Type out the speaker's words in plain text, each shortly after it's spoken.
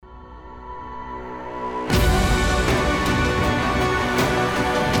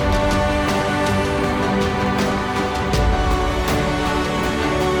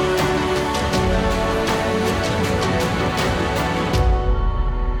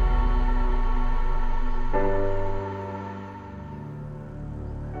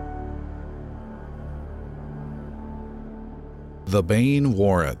The Bane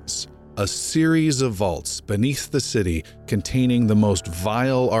Warrens, a series of vaults beneath the city containing the most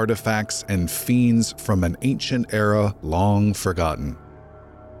vile artifacts and fiends from an ancient era long forgotten.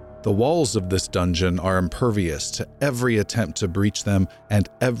 The walls of this dungeon are impervious to every attempt to breach them and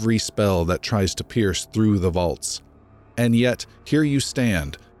every spell that tries to pierce through the vaults. And yet, here you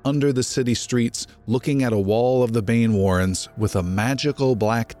stand, under the city streets, looking at a wall of the Bane Warrens with a magical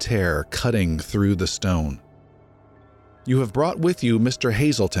black tear cutting through the stone. You have brought with you Mr.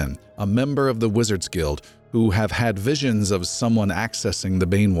 Hazelton, a member of the Wizards Guild, who have had visions of someone accessing the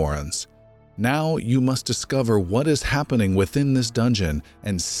Bane Warrens. Now you must discover what is happening within this dungeon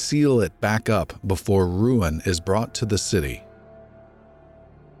and seal it back up before ruin is brought to the city.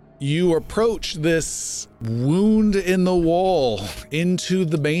 You approach this wound in the wall into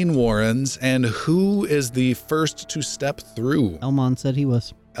the Bane Warrens, and who is the first to step through? Elmon said he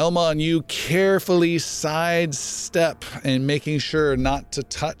was. Elmon, you carefully sidestep and making sure not to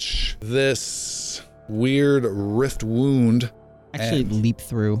touch this weird rift wound. Actually, leap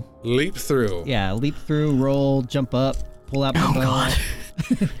through. Leap through. Yeah, leap through, roll, jump up, pull out my bow.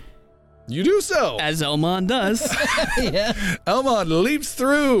 God. You do so. As Elmon does. Yeah. Elmon leaps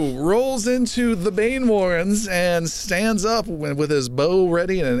through, rolls into the Bane Warrens, and stands up with his bow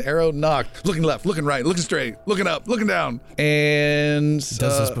ready and an arrow nocked. Looking left, looking right, looking straight, looking up, looking down. And He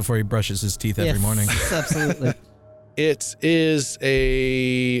does this before he brushes his teeth every morning. Absolutely. it is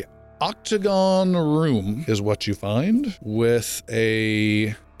a octagon room is what you find, with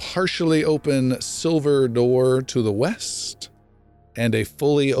a partially open silver door to the west and a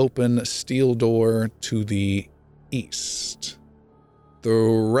fully open steel door to the east. The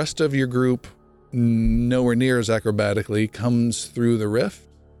rest of your group, nowhere near as acrobatically, comes through the rift.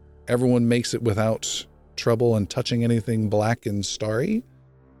 Everyone makes it without trouble and touching anything black and starry.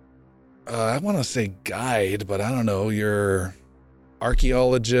 I want to say guide, but I don't know, your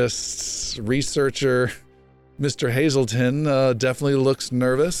archaeologist, researcher, Mr. Hazelton definitely looks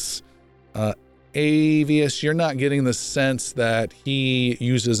nervous. Avius, you're not getting the sense that he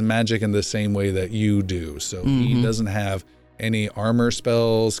uses magic in the same way that you do. So he doesn't have any armor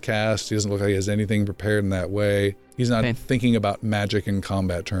spells cast. He doesn't look like he has anything prepared in that way. He's not thinking about magic in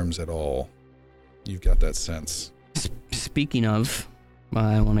combat terms at all. You've got that sense. Speaking of,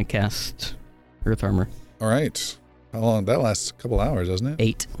 I want to cast Earth Armor. All right. How long? That lasts a couple hours, doesn't it?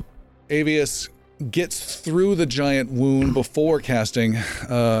 8. Avius gets through the giant wound before casting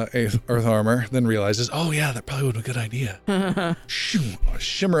Earth Armor, then realizes, oh yeah, that probably would be a good idea. A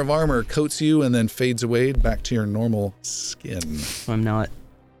shimmer of armor coats you and then fades away back to your normal skin. I'm now at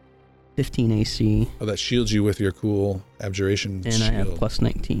 15 AC. Oh, that shields you with your cool abjuration and shield. I have plus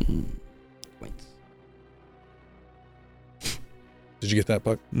 19 points. Did you get that,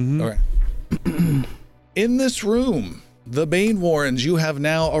 Puck? Mm-hmm. Okay. In this room, the Bane Warrens, you have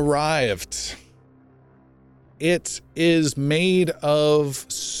now arrived. It is made of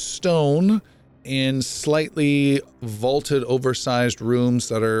stone in slightly vaulted, oversized rooms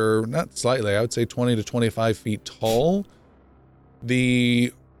that are, not slightly, I would say 20 to 25 feet tall.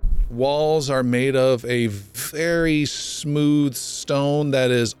 The walls are made of a very smooth stone that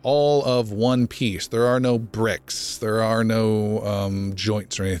is all of one piece. There are no bricks. There are no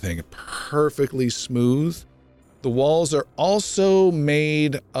joints or anything. Perfectly smooth. The walls are also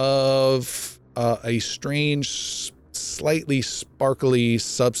made of a strange, slightly sparkly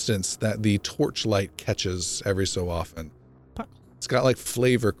substance that the torchlight catches every so often. It's got like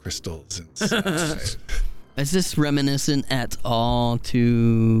flavor crystals inside. Is this reminiscent at all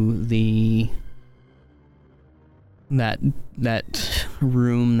to that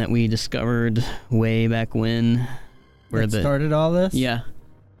room that we discovered way back when? Where started all this? Yeah.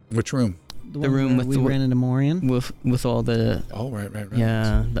 Which room? The room with we ran into Morian. With all the right.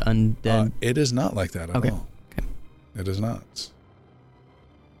 Yeah, the undead. It is not like that at all. Okay. It is not.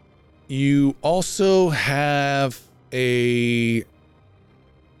 You also have a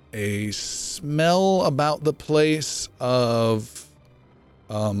smell about the place of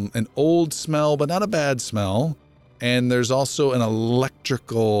an old smell, but not a bad smell. And there's also an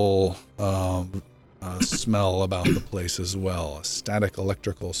electrical smell about the place as well, a static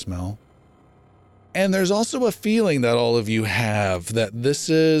electrical smell. And there's also a feeling that all of you have that this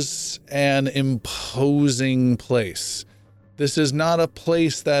is an imposing place. This is not a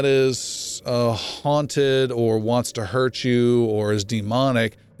place that is haunted or wants to hurt you or is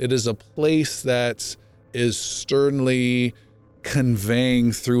demonic. It is a place that is sternly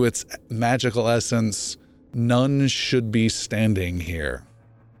conveying through its magical essence, none should be standing here.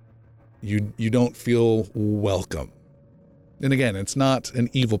 You don't feel welcome. And again, it's not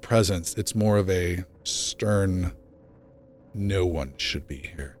an evil presence. It's more of a stern No one should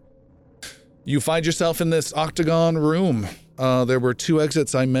be here. You find yourself in this octagon room. There were 2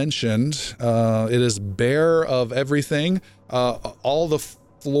 exits I mentioned. It is bare of everything. All the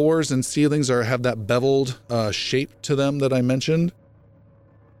floors and ceilings have that beveled shape to them that I mentioned.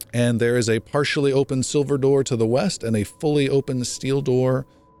 And there is a partially open silver door to the west and a fully open steel door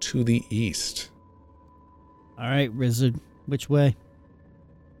to the east. All right, Wizard. Which way?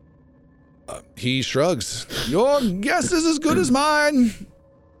 He shrugs. Your guess is as good as mine.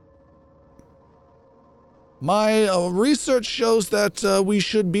 My research shows that we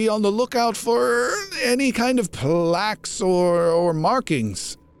should be on the lookout for any kind of plaques or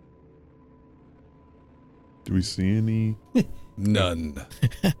markings. Do we see any? None.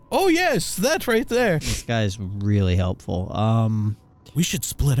 Oh, yes, that right there. This guy's really helpful. We should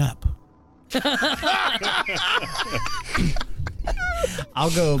split up. I'll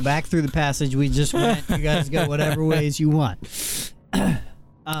go back through the passage we just went. You guys go whatever ways you want.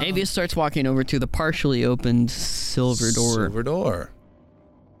 Avius starts walking over to the partially opened silver door. Silver door.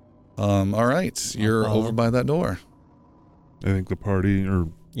 All right. You're over by that door. I think the party,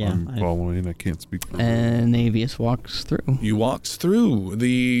 I'm I- following. I can't speak for And Avius walks through. You walks through.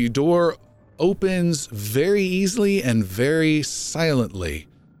 The door opens very easily and very silently.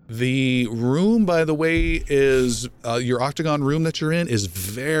 The room, by the way, is your octagon room that you're in is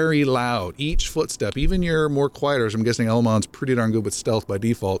very loud. Each footstep, even your more quieter, I'm guessing Elmon's pretty darn good with stealth by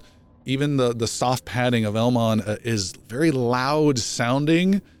default. Even the soft padding of Elmon is very loud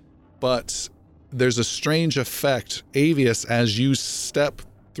sounding, but there's a strange effect. Avius, as you step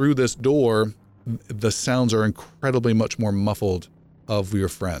through this door, the sounds are incredibly much more muffled of your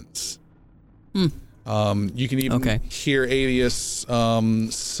friends. You can even hear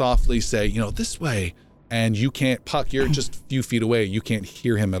Avius softly say, this way. And you can't, Puck, you're just a few feet away. You can't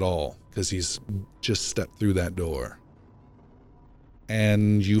hear him at all because he's just stepped through that door.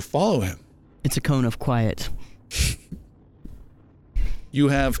 And you follow him. It's a cone of quiet. You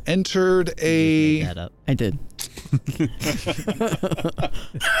have entered a... That up. I did.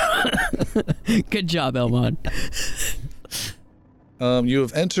 Good job, Elmon. You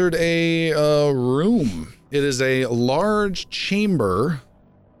have entered a room. It is a large chamber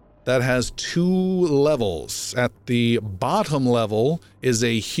that has 2 levels. At the bottom level is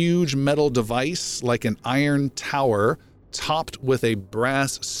a huge metal device like an iron tower topped with a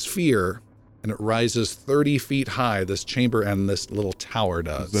brass sphere, and it rises 30 feet high, this chamber and this little tower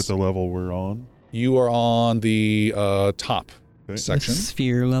does. Is that the level we're on? You are on the top section. The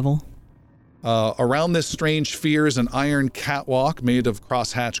sphere level. Around this strange sphere is an iron catwalk made of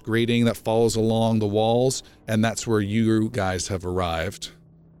crosshatch grating that follows along the walls, and that's where you guys have arrived.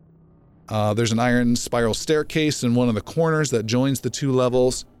 There's an iron spiral staircase in one of the corners that joins the 2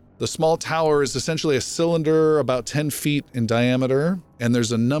 levels. The small tower is essentially a cylinder about 10 feet in diameter, and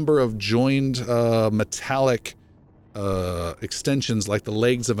there's a number of joined metallic extensions like the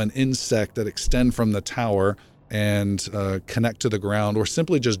legs of an insect that extend from the tower and connect to the ground or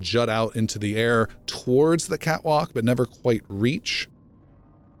simply just jut out into the air towards the catwalk but never quite reach.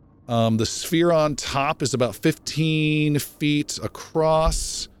 The sphere on top is about 15 feet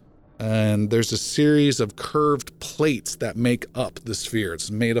across, and there's a series of curved plates that make up the sphere.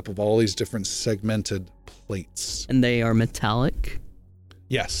 It's made up of all these different segmented plates. And they are metallic?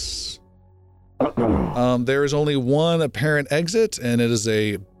 Yes. There is only one apparent exit, and it is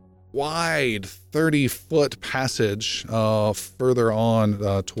a wide 30-foot passage further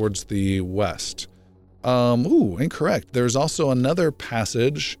on towards the west. Incorrect. There's also another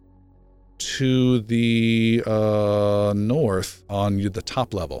passage to the north on the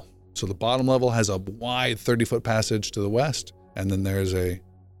top level. So the bottom level has a wide 30-foot passage to the west, and then there's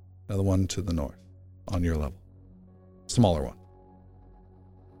another one to the north on your level. Smaller one.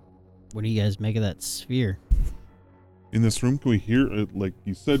 What do you guys make of that sphere? In this room, can we hear, like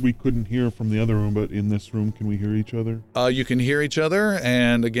you said we couldn't hear from the other room, but in this room, can we hear each other? You can hear each other,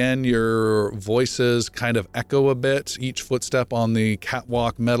 and again, your voices kind of echo a bit. Each footstep on the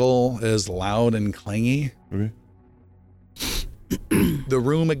catwalk metal is loud and clangy. Okay. The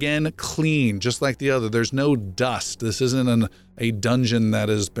room, again, clean, just like the other. There's no dust. This isn't a dungeon that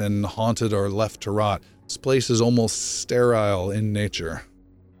has been haunted or left to rot. This place is almost sterile in nature.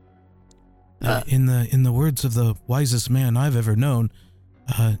 In the words of the wisest man I've ever known,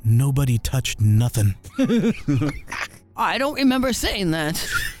 nobody touched nothing. I don't remember saying that.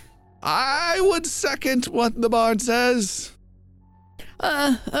 I would second what the bard says.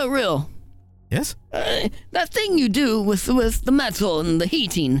 Real. Yes? That thing you do with the metal and the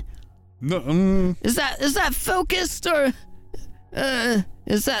heating. No. Is that focused, or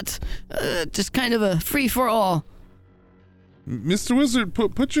is that just kind of a free for all? Mr. Wizard,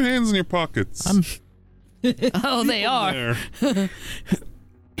 put your hands in your pockets. Oh, they are. There.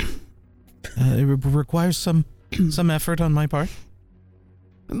 It requires some effort on my part.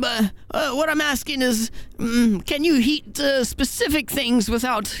 But what I'm asking is, can you heat specific things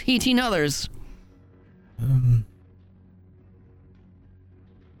without heating others?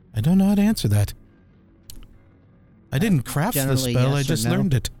 I don't know how to answer that. I didn't craft the generally spell, yes I or just no.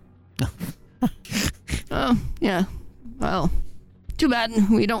 learned it. Oh, yeah. Well, too bad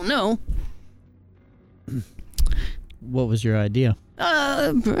we don't know. What was your idea?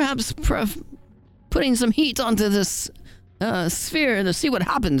 Perhaps putting some heat onto this sphere to see what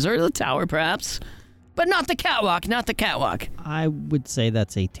happens, or the tower, perhaps. But not the catwalk, not the catwalk. I would say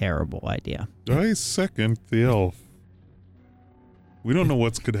that's a terrible idea. I second the elf. We don't know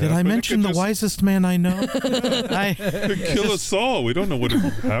what's could happen. Did I It mention could the just- wisest man I know? Could kill us all. We don't know what could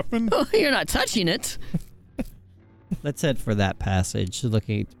happen. Oh, you're not touching it. Let's head for that passage,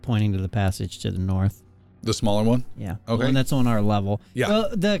 pointing to the passage to the north. The smaller one? Yeah. Okay. The one that's on our level. Yeah. Well,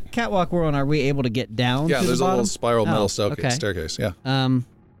 the catwalk we're on, are we able to get down Yeah, to there's the a bottom? little spiral metal okay. staircase. Yeah.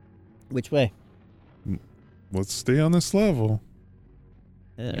 Which way? Let's stay on this level.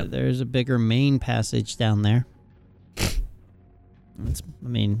 There's a bigger main passage down there.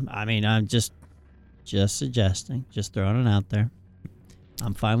 I'm just suggesting, just throwing it out there.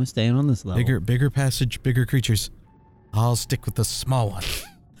 I'm fine with staying on this level. Bigger passage, bigger creatures. I'll stick with the small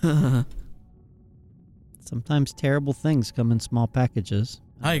one. Sometimes terrible things come in small packages.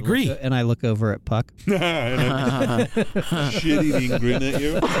 I agree. And I look over at Puck. Shit-eating grin at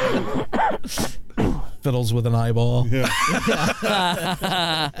you. Fiddles with an eyeball. Yeah.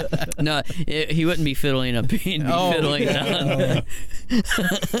 No, he wouldn't be fiddling up. He'd be fiddling down.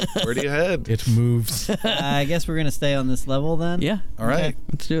 Where do you head? It moves. I guess we're going to stay on this level then? Yeah. All right.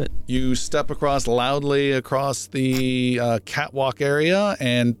 Let's do it. You step loudly across the catwalk area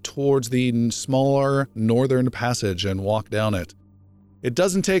and towards the smaller northern passage and walk down it. It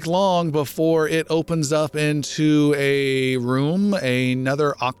doesn't take long before it opens up into a room,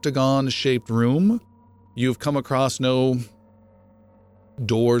 another octagon-shaped room. You've come across no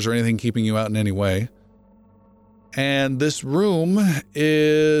doors or anything keeping you out in any way. And this room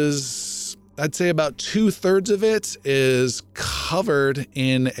is, I'd say about 2/3 of it is covered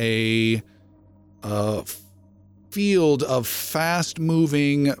in a field of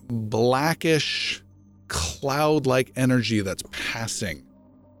fast-moving, blackish, cloud-like energy that's passing.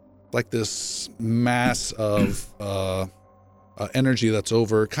 Like this mass of energy that's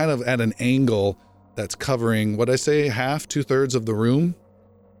over, kind of at an angle that's covering, what I say, 2/3 of the room.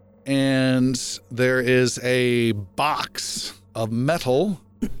 And there is a box of metal,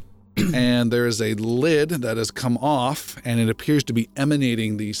 and there is a lid that has come off, and it appears to be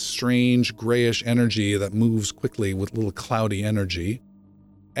emanating the strange grayish energy that moves quickly with little cloudy energy.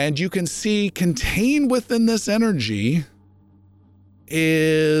 And you can see contained within this energy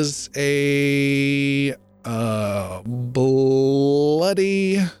is a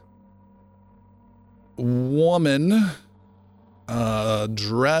bloody woman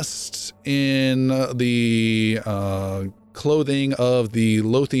dressed in the clothing of the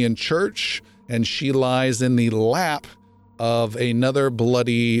Lothian church, and she lies in the lap of another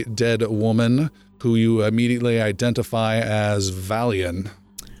bloody dead woman who you immediately identify as Valian.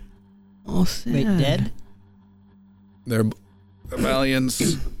 Oh, sad. Wait, dead? They're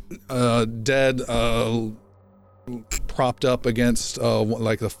Valian's dead, propped up against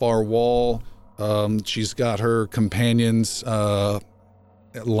like the far wall. She's got her companions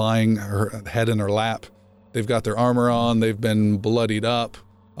lying, her head in her lap. They've got their armor on. They've been bloodied up.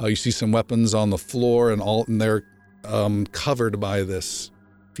 You see some weapons on the floor, and they're covered by this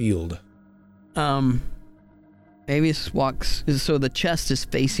field. Avius walks, so the chest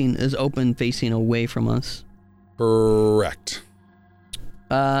is open, facing away from us. Correct.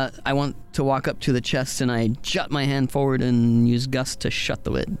 I want to walk up to the chest, and I jut my hand forward and use Gust to shut the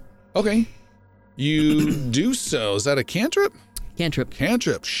lid. Okay. You do so. Is that a cantrip? Cantrip.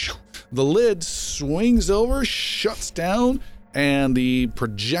 Cantrip. The lid swings over, shuts down, and the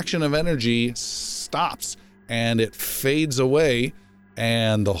projection of energy stops, and it fades away,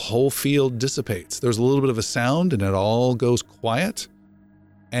 and the whole field dissipates. There's a little bit of a sound, and it all goes quiet,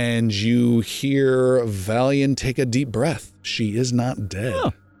 and you hear Valian take a deep breath. She is not dead.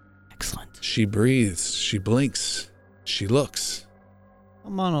 Oh. Excellent. She breathes. She blinks. She looks.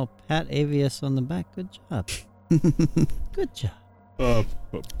 Come on, I'll pat Avius on the back. Good job. Good job.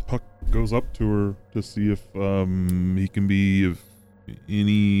 Puck goes up to her to see if he can be of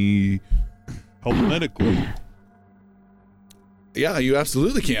any help medically. Yeah, you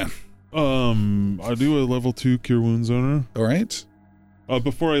absolutely can. I do a level 2 cure wounds on her. All right.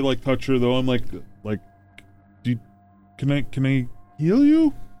 Before I like touch her though, I'm like, can I heal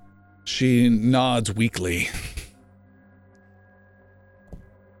you? She nods weakly.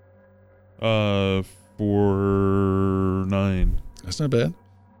 For 9. That's not bad.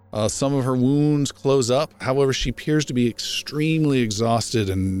 Some of her wounds close up. However, she appears to be extremely exhausted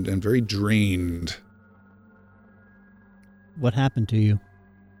and very drained. What happened to you?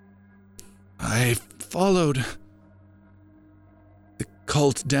 I followed the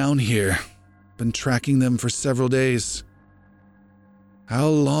cult down here. Been tracking them for several days. How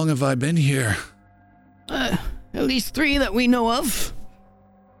long have I been here? At least 3 that we know of.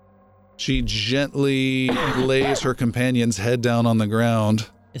 She gently lays her companion's head down on the ground.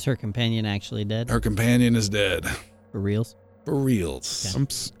 Is her companion actually dead? Her companion is dead. For reals? For reals.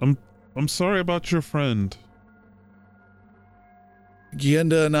 Okay. I'm sorry about your friend.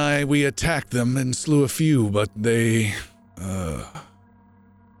 Gienda and we attacked them and slew a few, but they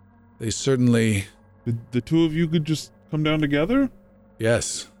certainly... The two of you could just come down together?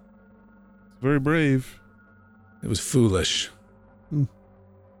 Yes, It's very brave. it was foolish.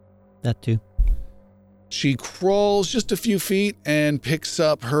 That too. She crawls just a few feet and picks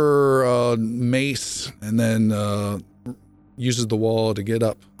up her mace and then uses the wall to get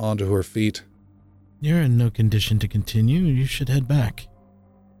up onto her feet. You're in no condition to continue. You should head back.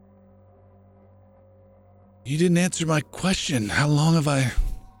 You didn't answer my question. How long have I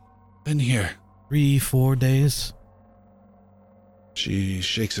been here? 3-4 days. She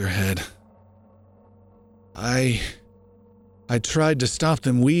shakes her head. I tried to stop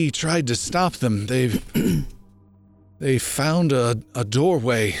them. We tried to stop them. They found a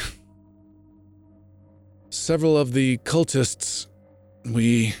doorway. Several of the cultists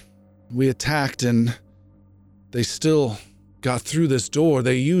we attacked and they still got through this door.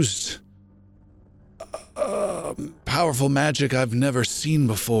 They used powerful magic I've never seen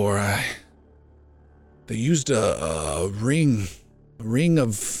before. They used a ring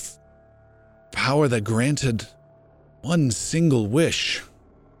of power that granted one single wish.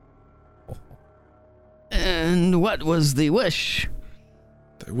 And what was the wish?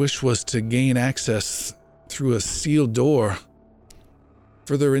 Their wish was to gain access through a sealed door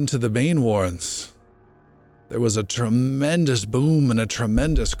further into the Bane Warrens. There was a tremendous boom and a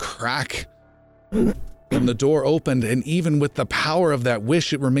tremendous crack. And the door opened, and even with the power of that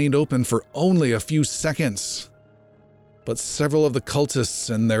wish, it remained open for only a few seconds. But several of the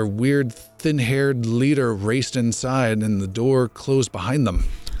cultists and their weird, thin-haired leader raced inside, and the door closed behind them.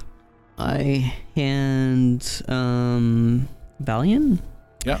 I hand Valiant?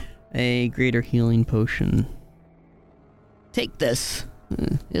 Yeah. A greater healing potion. Take this.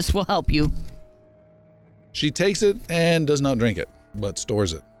 This will help you. She takes it and does not drink it, but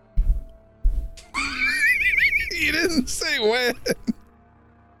stores it. You didn't say when.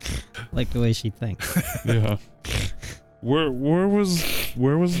 Like the way she thinks. Yeah. Where was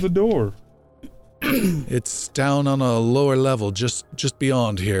the door? It's down on a lower level, just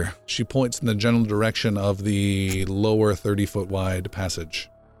beyond here. She points in the general direction of the lower 30-foot wide passage.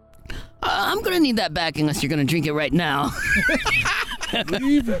 I'm gonna need that back unless you're gonna drink it right now.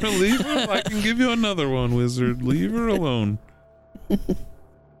 Leave her. I can give you another one, wizard. Leave her alone. He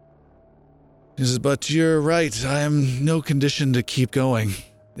says, but you're right. I am no condition to keep going.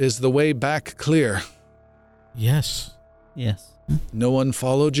 Is the way back clear? Yes. Yes. No one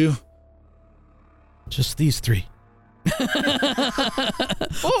followed you? Just these 3. 4.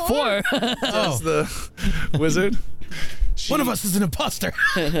 Says the wizard. One of us is an imposter.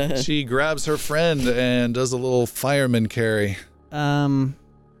 She grabs her friend and does a little fireman carry.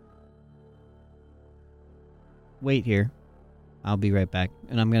 Wait here. I'll be right back.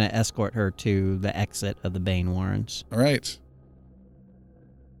 And I'm going to escort her to the exit of the Bane Warrens. All right.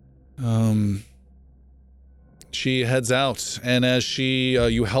 She heads out, and as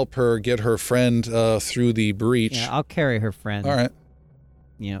you help her get her friend through the breach. Yeah, I'll carry her friend. All right.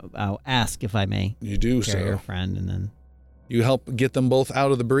 You know, I'll ask if I may You do carry her so. friend, and then You help get them both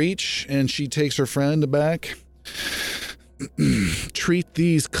out of the breach, and she takes her friend back. Treat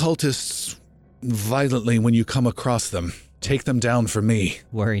these cultists violently when you come across them. Take them down for me.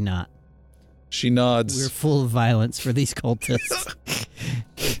 worry not. She nods. We're full of violence for these cultists.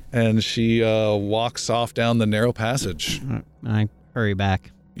 And she walks off down the narrow passage. I hurry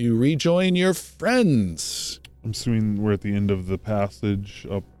back. You rejoin your friends. I'm assuming we're at the end of the passage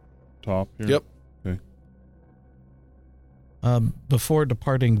up top here. Yep. Okay. Before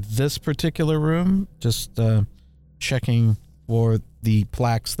departing this particular room, just checking for the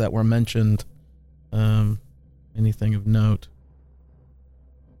plaques that were mentioned. Anything of note?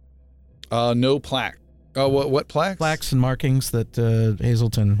 No plaque. What plaques? Plaques and markings that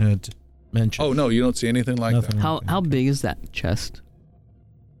Hazelton had mentioned. Oh, no, you don't see anything like Nothing. that. How big is that chest?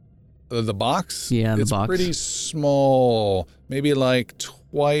 The box? Yeah, the it's box. pretty small. Maybe like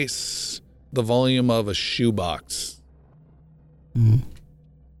twice the volume of a shoebox.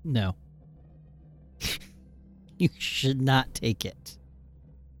 No. You should not take it.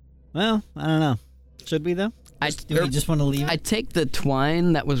 Well, I don't know. Should we, though? Do we just want to leave I it? take the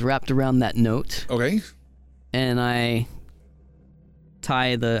twine that was wrapped around that note Okay. and I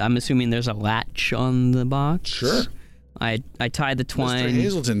tie I'm assuming there's a latch on the box. Sure. I tie the Mr. twine.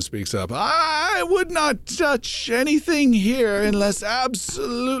 Hazelton speaks up. I would not touch anything here unless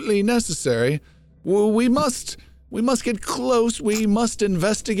absolutely necessary. We must get close. We must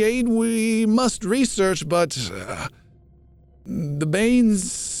investigate. We must research. But the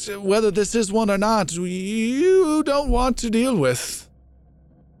Banes, whether this is one or not, you don't want to deal with.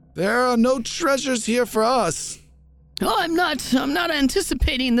 There are no treasures here for us. Oh, I'm not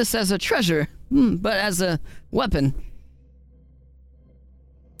anticipating this as a treasure, but as a weapon.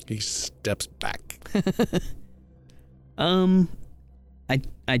 He steps back. I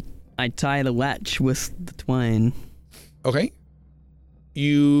tie the latch with the twine. Okay.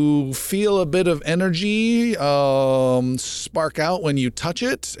 You feel a bit of energy spark out when you touch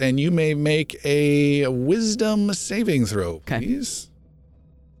it, and you may make a wisdom saving throw, Okay. please.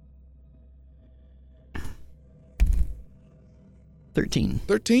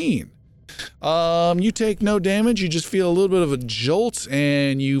 13. You take no damage. You just feel a little bit of a jolt,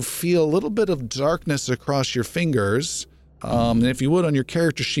 and you feel a little bit of darkness across your fingers. And if you would, on your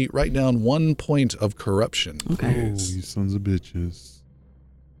character sheet, write down 1 point of corruption. Okay. Oh, please. you sons of bitches.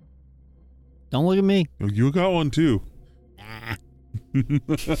 Don't look at me. Oh, you got one too.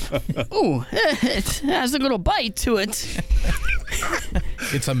 Ooh, it has a little bite to it.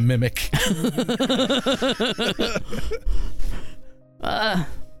 It's a mimic.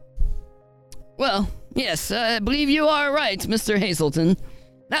 Well, yes, I believe you are right, Mr. Hazelton.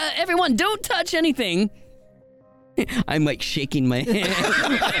 Everyone, don't touch anything. I'm like shaking my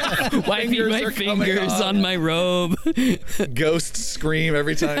hand, wiping Fingers my are coming fingers on. on my robe, Ghosts scream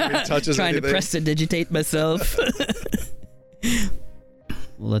every time he touches trying to anything. prestidigitate myself.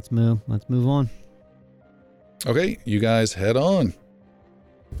 Well, let's move. Let's move on. Okay, you guys head on.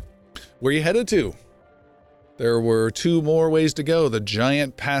 Where you headed to? There were 2 more ways to go. The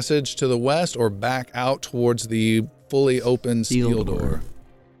giant passage to the west or back out towards the fully open steel door.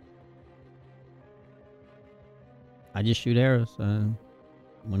 I just shoot arrows. One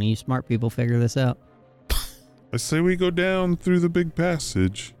of you smart people figure this out. I say we go down through the big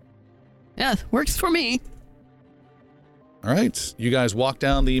passage. Yeah, works for me. All right, you guys walk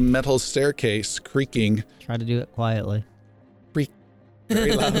down the metal staircase, creaking Try to do it quietly.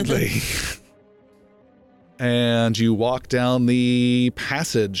 very loudly. And you walk down the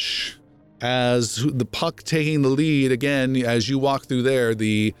passage as the puck taking the lead. Again, as you walk through there,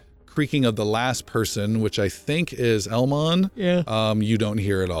 the creaking of the last person, which I think is Elmon, you don't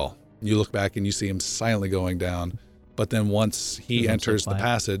hear at all. You look back and you see him silently going down. But then once he Because I'm so enters the quiet.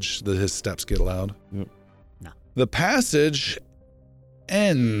 passage, his steps get loud. Yep. No. The passage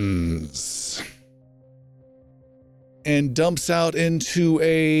ends and dumps out into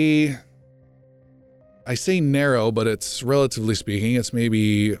I say narrow, but it's relatively speaking, it's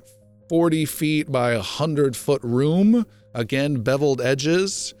maybe 40 feet by 100-foot room. Again, beveled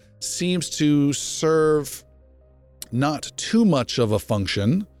edges. Seems to serve not too much of a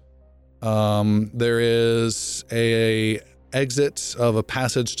function. There is a exit of a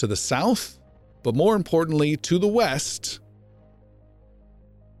passage to the south, but more importantly, to the west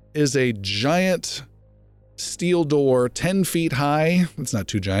is a giant steel door, 10 feet high. It's not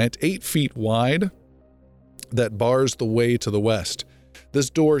too giant, 8 feet wide, that bars the way to the west. This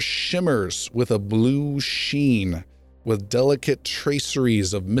door shimmers with a blue sheen, with delicate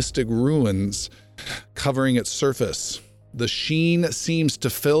traceries of mystic ruins covering its surface. The sheen seems to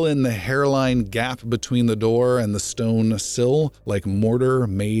fill in the hairline gap between the door and the stone sill like mortar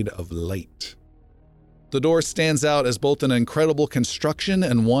made of light. The door stands out as both an incredible construction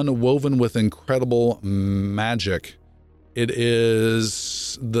and one woven with incredible magic. It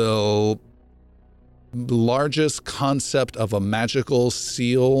is the largest concept of a magical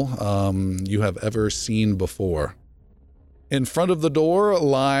seal you have ever seen before. In front of the door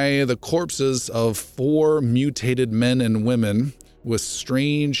lie the corpses of 4 mutated men and women with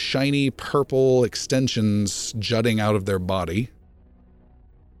strange, shiny purple extensions jutting out of their body.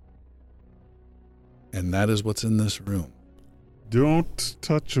 And that is what's in this room. Don't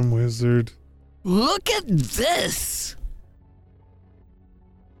touch him, wizard. Look at this.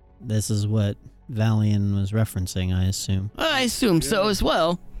 this is what Valian was referencing, I assume. I assume so as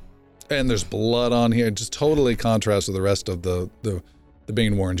well. And there's blood on here. Just totally contrasts with the rest of the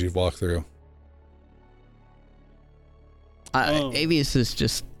Bane Warrens you've walked through. Avius is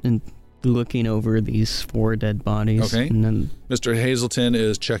just looking over these 4 dead bodies. Okay. And then Mr. Hazelton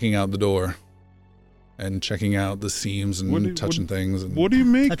is checking out the door and checking out the seams and touching things. And What do you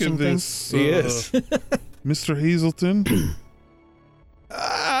make Touching of this? he is. Mr. Hazelton.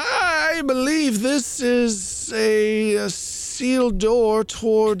 I believe this is a sealed door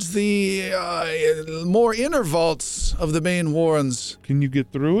towards the more inner vaults of the Bane Warrens. Can you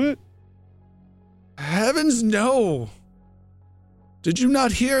get through it? Heavens, no. Did you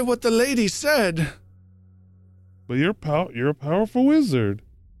not hear what the lady said? But you're a powerful wizard.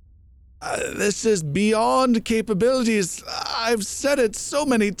 This is beyond capabilities. I've said it so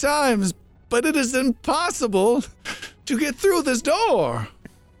many times, but it is impossible to get through this door.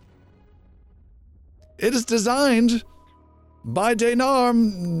 It is designed by Danar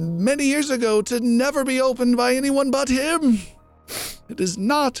many years ago to never be opened by anyone but him. It is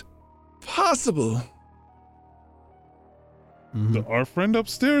not possible. Our friend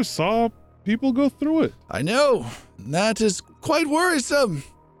upstairs saw people go through it. I know. That is quite worrisome.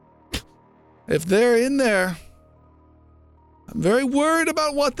 If they're in there, I'm very worried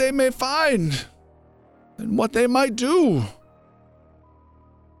about what they may find and what they might do.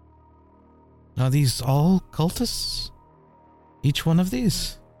 Are these all cultists? Each one of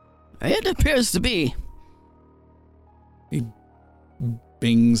these? it appears to be. He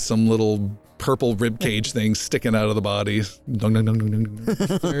bings some little purple ribcage thing sticking out of the body. Dung, dung, dung, dung, dung.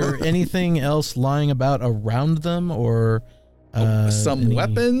 Is there anything else lying about around them, or Some any-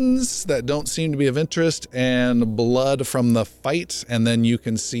 weapons that don't seem to be of interest, and blood from the fight, and then you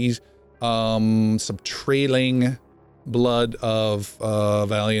can see some trailing blood of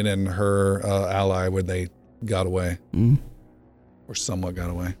Valiant and her ally where they got away, or somewhat got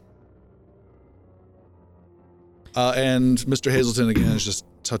away. And Mr. Hazelton again is just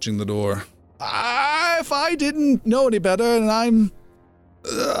touching the door. If I didn't know any better, and I'm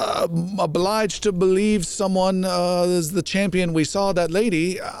obliged to believe someone is the champion we saw, that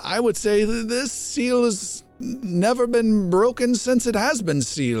lady, I would say that this seal has never been broken since it has been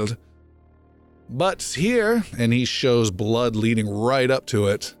sealed. But here, and he shows blood leading right up to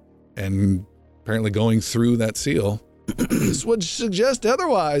it, and apparently going through that seal, this would suggest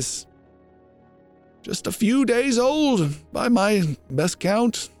otherwise. Just a few days old, by my best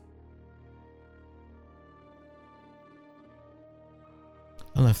count.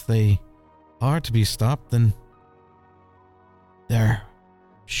 Well, if they are to be stopped, then there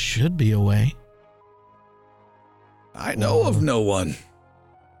should be a way. I know of no one.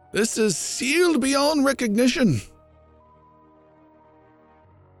 This is sealed beyond recognition.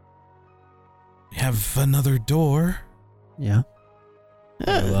 We have another door. Yeah.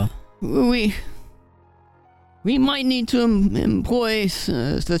 Very well. We might need to employ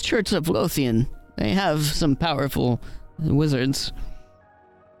the Church of Lothian. They have some powerful wizards.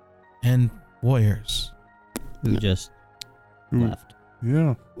 And warriors. Who just left.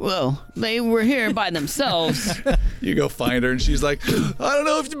 Yeah. Well, they were here by themselves. You go find her, and she's like, I don't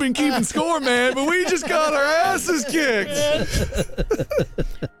know if you've been keeping score, man, but we just got our asses kicked.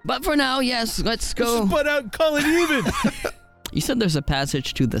 But for now, yes, let's go. Split out and call it even. You said there's a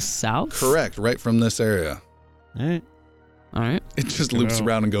passage to the south? Correct, right from this area. All right. All right. It just loops Yeah.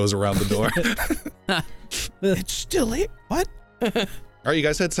 around and goes around the door. It's still here. What? All right, you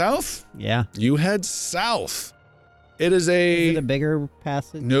guys head south? Yeah. You head south. It is Is it a bigger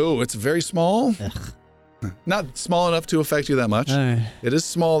passage? No, it's very small. Ugh. Not small enough to affect you that much. All right. It is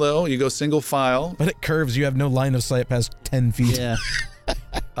small, though. You go single file. But it curves. You have no line of sight past 10 feet. Yeah.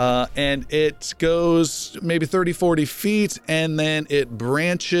 And it goes maybe 30, 40 feet, and then it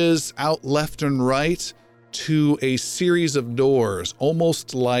branches out left and right to a series of doors,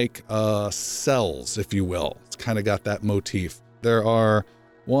 almost like cells, if you will. It's kind of got that motif. There are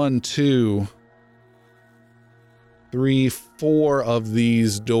 1, 2, 3, 4 of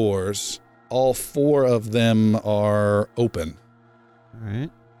these doors. All 4 of them are open. All right.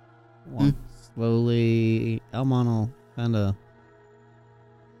 Walk slowly. Elmon will kind of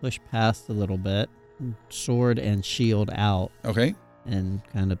push past a little bit, sword and shield out, Okay. and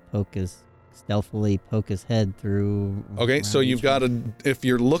kind of stealthily poke his head through. Okay, so around you've each got if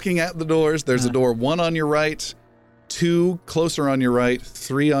you're looking at the doors, there's a door 1 on your right, 2 closer on your right,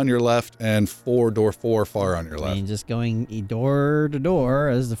 3 on your left, and door 4 far on your I left. mean, just going door to door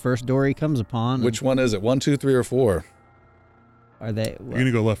as the first door he comes upon. Which one is it? 1, 2, 3, or 4? Are they You're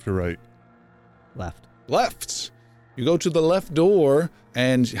gonna go left or right. left? Left. You go to the left door,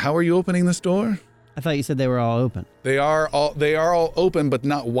 and how are you opening this door? I thought you said they were all open. They are all open, but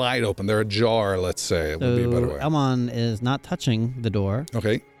not wide open. They're ajar, let's say. It would be a better So way. Elmon is not touching the door,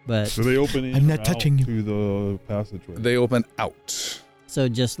 Okay. but So they open in I'm or not out touching you. to the passageway. They open out. so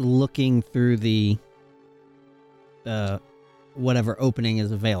just looking through the whatever opening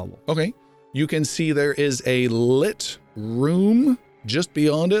is available. Okay. You can see there is a lit room just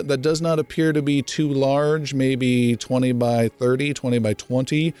beyond it that does not appear to be too large, maybe 20 by 30, 20 by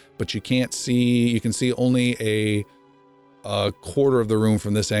 20, but you can see only a quarter of the room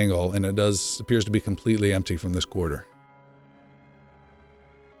from this angle, and it appears to be completely empty from this quarter.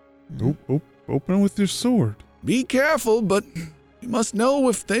 Open with your sword. Be careful, but you must know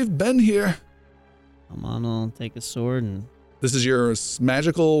if they've been here. Elmon will take a sword and This is your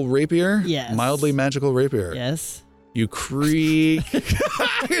magical rapier? Yes. Mildly magical rapier. yes. You creak.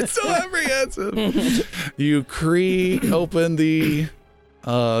 It's so apprehensive. You creak open the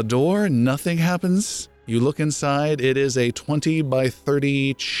door. Nothing happens. You look inside. It is a 20 by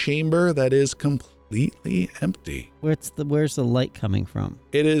 30 chamber that is completely empty. Where's the light coming from?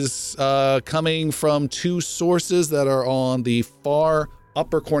 It is coming from two sources that are on the far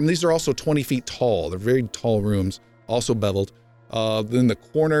upper corner. These are also 20 feet tall. They're very tall rooms, also beveled. In the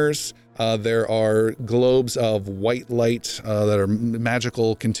corners, there are globes of white light that are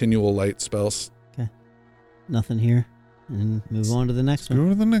magical continual light spells. Nothing here. And move on to the next one. Go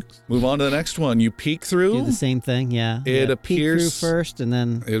to the next. Move on to the next one. You peek Do through. the same thing, yeah. It Yeah, peek through appears- first, and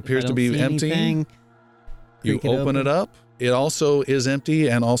then It appears if I to don't be see empty. anything, You creak open it up. It also is empty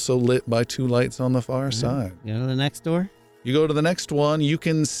and also lit by two lights on the far side. Go to the next door. You go to the next one. You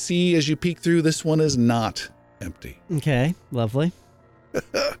can see as you peek through, this one is not empty. Okay, lovely.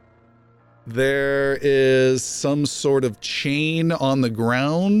 There is some sort of chain on the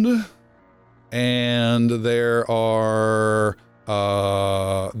ground, and there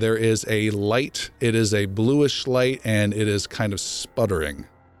is a light. It is a bluish light, and it is kind of sputtering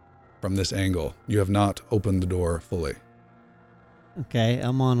from this angle. You have not opened the door fully. Okay,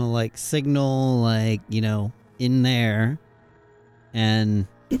 I'm on a signal, in there, and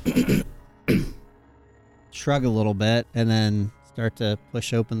shrug a little bit, and then start to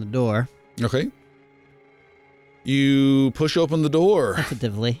push open the door Okay. You push open the door.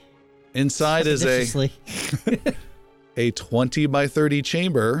 sensitively. Inside is Suspiciously. a 20 by 30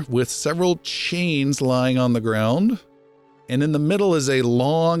 chamber with several chains lying on the ground. And in the middle is a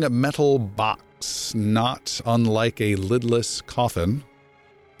long metal box, not unlike a lidless coffin.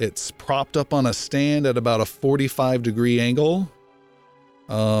 It's propped up on a stand at about a 45-degree angle.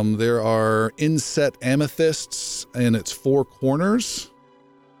 There are inset amethysts in its four corners.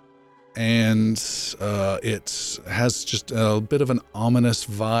 And it has just a bit of an ominous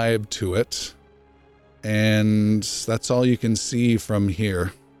vibe to it. And that's all you can see from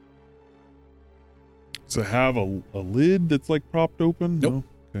here. Does it have a lid that's propped open? Nope.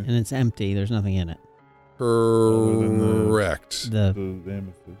 And it's empty. There's nothing in it. Correct. No. The The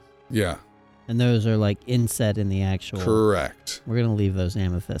amethyst. Yeah, And those are inset in the actual. correct. We're going to leave those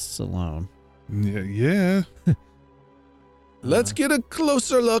amethysts alone. Yeah. Let's get a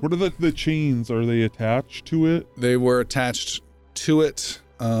closer look. What are the chains? Are they attached to it? They were attached to it,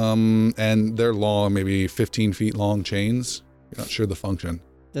 and they're long, maybe 15 feet long chains. Not sure the function.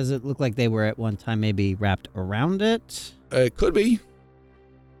 Does it look like they were at one time maybe wrapped around it? It could be.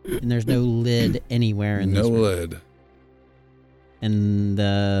 And there's no lid anywhere in No this room? lid. And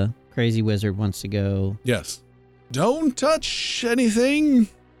the crazy wizard wants to go. Yes. Don't touch anything.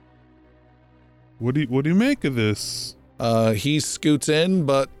 What do you make of this? He scoots in,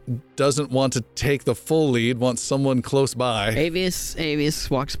 but doesn't want to take the full lead, wants someone close by. Avius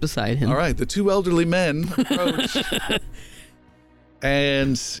walks beside him. All right, the two elderly men approach.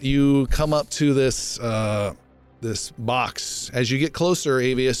 And you come up to this box. As you get closer,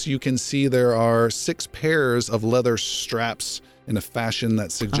 Avius, you can see there are 6 pairs of leather straps in a fashion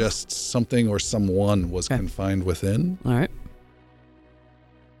that suggests something or someone was Okay. confined within. All right.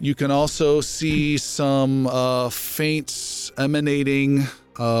 You can also see some faint emanating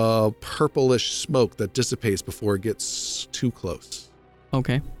purplish smoke that dissipates before it gets too close.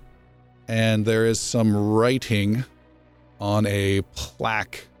 Okay. And there is some writing on a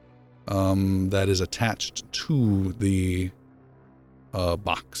plaque that is attached to the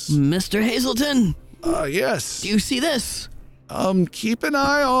box. Mr. Hazelton, Yes. do you see this? Keep an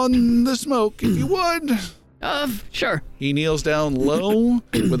eye on the smoke, if you would. Sure. He kneels down low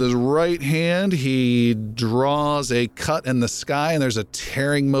with his right hand. He draws a cut in the sky, and there's a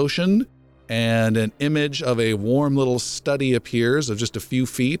tearing motion. And an image of a warm little study appears of just a few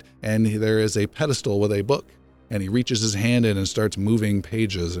feet, and there is a pedestal with a book. and he reaches his hand in and starts moving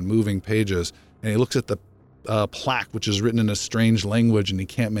pages. And he looks at the plaque, which is written in a strange language, and he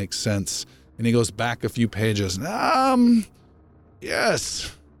can't make sense. And he goes back a few pages.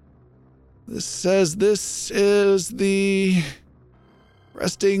 Yes. This says this is the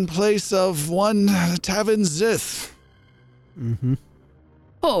resting place of one Tavin Zith. Mm-hmm.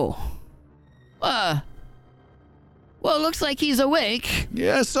 Oh. Well, looks like he's awake.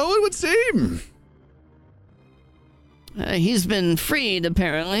 Yeah, so it would seem. He's been freed,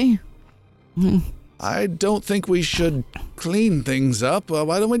 apparently. I don't think we should clean things up.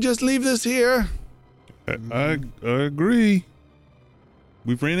 Why don't we just leave this here? I agree.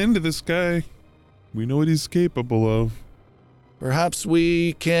 We've ran into this guy. We know what he's capable of. Perhaps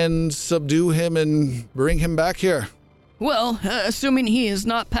we can subdue him and bring him back here. Well, assuming he has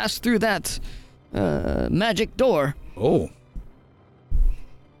not passed through that magic door. Oh.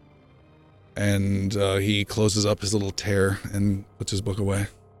 And he closes up his little tear and puts his book away.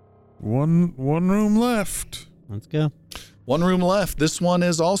 One room left. Let's go. One room left. This one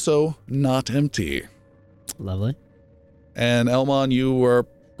is also not empty. Lovely. And Elmon, you were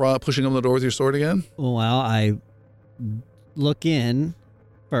pushing on the door with your sword again? Well, I look in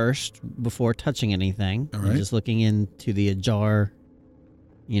first before touching anything. All right. I'm just looking into the ajar,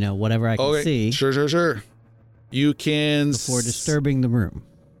 whatever I can see. Sure. You can... Before disturbing the room.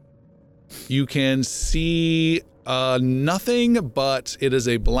 You can see nothing, but it is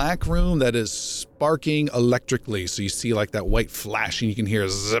a black room that is sparking electrically. So you see like that white flash and you can hear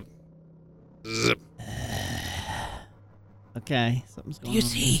zip, zip. Okay, something's going on. Do you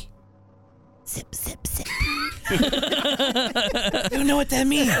see? Zip, zip, zip. I don't know what that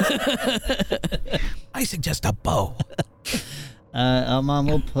means. I suggest a bow. Elmon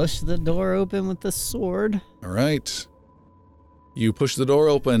will push the door open with the sword. All right. You push the door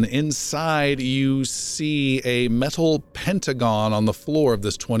open. Inside, you see a metal pentagon on the floor of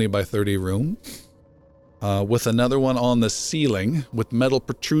this 20 by 30 room, with another one on the ceiling with metal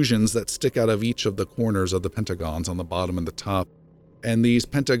protrusions that stick out of each of the corners of the pentagons on the bottom and the top. And these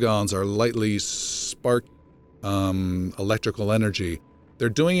pentagons are lightly spark electrical energy. They're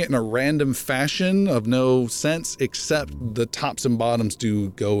doing it in a random fashion of no sense, except the tops and bottoms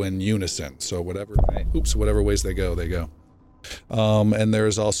do go in unison. So whatever ways they go, they go. And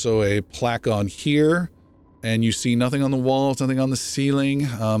there's also a plaque on here, and you see nothing on the walls, nothing on the ceiling.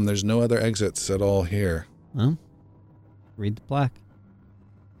 There's no other exits at all here. Well, read the plaque.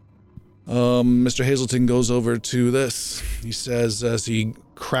 Mr. Hazelton goes over to this. He says as he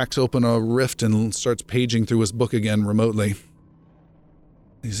cracks open a rift and starts paging through his book again remotely.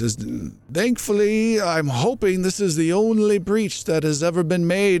 He says, "Thankfully, I'm hoping this is the only breach that has ever been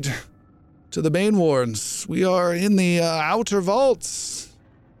made to the Banewarns. We are in the outer vaults,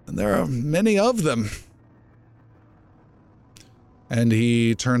 and there are many of them." And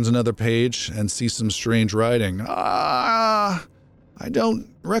he turns another page and sees some strange writing. I don't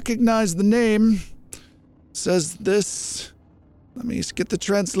recognize the name. It says this. Let me get the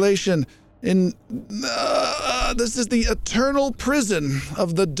translation. This is the eternal prison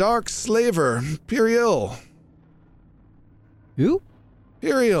of the dark slaver, Piriel. Who?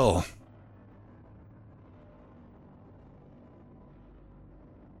 Piriel.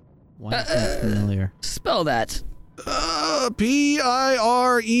 Why is that familiar? Spell that. Pireal.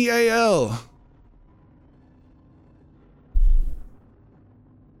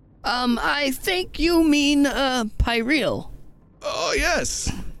 I think you mean, Pyreal. Oh,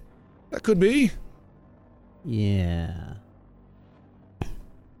 yes. That could be. Yeah.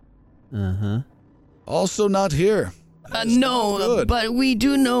 Uh-huh. Also not here. That is No, not good. but we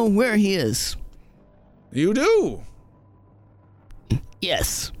do know where he is. You do.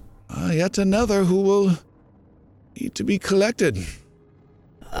 Yes. Yet another who will need to be collected.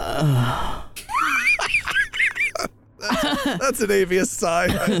 That's an avious sigh.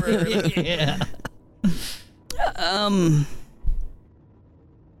 I've heard it. Yeah.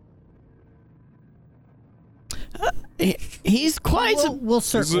 He's quite We'll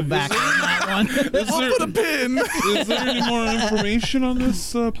circle back on that one. We'll put a pin. Is there any more information on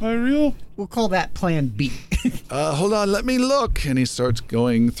this Pyreal? We'll call that Plan B. Hold on, let me look. And he starts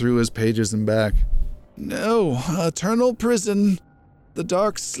going through his pages and back. No, eternal prison, the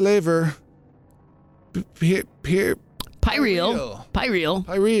dark slaver, Pyreal.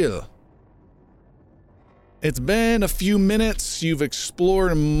 Pyreal. It's been a few minutes. You've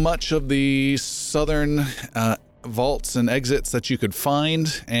explored much of the southern vaults and exits that you could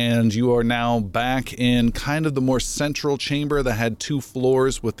find, and you are now back in kind of the more central chamber that had 2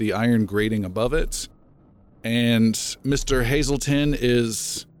 floors with the iron grating above it. And Mr. Hazelton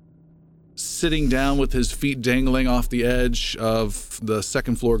is sitting down with his feet dangling off the edge of the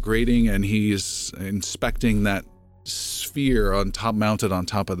second floor grating, and he's inspecting that sphere mounted on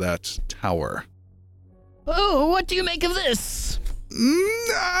top of that tower. Oh, what do you make of this?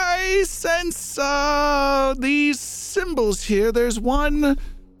 I sense these symbols here. There's one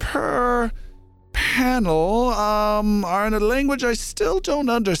per panel are in a language I still don't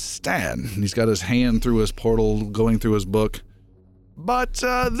understand. He's got his hand through his portal, going through his book. But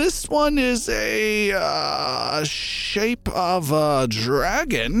this one is a shape of a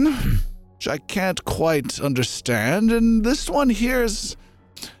dragon, which I can't quite understand. And this one here is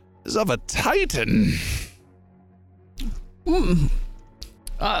of a titan.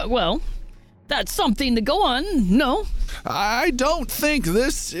 Well, that's something to go on, no? I don't think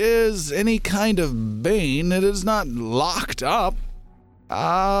this is any kind of bane. It is not locked up.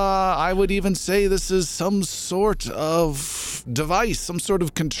 I would even say this is some sort of device, some sort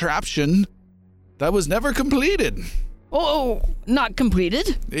of contraption that was never completed. Oh, not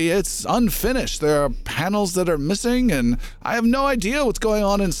completed? It's unfinished. There are panels that are missing, and I have no idea what's going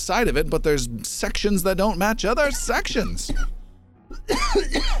on inside of it, but there's sections that don't match other sections.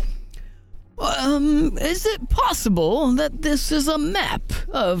 Is it possible that this is a map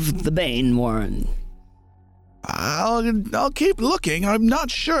of the Bane Warren? I'll keep looking. I'm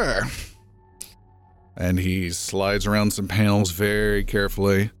not sure. And he slides around some panels very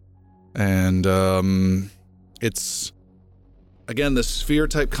carefully. And it's, again, the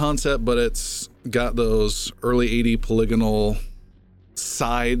sphere-type concept, but it's got those early 80 polygonal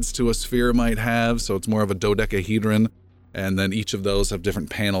sides to a sphere might have, so it's more of a dodecahedron. And then each of those have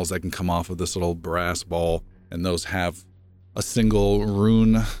different panels that can come off of this little brass ball, and those have a single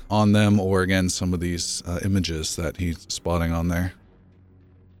rune on them, or again, some of these images that he's spotting on there.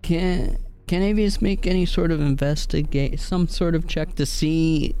 Can Avius make any sort of some sort of check to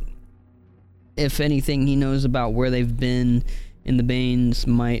see if anything he knows about where they've been in the Banes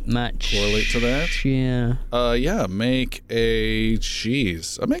might match? Correlate to that? Yeah. Yeah, make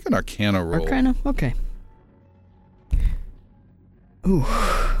make an Arcana roll. Arcana? Okay. Ooh.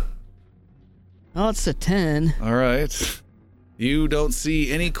 Oh, it's a 10. All right. You don't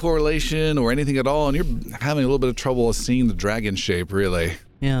see any correlation or anything at all, and you're having a little bit of trouble seeing the dragon shape, really.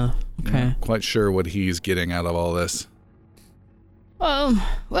 Yeah, okay. Not quite sure what he's getting out of all this. Well,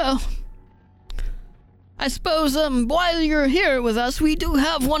 I suppose, while you're here with us, we do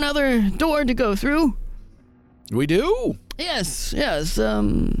have one other door to go through. We do? Yes,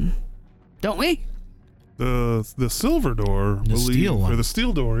 don't we? The silver door, The steel one. or the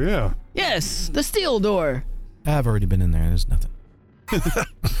steel door, yeah. Yes, the steel door. I've already been in there. There's nothing.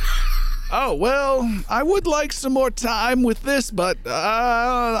 Oh, well, I would like some more time with this, but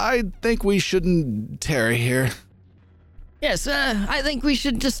I think we shouldn't tarry here. Yes, I think we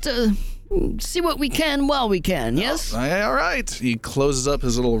should just, see what we can while we can, yes? All right. He closes up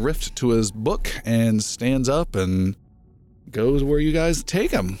his little rift to his book and stands up and goes where you guys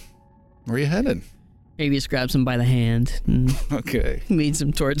take him. Where are you headed? Avius grabs him by the hand and Okay. leads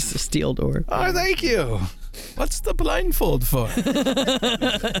him towards the steel door. Oh, thank you. What's the blindfold for?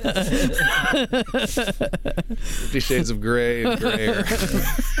 50 Shades of Grey and grayer.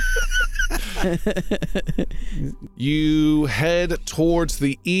 You head towards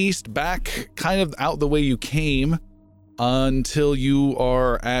the east, back kind of out the way you came, until you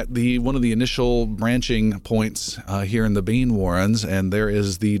are at one of the initial branching points here in the Bane Warrens, and there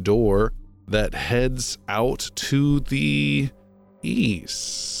is the door that heads out to the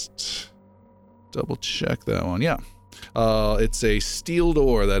east. Double check that one. Yeah. It's a steel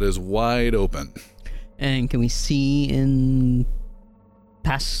door that is wide open. And can we see in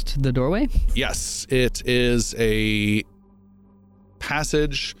past the doorway? Yes, it is a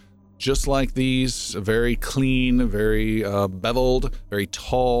passage just like these, very clean, very beveled, very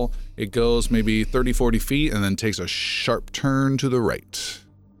tall. It goes maybe 30, 40 feet and then takes a sharp turn to the right.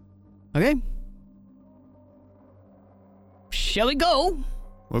 Okay. Shall we go?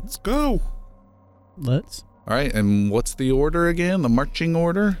 Let's go. Let's. All right, and what's the order again? The marching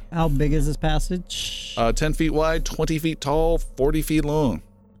order? How big is this passage? 10 feet wide, 20 feet tall, 40 feet long.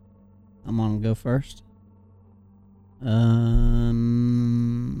 I'm gonna go first. Bow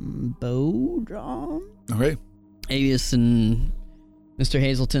drawn. Okay. Avius and Mr.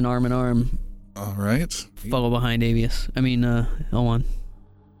 Hazelton arm in arm All right. follow behind Avius. Elwan.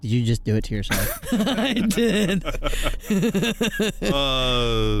 Did you just do it to yourself? I did.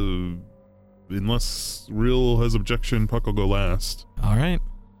 Unless Real has objection, Puck will go last. All right.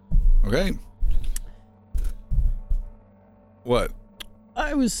 Okay. What?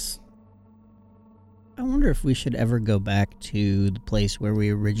 I wonder if we should ever go back to the place where we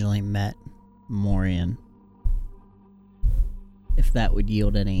originally met Morian. If that would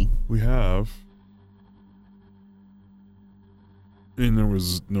yield any. We have. And there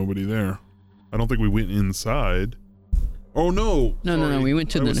was nobody there. I don't think we went inside. Oh, no. No. We went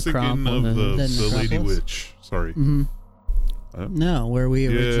to I the was thinking necropolis. of The the Lady necropolis? Witch. Sorry. Mm-hmm. No, where we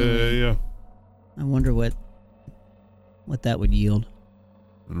originally. Yeah. I wonder what that would yield.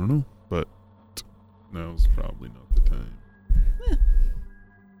 I don't know. But now's probably not the time.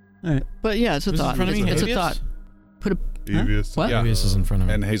 All right. But yeah, it's a Who's in thought. front of me? It's a Avius? thought. Put a Avius. What? Yeah. Avius is in front of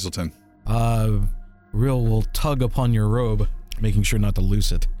me. And Hazelton. Real will tug upon your robe, making sure not to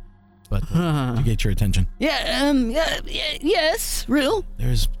loose it, but to get your attention. Yes, real.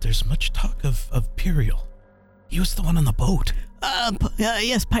 There's much talk of Pyriel. He was the one on the boat.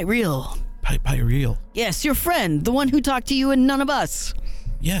 Yes, Pyreal. Pyriel. Yes, your friend, the one who talked to you and none of us.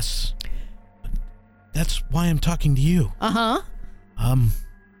 Yes. That's why I'm talking to you. Uh-huh.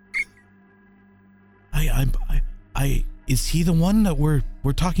 Is he the one that we're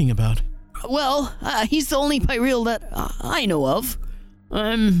talking about? Well, he's the only Pyreal that I know of.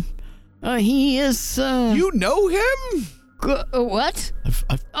 He is, You know him? what?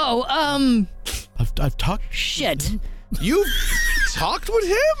 I've talked. Shit. You've talked with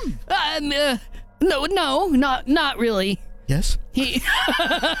him? No, not really. Yes. He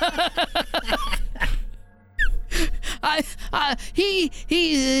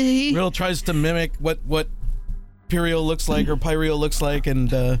he Real tries to mimic what Pyriel looks like or Pyriel looks like,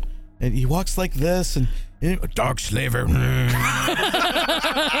 and he walks like this, and dark slaver.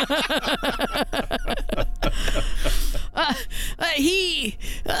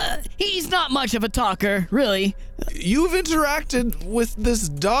 He's not much of a talker, really. You've interacted with this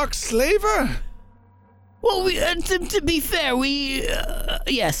dark slaver? Well, to be fair, we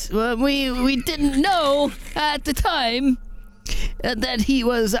didn't know at the time that he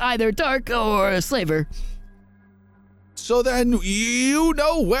was either dark or a slaver. So then you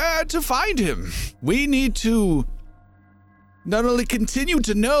know where to find him. We need to not only continue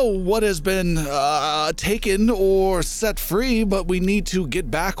to know what has been taken or set free, but we need to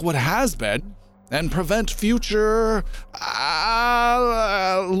get back what has been and prevent future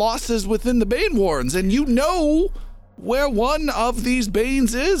losses within the Bane Warrens. And you know where one of these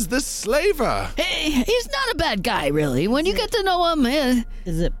Banes is, this slaver. Hey, he's not a bad guy, really. When you get to know him,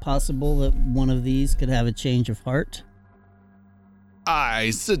 Is it possible that one of these could have a change of heart? I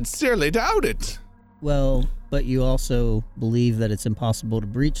sincerely doubt it. Well, but you also believe that it's impossible to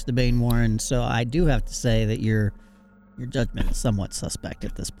breach the Bane Warren, so I do have to say that your judgment is somewhat suspect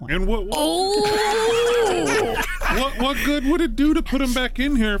at this point. And what good would it do to put him back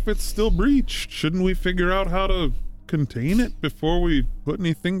in here if it's still breached? Shouldn't we figure out how to contain it before we put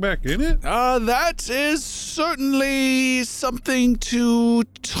anything back in it? That is certainly something to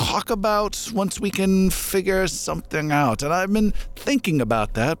talk about once we can figure something out. And I've been thinking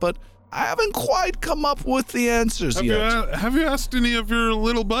about that, but I haven't quite come up with the answers yet. Have you asked any of your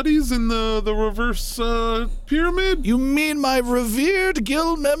little buddies in the reverse pyramid? You mean my revered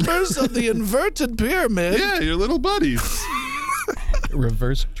guild members of the inverted pyramid? Yeah, your little buddies.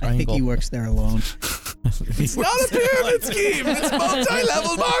 Reverse I think triangle. he works there alone. It's not a pyramid scheme. It's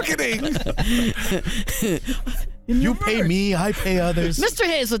multi-level marketing. You pay me, I pay others. Mr.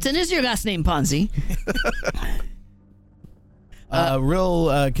 Hazelton, is your last name Ponzi?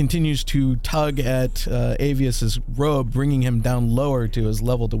 Rill continues to tug at Avius's robe, bringing him down lower to his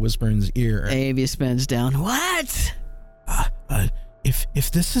level to whisper in his ear. Avius bends down. What?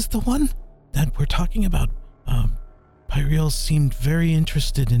 If this is the one that we're talking about, Pyriel seemed very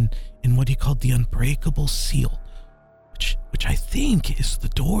interested in what he called the unbreakable seal, which I think is the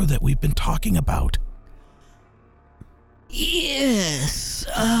door that we've been talking about. Yes.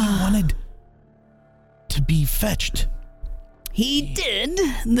 He wanted to be fetched. He did.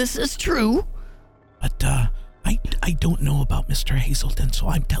 This is true. But I don't know about Mr. Hazelton, so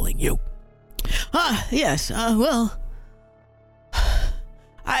I'm telling you. Yes. Well,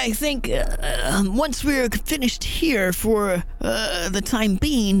 I think once we're finished here for the time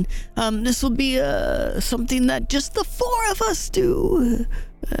being, this will be something that just the four of us do.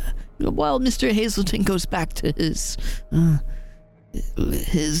 While Mr. Hazelton goes back to his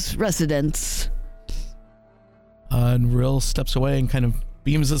residence. And Rill steps away and kind of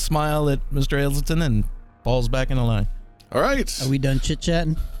beams a smile at Mr. Hazelton and falls back in a line. All right. Are we done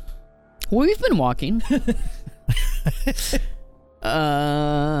chit-chatting? Well, we've been walking.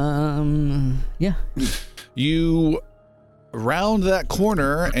 Yeah. You round that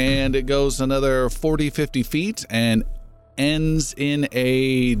corner and it goes another 40, 50 feet and ends in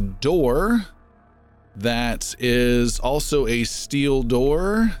a door that is also a steel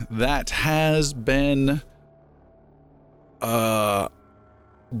door that has been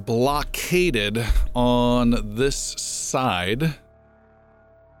blockaded on this side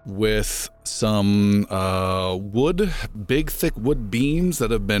with some big thick wood beams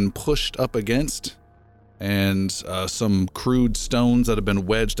that have been pushed up against, and some crude stones that have been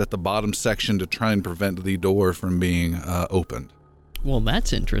wedged at the bottom section to try and prevent the door from being opened. Well,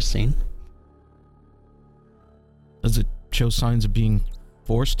 that's interesting. Does it show signs of being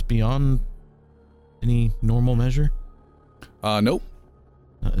forced beyond any normal measure? Nope.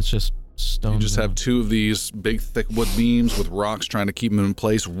 It's just stone. You just have two of these big thick wood beams with rocks trying to keep them in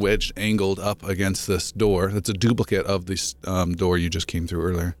place, wedged, angled up against this door. That's a duplicate of this door you just came through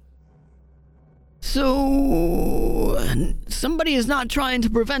earlier. So, somebody is not trying to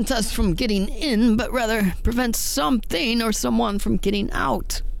prevent us from getting in, but rather prevent something or someone from getting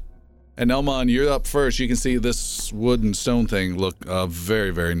out. And Elmon, you're up first. You can see this wood and stone thing look very,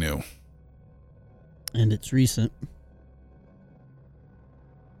 very new. And it's recent.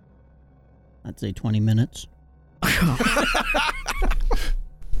 I'd say 20 minutes.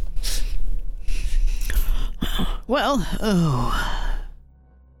 Well,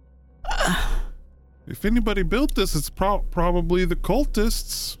 If anybody built this, it's probably the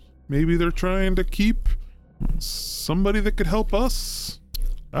cultists. Maybe they're trying to keep somebody that could help us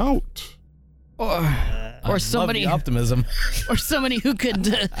out. or somebody, love the optimism. or somebody who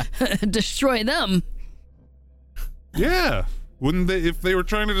could destroy them. Yeah. Wouldn't they, if they were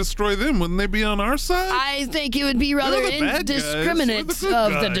trying to destroy them, wouldn't they be on our side? I think it would be rather They're the bad guys. indiscriminate We're the good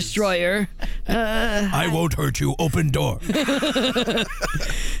of the guys. destroyer. I won't hurt you. Open door.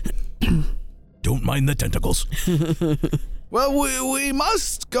 Don't mind the tentacles. Well, we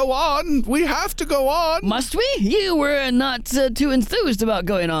must go on. We have to go on. Must we? You were not too enthused about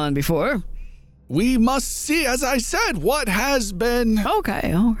going on before. We must see, as I said, what has been...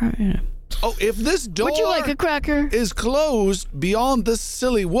 Okay, all right. Oh, if this door Would you like a cracker? is closed beyond this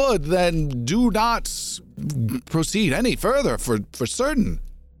silly wood, then do not proceed any further for certain.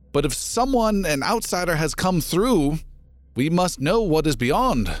 But if someone, an outsider, has come through, we must know what is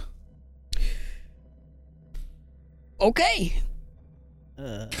beyond. Okay.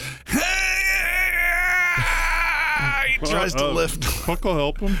 He tries to lift. Puck will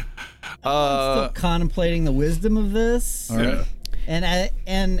help him. Still contemplating the wisdom of this. All right.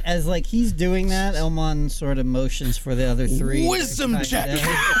 And as like he's doing that, Elmon sort of motions for the other three. Wisdom check.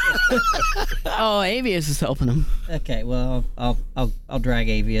 Oh, Avius is helping him. Okay, well, I'll drag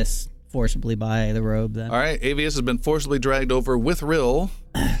Avius forcibly by the robe then. All right, Avius has been forcibly dragged over with Rill.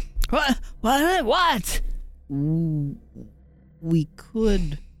 What? What? We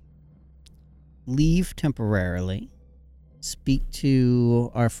could leave temporarily, speak to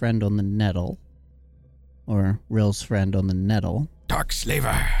our friend on the nettle, or Rill's friend on the nettle. Dark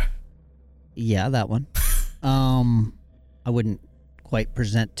Slaver. Yeah, that one. I wouldn't quite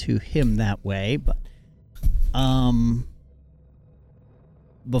present to him that way, but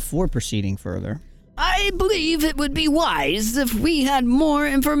before proceeding further, I believe it would be wise if we had more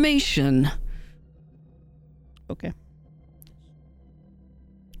information. okay.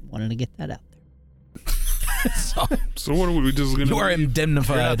 Wanted to get that out there. So what are we just gonna? You are You're not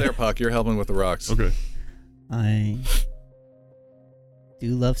indemnified. there, Puck. You're helping with the rocks. Okay. I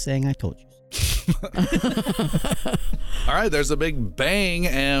do love saying I told you so. All right, there's a big bang,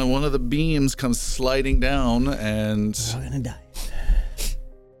 and one of the beams comes sliding down, and We're all gonna die.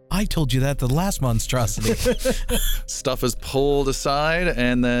 I told you that the last monstrosity. stuff is pulled aside,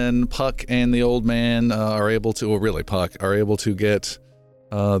 and then Puck and the old man are able to, or really Puck, are able to get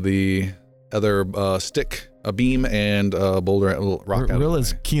the other stick, a beam, and a boulder, a little rock out of Rill the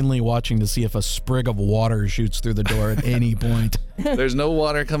is way. keenly watching to see if a sprig of water shoots through the door at any point. There's no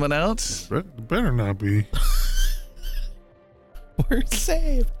water coming out. Better not be. We're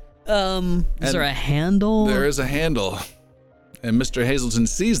saved. Is there a handle? There is a handle, and Mr. Hazelton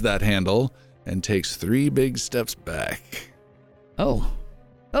sees that handle and takes 3 big steps back. Oh.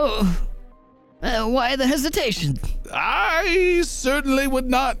 Why the hesitation? I certainly would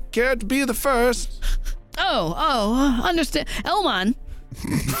not care to be the first. Understand. Elmon.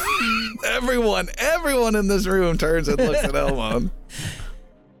 Everyone in this room turns and looks at Elmon.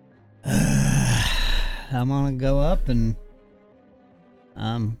 I'm gonna go up and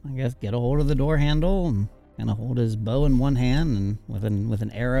I guess get a hold of the door handle and kind of hold his bow in one hand and with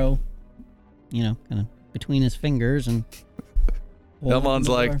an arrow, kind of between his fingers and. hold Elmon's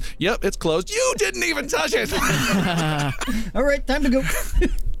the like, door. yep, it's closed. You didn't even touch it. All right, time to go.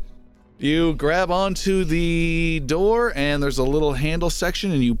 You grab onto the door, and there's a little handle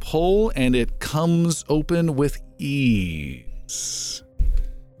section, and you pull, and it comes open with ease.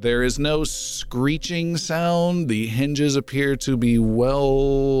 There is no screeching sound. The hinges appear to be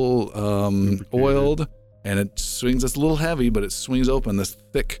well oiled, and it swings. It's a little heavy, but it swings open, this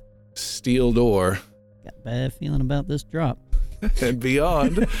thick steel door. Got a bad feeling about this drop. And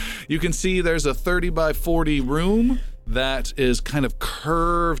beyond, you can see there's a 30 by 40 room that is kind of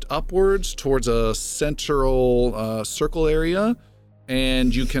curved upwards towards a central circle area.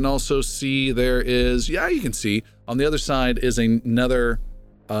 And you can also see there is, you can see on the other side is another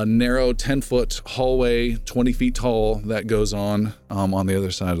narrow 10-foot hallway, 20 feet tall, that goes on the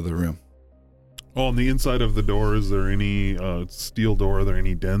other side of the room. Oh, on the inside of the door, is there any steel door? Are there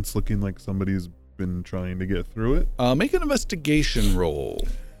any dents looking like somebody's been trying to get through it? Make an investigation roll.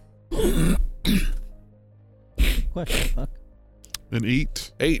 Question, Puck. An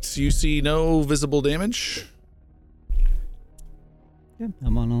 8. 8. You see no visible damage. Good.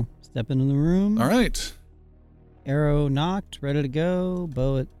 I'm gonna step into the room. All right. Arrow knocked, ready to go.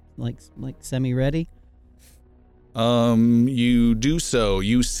 Bow at like semi-ready. You do so.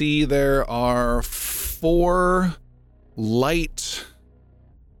 You see there are 4 light,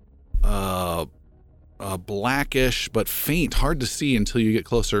 blackish but faint, hard to see until you get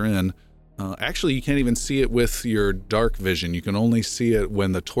closer in. Actually, you can't even see it with your dark vision. You can only see it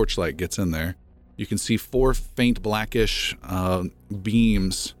when the torchlight gets in there. You can see 4 faint blackish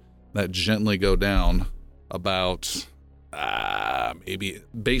beams that gently go down about maybe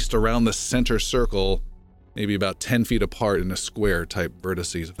based around the center circle, maybe about 10 feet apart in a square type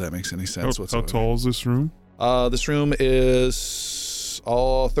vertices, if that makes any sense How whatsoever. tall is this room? This room is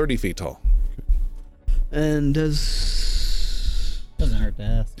all 30 feet tall. And does Doesn't hurt to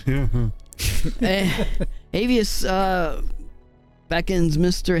ask. Yeah. Avius beckons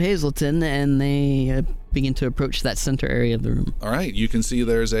Mr. Hazelton, and they begin to approach that center area of the room. All right, you can see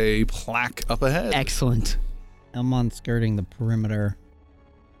there's a plaque up ahead. Excellent. Elmon skirting the perimeter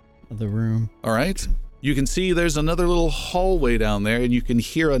of the room. All right. You can see there's another little hallway down there, and you can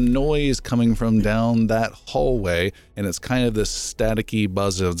hear a noise coming from down that hallway, and it's kind of this staticky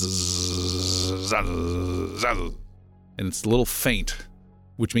buzz of zzz, and it's a little faint,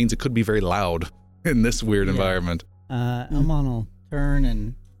 which means it could be very loud in this weird environment. Elmon will turn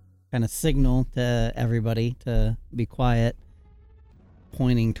and kind of signal to everybody to be quiet,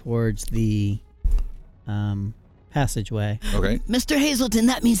 pointing towards the passageway. Okay. Mr. Hazelton,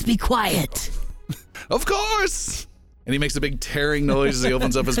 that means be quiet. Of course! And he makes a big tearing noise as he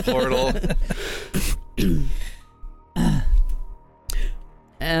opens up his portal.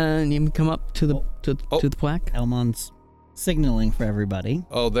 And you come up to the to the plaque. Elmon's signaling for everybody.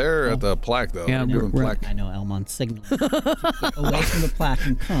 Oh, they're at the plaque, though. Yeah, They're doing we're- plaque. I know Elmon's signaling. Away from the plaque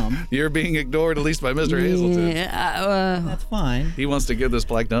and come. You're being ignored, at least by Mr. Hazelton. Yeah, That's fine. He wants to get this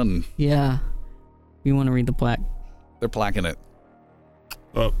plaque done. yeah. You want to read the plaque? They're placking it.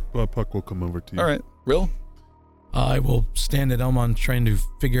 Puck will come over to you. All right. Real? I will stand at Elmon trying to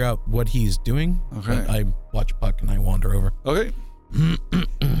figure out what he's doing. Okay. But I watch Puck and I wander over. Okay.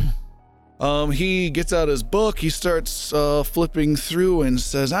 He gets out his book. He starts flipping through and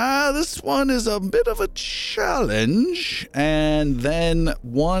says, this one is a bit of a challenge. And then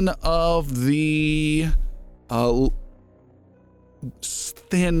one of the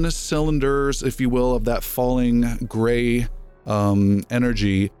thin cylinders, if you will, of that falling gray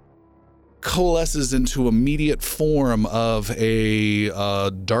energy coalesces into immediate form of a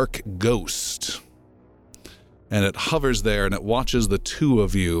dark ghost. And it hovers there, and it watches the two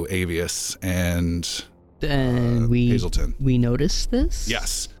of you, Avius and Hazelton. We notice this.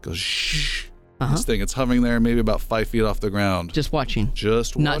 Yes. Goes shh. Uh-huh. This thing, it's hovering there, maybe about 5 feet off the ground. Just watching.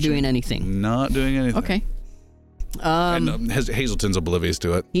 Just Not watching. doing anything. Not doing anything. Okay. And Hazelton's oblivious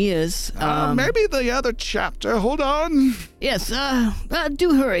to it. He is. Maybe the other chapter. Hold on. Yes.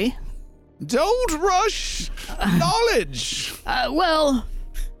 Do hurry. Don't rush knowledge. Well,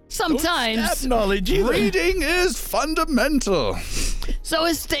 sometimes knowledge Reading is fundamental. so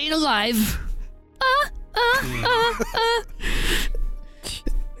is staying alive.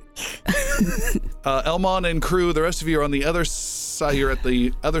 Elmon and crew, the rest of you are on the other side. You're at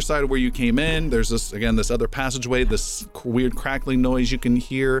the other side of where you came in. There's this other passageway, this weird crackling noise you can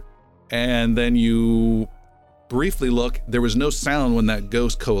hear. And then you briefly look. There was no sound when that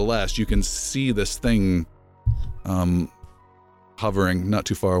ghost coalesced. You can see this thing hovering not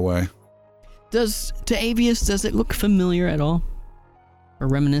too far away. To Avius, does it look familiar at all? Or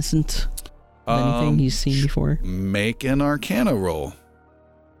reminiscent of anything he's seen before? Make an Arcana roll.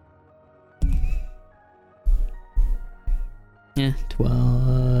 Yeah,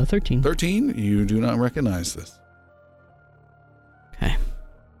 12, 13. 13, you do not recognize this. Okay.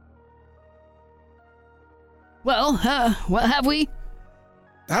 Well, what have we?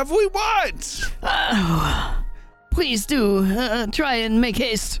 Have we what? Please do try and make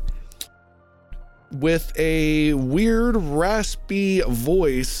haste. With a weird, raspy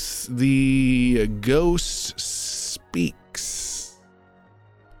voice, the ghost speaks.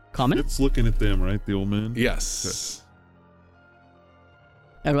 Common? It's looking at them, right? The old man? Yes.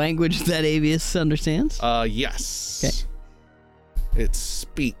 A language that Avius understands? Yes. Okay. It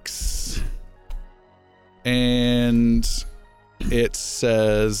speaks. And it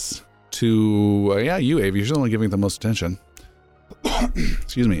says to, you, Avius, you're the one giving it the most attention.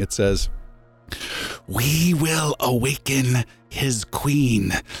 Excuse me. It says, "We will awaken his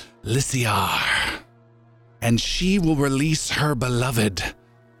queen, Lysiar, and she will release her beloved.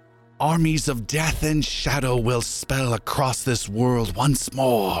 Armies of death and shadow will spell across this world once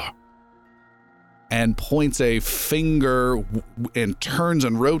more." And points a finger and turns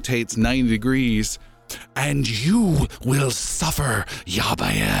and rotates 90 degrees. "And you will suffer,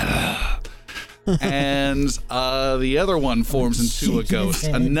 Yabael." And the other one forms into a ghost.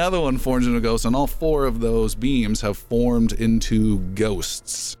 Another one forms into a ghost, and all four of those beams have formed into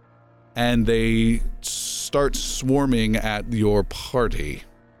ghosts. And they start swarming at your party.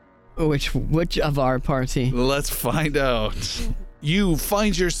 Which of our party? Let's find out. You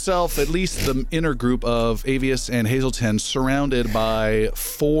find yourself, at least the inner group of Avius and Hazelton, surrounded by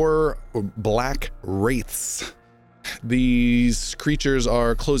 4 black wraiths. These creatures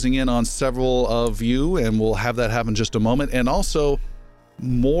are closing in on several of you, and we'll have that happen in just a moment. And also,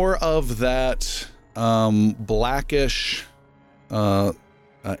 more of that blackish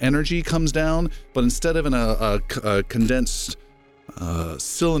energy comes down, but instead of in a condensed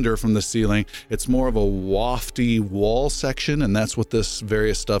cylinder from the ceiling, it's more of a wafty wall section, and that's what this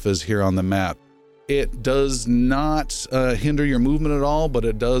various stuff is here on the map. It does not hinder your movement at all, but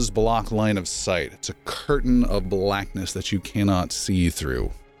it does block line of sight. It's a curtain of blackness that you cannot see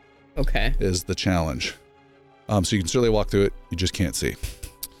through. Okay. Is the challenge. So you can certainly walk through it, you just can't see.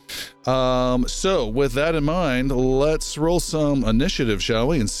 So with that in mind, let's roll some initiative, shall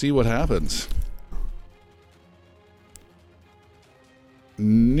we, and see what happens.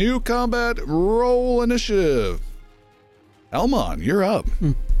 New combat, roll initiative. Elmon, you're up.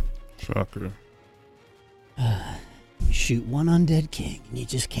 Shocker. You shoot one undead king, and you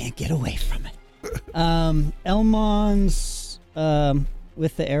just can't get away from it. Elmon's,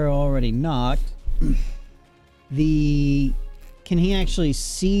 with the arrow already knocked, can he actually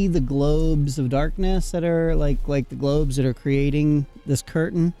see the globes of darkness that are like the globes that are creating this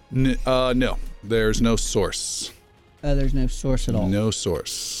curtain? No, there's no source. There's no source at all. No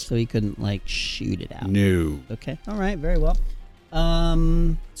source. So he couldn't shoot it out. No. Okay. All right. Very well.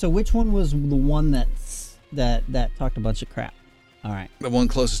 So which one was the one that talked a bunch of crap? All right. The one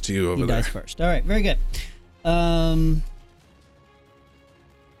closest to you over he there. dies first. All right. Very good.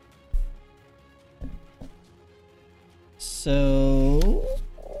 So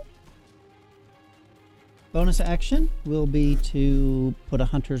bonus action will be to put a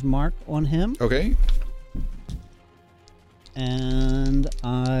hunter's mark on him. Okay. And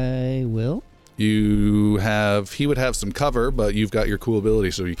I will. He would have some cover, but you've got your cool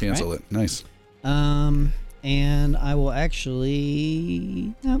ability, so you cancel it. Nice. And I will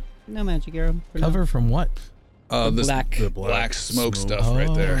actually no magic arrow. Cover from what? The black smoke stuff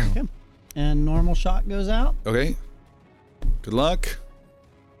right there. Okay. And normal shot goes out. Okay. Good luck.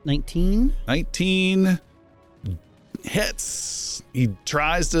 19. 19 hits. He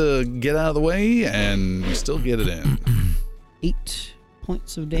tries to get out of the way, and you still get it in. 8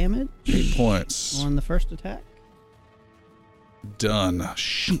 points of damage. 8 points. On the first attack. Done.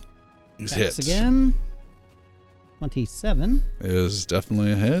 He's hit. Again. 27. Is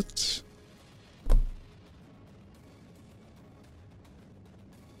definitely a hit.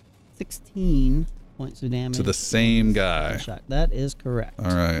 16 points of damage. To the same guy. Shot. That is correct.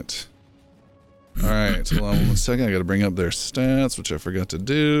 All right. All right. Hold on 1 second. I got to bring up their stats, which I forgot to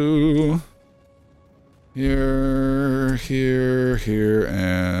do. Here,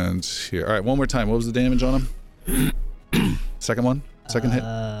 and here. All right, one more time. What was the damage on him? Second one? Second hit?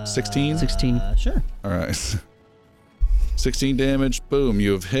 16? 16. Sure. All right. 16 damage. Boom.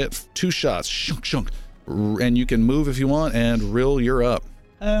 You have hit 2 shots. Shunk, shunk. And you can move if you want, and Rill, you're up.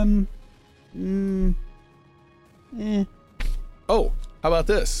 Oh, how about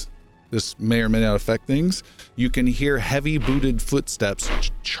this? This may or may not affect things. You can hear heavy booted footsteps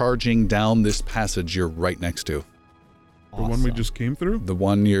charging down this passage you're right next to. The one we just came through? The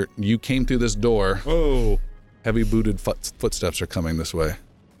one you came through this door. Oh. Heavy booted footsteps are coming this way.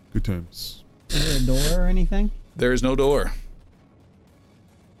 Good times. Is there a door or anything? There is no door.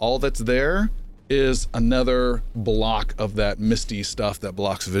 All that's there is another block of that misty stuff that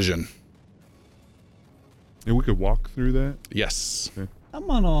blocks vision. And we could walk through that? Yes. I'm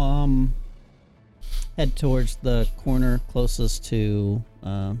gonna head towards the corner closest to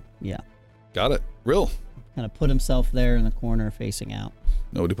Got it. Real. kind of put himself there in the corner facing out.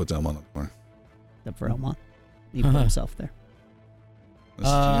 Nobody puts Elmon on the corner. Except for Elmont. He put himself there.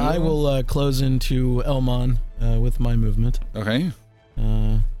 I will close into Elmon with my movement. Okay.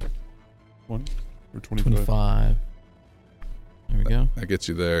 20 or 25? 25. There we go. That gets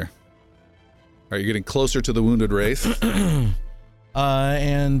you there. Are you getting closer to the wounded wraith?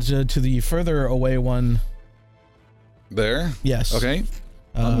 And to the further away one. There? Yes. Okay.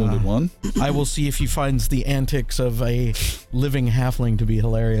 Unwounded one. I will see if he finds the antics of a living halfling to be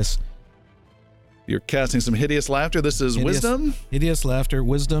hilarious. You're casting some hideous laughter. This is Hideous. wisdom. Hideous laughter,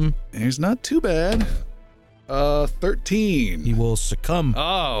 wisdom. He's not too bad. 13. He will succumb.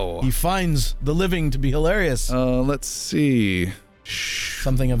 Oh. He finds the living to be hilarious. Let's see.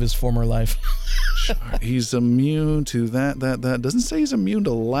 Something of his former life. He's immune to that. Doesn't say he's immune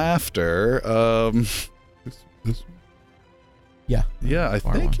to laughter. This Yeah. Yeah, I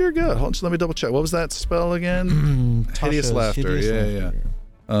Far think one. you're good. Hold on, just let me double check. What was that spell again? Hideous Tasha's laughter. hideous Yeah. laughter.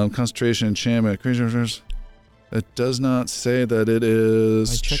 Concentration, enchantment, creatures. It does not say that it I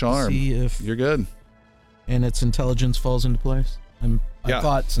is check to charm. see if You're good. and its intelligence falls into place. I Yeah.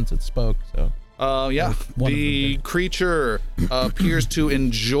 thought since it spoke, so Yeah. One of them The did. creature appears to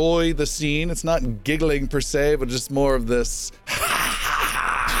enjoy the scene. It's not giggling per se, but just more of this.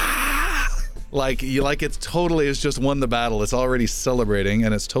 Like it's totally has just won the battle. It's already celebrating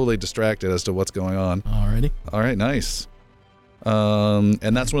and it's totally distracted as to what's going on. alrighty. All right, nice. And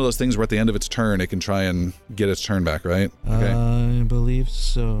that's one of those things where at the end of its turn, it can try and get its turn back, right? Okay. I believe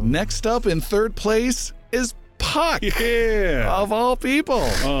so. Next up in third place is Puck. Yeah. Of all people.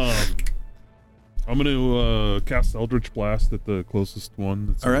 I'm going to cast Eldritch Blast at the closest one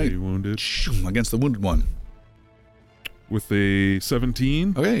that's All right. already wounded Shoom, against the wounded one. with a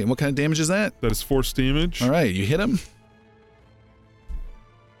 17. Okay, and what kind of damage is that? That is force damage. All right, you hit him.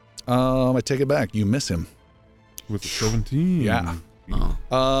 I take it back. You miss him. With a 17. Yeah.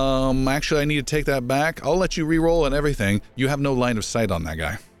 Oh. Actually, I need to take that back. I'll let you re-roll and everything. You have no line of sight on that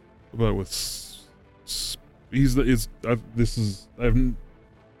guy. But with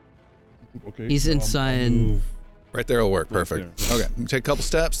okay. He's I'll inside. move. Right there will work. Right Perfect. there. Okay, take a couple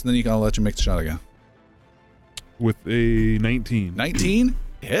steps, and then I'll let you make the shot again. With a 19. 19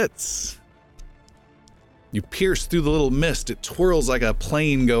 hits. You pierce through the little mist. It twirls like a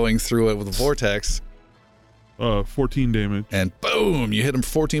plane going through it with a vortex. 14 damage. And boom, you hit him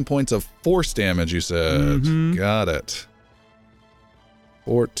 14 points of force damage, you said. Mhm. Got it.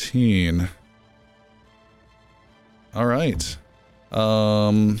 14. All right.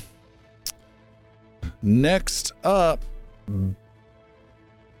 Next up.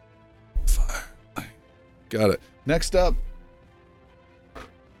 Fire. Got it. Next up.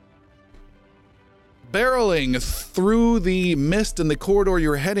 Barreling through the mist in the corridor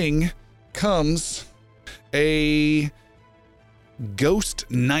you're heading comes a ghost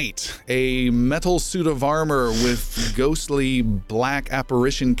knight, a metal suit of armor with ghostly black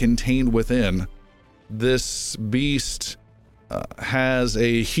apparition contained within. This beast has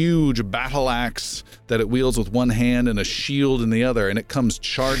a huge battle axe that it wields with one hand and a shield in the other, and it comes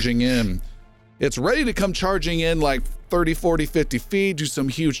charging in. It's ready to come charging in like 30, 40, 50 feet, do some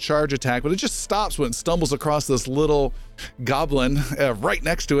huge charge attack, but it just stops when it stumbles across this little goblin right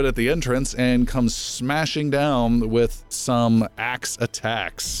next to it at the entrance and comes smashing down with some axe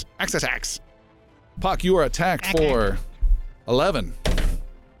attacks. Axe attacks. Puck, you are attacked for 11,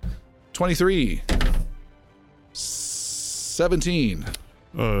 23, 17.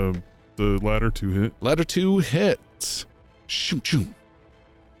 The latter two hit. Ladder 2 hits. Shoot, shoot.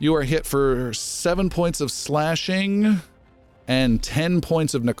 You are hit for 7 points of slashing and 10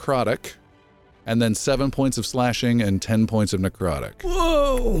 points of necrotic. And then 7 points of slashing and 10 points of necrotic.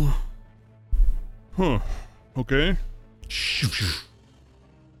 Whoa. Huh. Okay.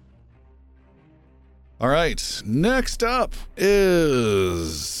 All right. Next up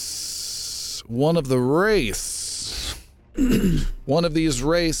is one of the wraiths. One of these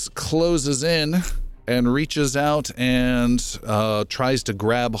wraiths closes in and reaches out and tries to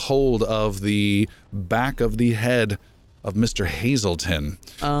grab hold of the back of the head of Mr. Hazelton.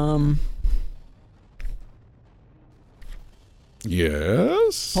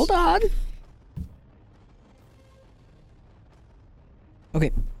 Yes? Hold on.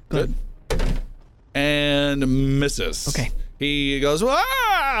 Okay. Good. And misses. Okay. He goes, ah!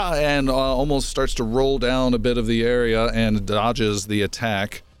 and almost starts to roll down a bit of the area and dodges the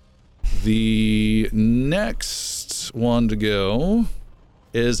attack. The next one to go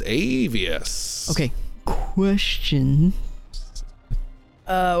is Avius. Okay, question.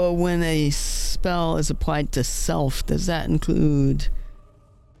 When a spell is applied to self, does that include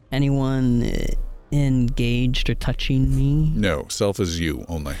anyone engaged or touching me? No, self is you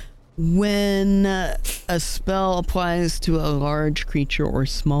only. When a spell applies to a large creature or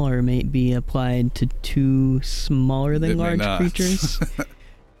smaller, may it be applied to two smaller than It may large not. creatures?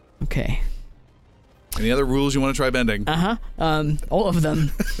 Okay. Any other rules you want to try bending? All of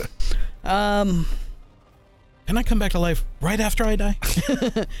them. Can I come back to life right after I die?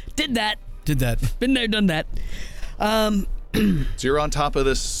 Did that. Did that. Been there, done that. So you're on top of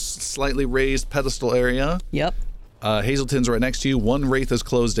this slightly raised pedestal area. Yep. Hazelton's right next to you. One wraith is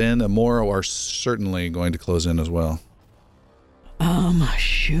closed in, and more are certainly going to close in as well.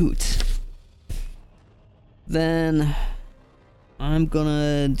 Shoot. Then I'm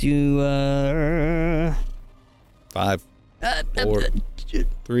gonna do 5, 4,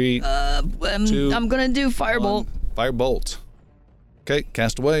 3, 2, I'm gonna do firebolt 1. Firebolt. Okay,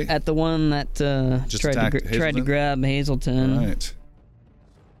 cast away. at the one that Just tried attack to tried to Hazelton? grab Hazelton. All right.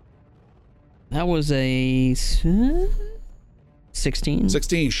 That was a 16.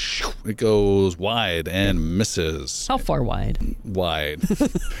 16. Shoo, it goes wide and misses. How far wide? Wide.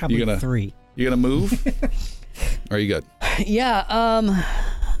 Probably You gonna- 3. You gonna move? Or are you good? Yeah.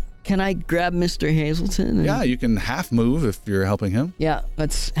 Can I grab Mr. Hazelton? and- Yeah, you can half move if you're helping him. Yeah.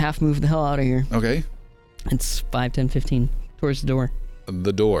 Let's half move the hell out of here. Okay. It's 5, 10, 15 towards the door.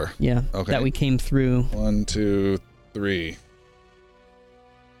 The door. Yeah. Okay. That we came through. 1, 2, 3.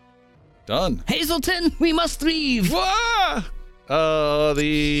 Done. Hazelton, we must leave. Wah!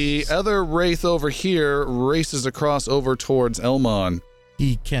 The other wraith over here races across over towards Elmon.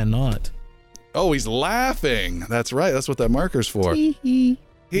 He cannot. Oh, he's laughing. That's right. That's what that marker's for. He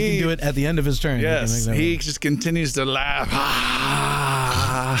can do it at the end of his turn. He can Yes, make that he roll. just continues to laugh.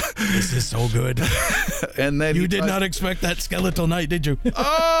 This is so good. And then You he did tries- not expect that skeletal knight, did you?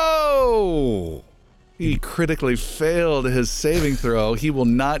 Oh! He critically failed his saving throw. He will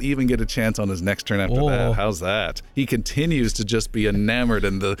not even get a chance on his next turn after that. Oh. How's that? He continues to just be enamored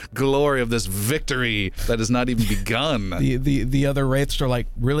in the glory of this victory that has not even begun. The other wraiths are like,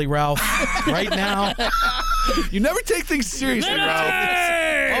 really, Ralph? Right now? You never take things seriously,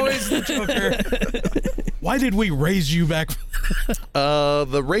 Ralph. Always the Joker. Why did we raise you back?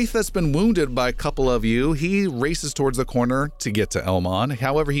 The wraith that's been wounded by a couple of you, he races towards the corner to get to Elmon.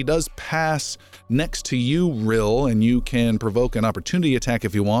 However, he does pass next to you, Rill, and you can provoke an opportunity attack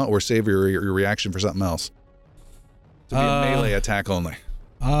if you want, or save your reaction for something else. To be a melee attack only.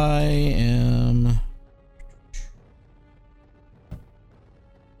 I am...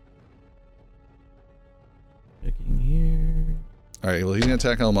 Checking here. All right, well, he's going to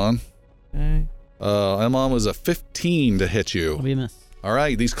attack Elmon. Okay. Elmon was a 15 to hit you. Will be a miss. All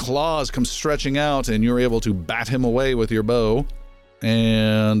right, these claws come stretching out, and you're able to bat him away with your bow.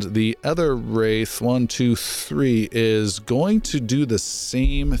 And the other wraith, 1, 2, 3, is going to do the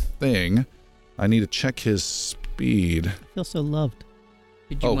same thing. I need to check his speed. I feel so loved.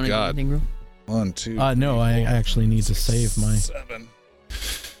 Did you Oh, want to do God. anything, Ro? 1, 2. No, I actually need to save my... 7.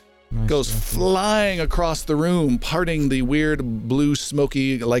 my Goes stuff. flying across the room, parting the weird blue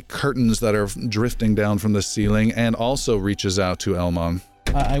smoky like curtains that are drifting down from the ceiling, and also reaches out to Elmon.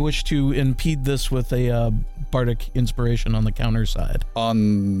 I wish to impede this with a bardic inspiration on the counter side.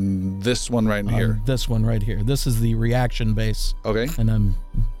 On this one right here. This one right here. This is the reaction base, Okay. and I'm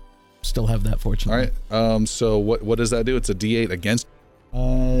still have that All fortunately. right. So what does that do? It's a D8 against.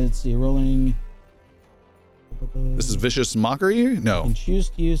 Let's see, rolling. This is vicious mockery? You No. can choose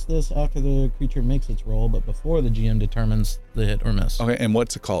to use this after the creature makes its roll, but before the GM determines the hit or miss. Okay, and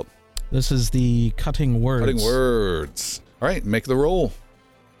what's it called? This is the cutting words. Cutting words. All right, make the roll.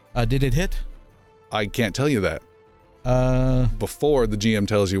 Did it hit? I can't tell you that before the GM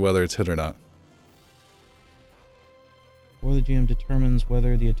tells you whether it's hit or not. Before the GM determines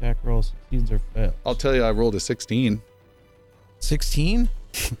whether the attack roll succeeds or fails. I'll tell you I rolled a 16, 16?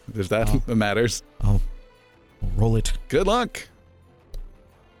 if that matters. I'll roll it. Good luck.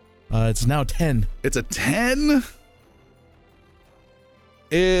 It's now 10. It's a 10.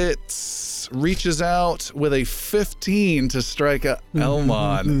 It reaches out with a 15 to strike a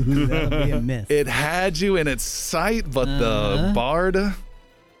Elmon. That'll be a miss. It had you in its sight, but the bard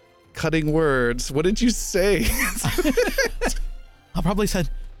cutting words. What did you say? I probably said,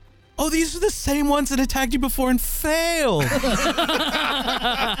 Oh, these are the same ones that attacked you before and failed.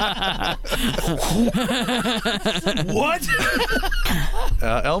 What?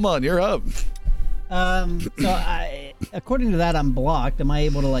 Elmon, you're up. According to that, I'm blocked. Am I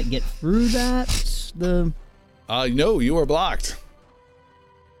able to like get through that? No, you are blocked.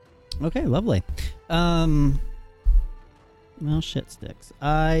 Okay, lovely. Well, shit sticks.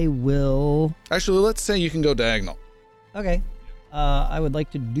 I will. Actually, let's say you can go diagonal. Okay. I would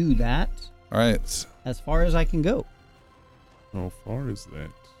like to do that All right. as far as I can go. How far is that?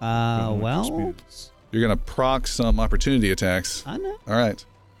 Well, You're going to proc some opportunity attacks. I know. All right.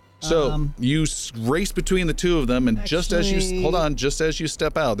 So you race between the two of them, and just as you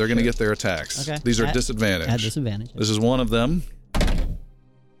step out, they're going to get their attacks. Okay. These are disadvantaged. At disadvantage. This is one of them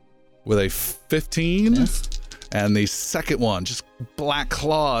with a 15, Yes. and the second one, just black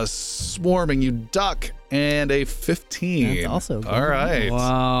claws swarming. You duck, and a 15. That's also good. All right.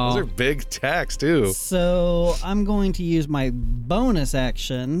 Wow. Those are big attacks too. So I'm going to use my bonus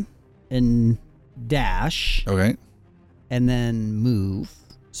action and dash, Okay. and then move.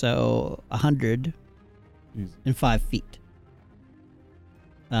 So 105 feet.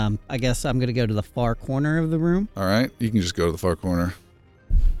 I guess I'm going to go to the far corner of the room. All right. You can just go to the far corner.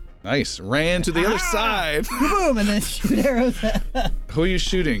 Nice. Ran to the other side. Boom! And then shoot arrows at. Who are you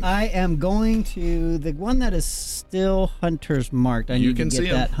shooting? I am going to the one that is still hunter's marked. I You need can to see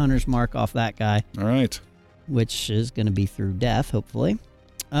get him. that hunter's mark off that guy, All right. which is going to be through death, hopefully.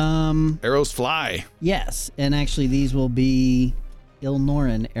 Arrows fly. Yes, and actually these will be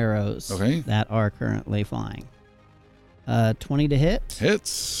Ilnoran arrows Okay. that are currently flying. 20 to hit.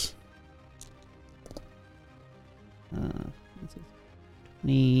 Hits.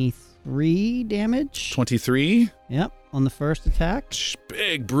 23 damage. 23. Yep, on the first attack.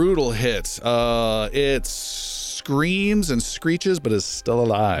 Big, brutal hits. It screams and screeches, but is still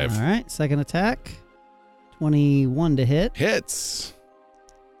alive. All right, second attack. 21 to hit. Hits.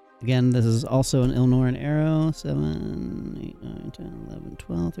 Again, this is also an Ilnoran arrow. 7, 8, 9, 10, 11,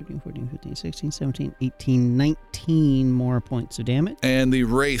 12, 13, 14, 15, 16, 17, 18, 19 more points of damage. And the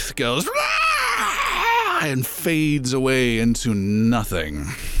wraith goes and fades away into nothing.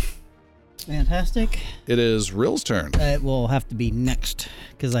 Fantastic. It is Rill's turn. It will have to be next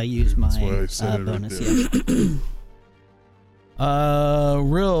because I used my why I said it right bonus. there. Yeah.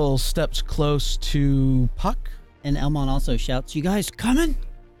 Rill steps close to Puck. And Elmon also shouts, "You guys coming?"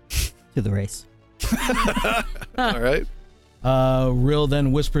 to the race. All right. Rill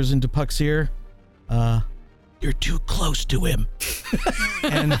then whispers into Puck's ear, "You're too close to him."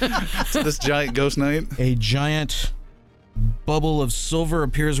 And So this giant ghost knight. a giant bubble of silver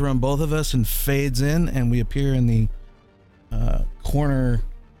appears around both of us and fades in, and we appear in the corner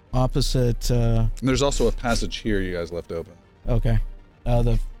opposite. And there's also a passage here you guys left open. The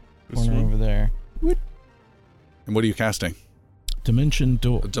This corner one? over there. And what are you casting? Dimension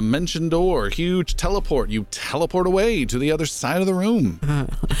door. A dimension door. Huge teleport. You teleport away to the other side of the room.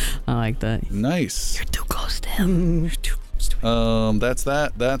 I like that. Nice. You're too close to him. You're too close to him. That's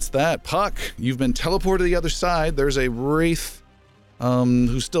that. Puck, you've been teleported to the other side. There's a wraith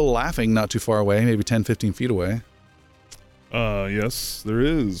who's still laughing not too far away, maybe 10, 15 feet away. Yes, there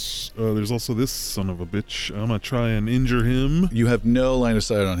is. There's also this son of a bitch. I'm gonna try and injure him. You have no line of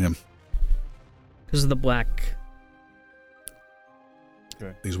sight on him. Because of the black.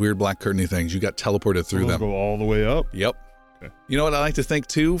 These weird black curtainy things. You got teleported through I'll them. go all the way up. Yep. Okay. You know what I like to think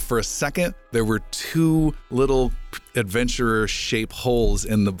too? For a second, there were two little adventurer shape holes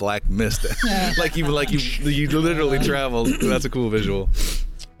in the black mist. like you literally traveled. That's a cool visual.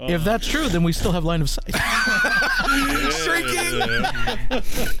 If that's true, then we still have line of sight. Shrinking.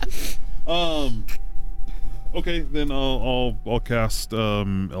 Okay, then I'll cast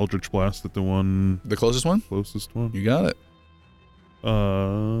Eldritch Blast at the one The closest one? closest one. You got it.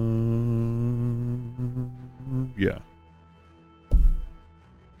 Yeah.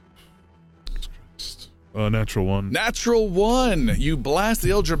 Natural one. Natural one. You blast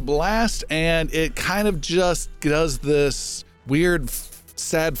the Eldritch Blast, and it kind of just does this weird,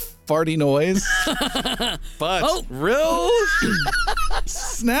 sad, farty noise. But Rill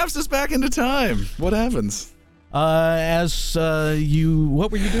snaps us back into time. What happens? What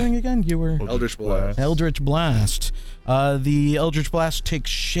were you doing again? You were Eldritch Blast. Eldritch Blast. The Eldritch Blast takes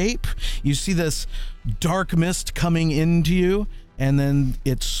shape. You see this dark mist coming into you, and then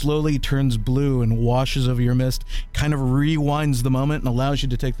it slowly turns blue and washes over your mist, kind of rewinds the moment and allows you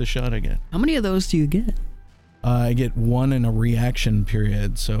to take the shot again. How many of those do you get? I get one in a reaction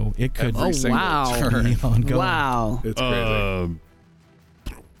period, so it could Every single wow. turn. be ongoing. Wow. It's crazy.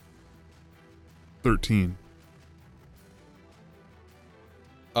 13.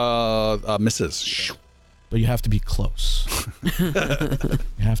 Misses. But you have to be close. You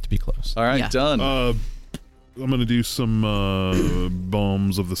have to be close. All right, Yeah. done. I'm gonna do some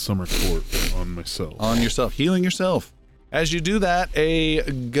Balms of the Summer Court on myself. On yourself, healing yourself. As you do that, a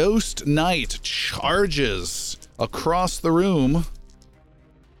ghost knight charges across the room.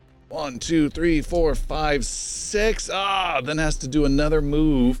 1, 2, 3, 4, 5, 6. Then has to do another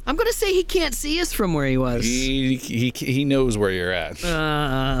move. I'm gonna say he can't see us from where he was. He knows where you're at,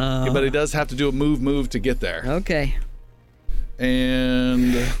 but he does have to do a move to get there. Okay.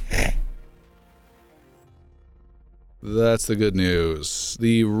 And that's the good news.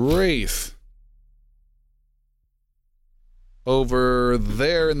 The Wraith over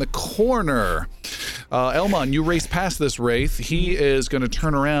there in the corner. Elmon, you race past this Wraith. He is going to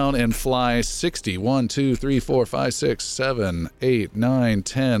turn around and fly 60. 1, 2, 3, 4, 5, 6, 7, 8, 9,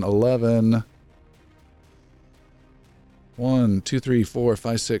 10, 11. 1, 2, 3, 4,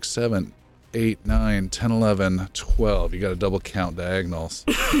 5, 6, 7, 8, 9, 10, 11, 12. You got to double count diagonals.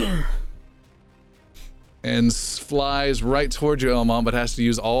 And flies right towards you, Elmon, but has to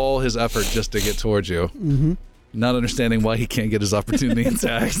use all his effort just to get towards you. Mm-hmm. Not understanding why he can't get his opportunity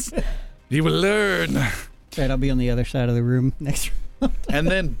attacks. You will learn. Right, I'll be on the other side of the room next round. And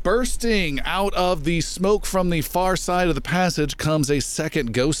then bursting out of the smoke from the far side of the passage comes a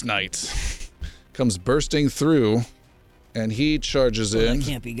second ghost knight. Comes bursting through, and he charges in That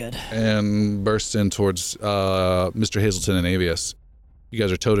can't be good. and bursts in towards Mr. Hazelton and Avius. You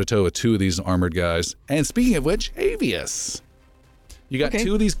guys are toe-to-toe with two of these armored guys. And speaking of which, Avius. You got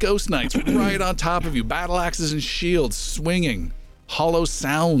two of these ghost knights right on top of you, battle axes and shields swinging, hollow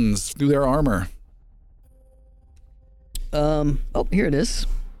sounds through their armor. Oh, here it is.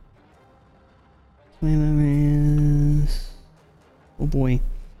 Oh boy.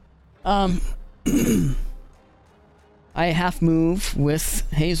 I half move with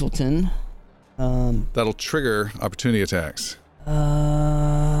Hazelton. That'll trigger opportunity attacks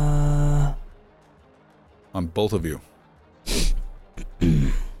Uh, on both of you.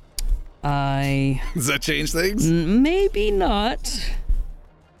 Does that change things? Maybe not.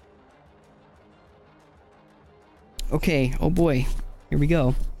 Okay, oh boy. Here we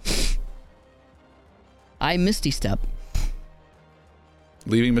go. I Misty Step.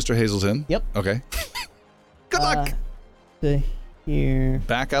 Leaving Mr. Hazelton? Yep. Okay. Good luck! To here.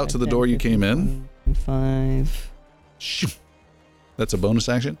 Back out to the door you came in. 5. Shoo. That's a bonus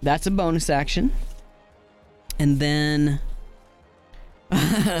action? That's a bonus action. And then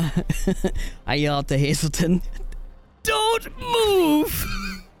I yell out to Hazelton, "Don't move!"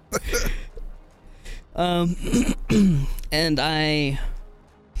 And I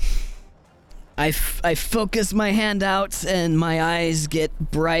focus my hand out, and my eyes get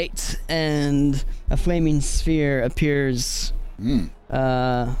bright, and a flaming sphere appears.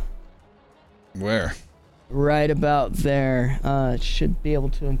 Where? Right about there. It should be able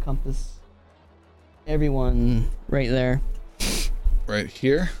to encompass everyone right there. Right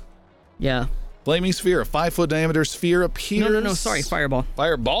here? Yeah. Flaming sphere, a 5-foot diameter sphere appears. No, sorry, fireball.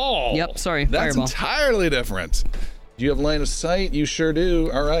 Fireball. Yep, sorry, That's fireball. entirely different. Do you have line of sight? You sure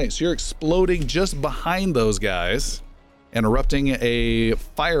do. All right, so you're exploding just behind those guys and erupting a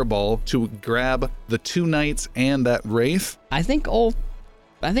fireball to grab the two knights and that wraith. I think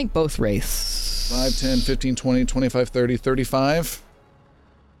both wraiths. 5, 10, 15, 20, 25, 30, 35.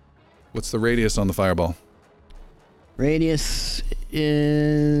 What's the radius on the fireball? Radius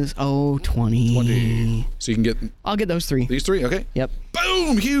is 20. 20. So you can get I'll get those 3. these 3, okay? Yep.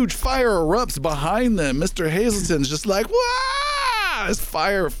 Boom! Huge fire erupts behind them. Mr. Hazelton's just like, "Wah!" As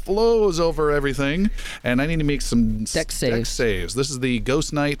fire flows over everything. And I need to make some Dex saves. This is the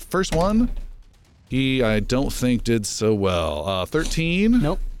Ghost Knight. First one, I don't think did so well. 13.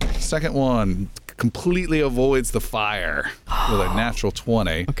 Nope. Second one completely avoids the fire with a natural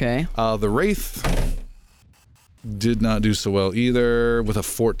 20. Okay. The Wraith did not do so well either with a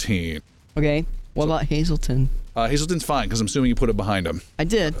 14. Okay. What about Hazelton? Hazelton's fine because I'm assuming you put it behind him. I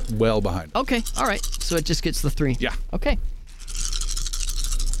did. Well behind. Okay. All right. So it just gets the 3. Yeah. Okay.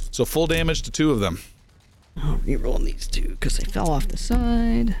 So full damage to 2 of them. I'll reroll these 2 because they fell off the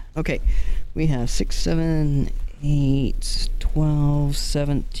side. Okay. We have 6, 7, 8, 12,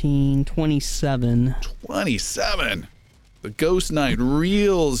 17, 27. 27. The Ghost Knight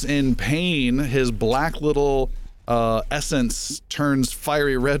reels in pain. His black little essence turns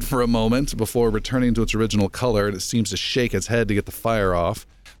fiery red for a moment before returning to its original color, and it seems to shake its head to get the fire off.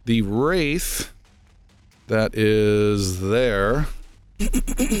 The Wraith that is there,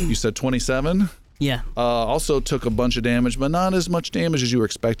 you said 27? Yeah. Also took a bunch of damage, but not as much damage as you were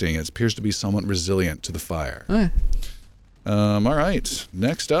expecting. It appears to be somewhat resilient to the fire. All right.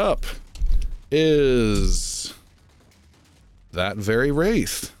 Next up is that very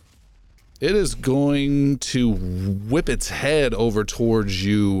wraith. It is going to whip its head over towards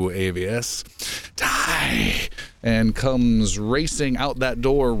you, Avius. Die! And comes racing out that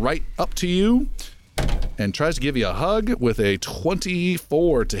door right up to you and tries to give you a hug with a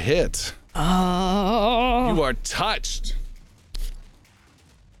 24 to hit. Oh. You are touched.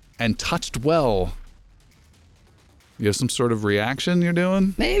 And touched well. You have some sort of reaction you're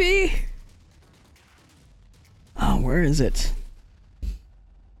doing? Maybe. Oh, where is it?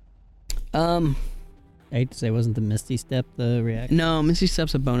 I hate to say, wasn't the Misty Step the reaction? No, Misty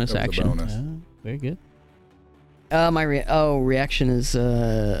Step's a bonus That was a action. bonus. Very good. My reaction is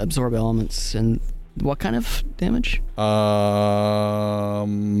absorb elements. And what kind of damage? Well,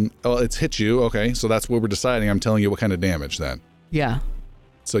 it's hit you. Okay, so that's what we're deciding. I'm telling you what kind of damage then. Yeah.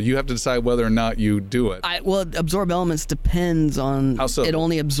 So you have to decide whether or not you do it. Well, absorb elements depends on. How so? It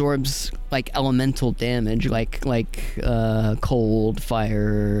only absorbs like elemental damage, like cold,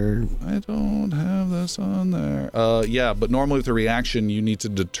 fire. I don't have this on there. Yeah, but normally with a reaction, you need to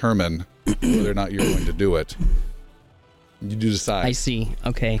determine whether or not you're going to do it. You do decide. I see.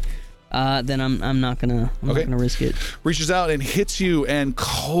 Okay. Then I'm not gonna risk it. Reaches out and hits you, and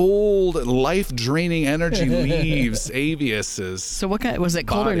cold, life-draining energy leaves Avius's. So what kind was it?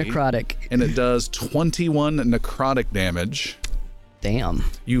 Cold or Body. necrotic? And it does 21 necrotic damage. Damn.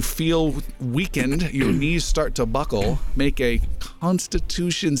 You feel weakened. Your knees start to buckle. Make a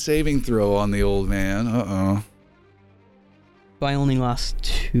Constitution saving throw on the old man. Uh-oh. So I only lost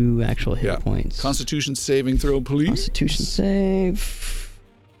 2 actual hit points. Constitution saving throw, please. Constitution save.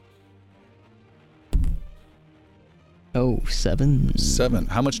 Oh, 7. 7.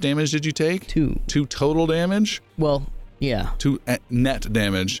 How much damage did you take? 2. 2 total damage? Well, yeah. 2 net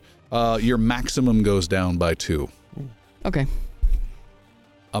damage. Your maximum goes down by 2. Okay.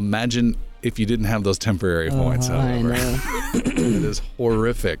 Imagine if you didn't have those temporary points, I however. know. It is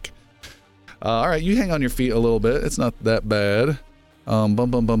horrific. All right, you hang on your feet a little bit. It's not that bad.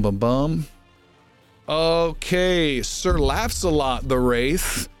 Bum. Okay, Sir Laughs-a-Lot the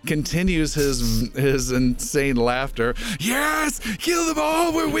Wraith continues his insane laughter. Yes! Kill them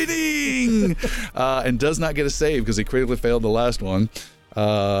all! We're winning! And does not get a save because he critically failed the last one.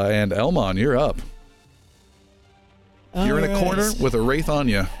 And Elmon, you're up. You're in a corner with a Wraith on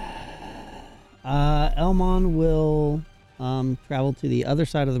you. Elmon will travel to the other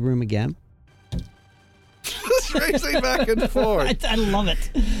side of the room again. Just racing back and forth. I love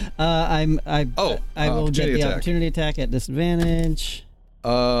it. I will get the attack. opportunity attack at disadvantage.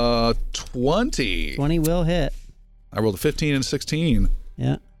 20. 20 will hit. I rolled a 15 and a 16.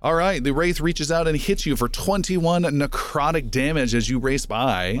 Yeah. All right, the Wraith reaches out and hits you for 21 necrotic damage as you race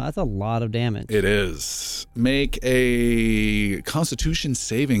by. Well, that's a lot of damage. It is. Make a Constitution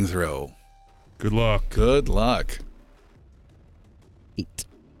saving throw. Good luck. Good luck. 8.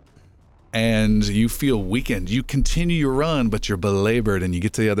 And you feel weakened. You continue your run, but you're belabored, and you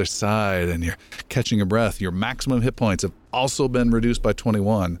get to the other side, and you're catching your breath. Your maximum hit points have also been reduced by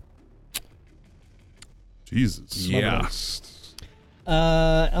 21. Jesus. Yeah. Christ.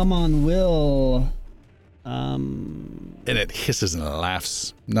 Elmon will. And it hisses and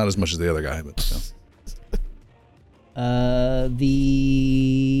laughs. Not as much as the other guy, but still.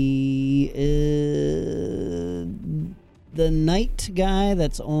 The knight guy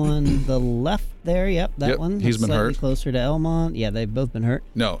that's on the left there. Yep, that Yep, one. he's that's been slightly hurt. closer to Elmon. Yeah, they've both been hurt.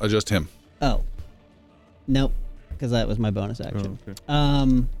 No, just him. Oh, nope, because that was my bonus action. Oh,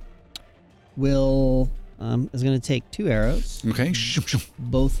 okay. Is going to take 2 arrows. Okay.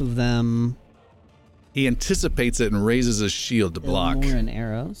 Both of them. He anticipates it and raises his shield to block. More in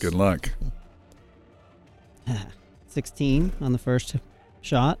arrows. Good luck. 16 on the first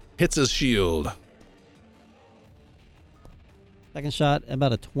shot. Hits his shield. Second shot,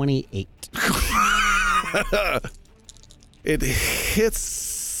 about a 28. It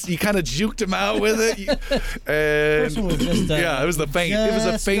hits. You kind of juked him out with it. First one was just yeah, it was the faint. It was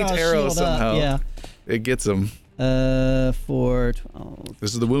a just faint draw arrow shield up, somehow. Yeah. It gets him. For 12,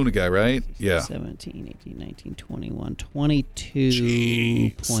 This is the wounded guy, right? Yeah. 17, 18, 19, 21, 22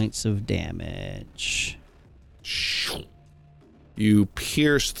 Jeez. points of damage. You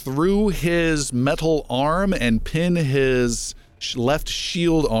pierce through his metal arm and pin his left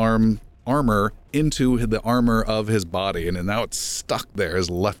shield armor into the armor of his body, and now it's stuck there,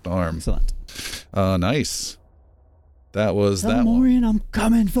 his left arm. Excellent. Nice. That was that one. Maureen, I'm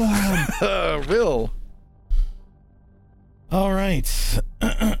coming for him. Will, All right.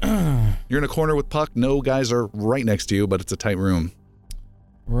 you're in a corner with Puck. No guys are right next to you, but it's a tight room.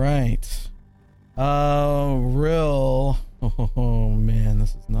 Right. Real. Oh man,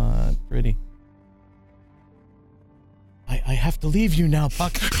 this is not pretty. I have to leave you now,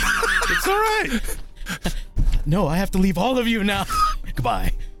 Puck. It's all right. No, I have to leave all of you now.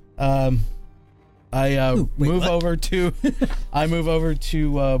 Goodbye. I move over to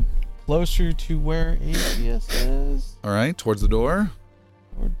closer to where Atheus is. All right, towards the door.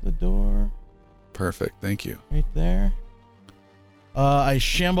 Toward the door. Perfect. Thank you. Right there. I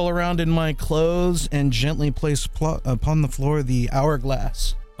shamble around in my clothes and gently place upon the floor the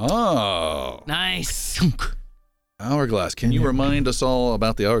hourglass. Oh, Nice. hourglass. Can you remind us all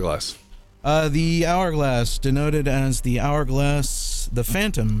about the hourglass? The hourglass, denoted as the hourglass, the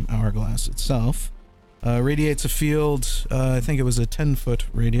phantom hourglass itself, radiates a field, I think it was a 10-foot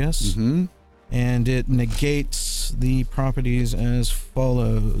radius, Mm-hmm. and it negates the properties as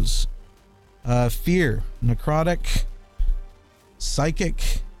follows. Fear, necrotic,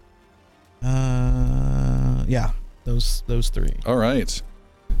 psychic, those three. All right.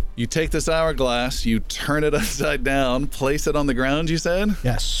 You take this hourglass, you turn it upside down, place it on the ground, you said?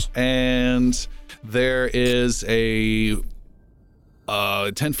 Yes. And there is a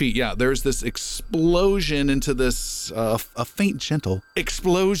 10 feet. Yeah, there's this explosion into this, a faint, gentle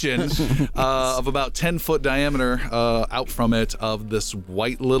explosion of about 10-foot diameter out from it of this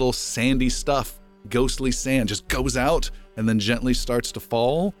white little sandy stuff. Ghostly sand just goes out and then gently starts to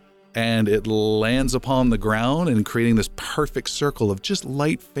fall. And it lands upon the ground and creating this perfect circle of just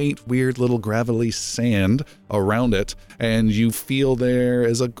light, faint, weird little gravelly sand around it. And you feel there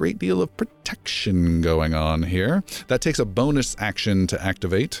is a great deal of protection going on here. That takes a bonus action to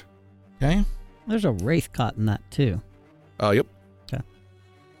activate. Okay. There's a wraith caught in that too. Yep.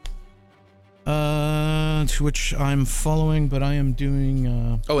 To which I'm following, but I am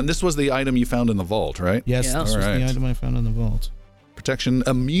doing, Oh, and this was the item you found in the vault, right? yes, Yeah. this was Alright. the item I found in the vault. Protection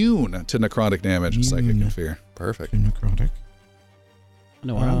immune to necrotic damage, and psychic Immune. and fear. Perfect. To necrotic. I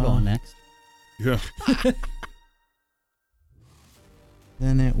know where I'm going next. Yeah.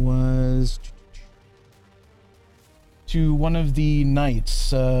 Then it was to one of the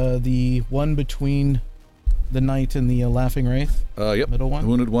knights, the one between the knight and the laughing wraith, Yep. middle The one.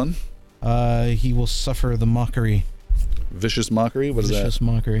 wounded one. He will suffer the mockery. Vicious mockery. What is Vicious that?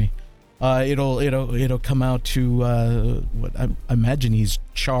 mockery. It'll come out to what I imagine he's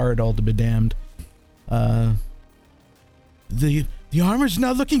charred, all to be damned. The armor's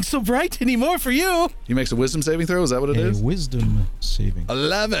not looking so bright anymore for you. He makes a wisdom saving throw. Is that what it A is? wisdom saving.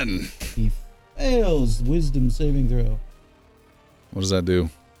 11. He fails wisdom saving throw. What does that do?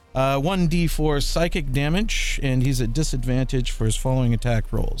 1d4 psychic damage, and he's at disadvantage for his following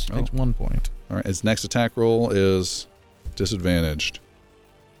attack rolls. Oh. Takes 1 point. All right, his next attack roll is disadvantaged.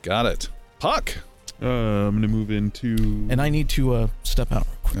 Got it. Puck. I'm gonna move into. And I need to step out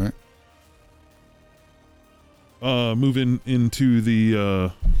real quick. Move into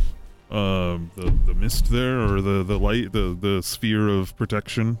the mist there, or the light, the sphere of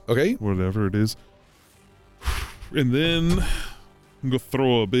protection, Okay. whatever it is. And then I'm gonna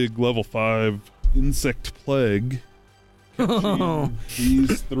throw a big level 5 insect plague. Oh.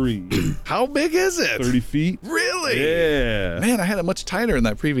 These three. How big is it? 30 feet. Really? Yeah. Man, I had it much tighter in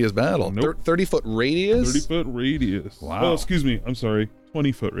that previous battle. Nope. 30-foot radius? 30-foot radius. Wow. Oh, excuse me. I'm sorry.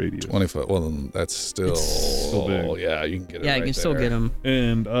 20-foot radius. 20 foot. Well, then that's still. It's still big. Yeah, you can get it. Yeah, right you can still there. get him.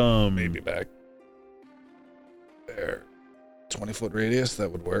 And Maybe back there. 20-foot radius.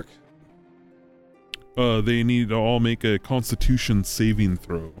 That would work. they need to all make a Constitution saving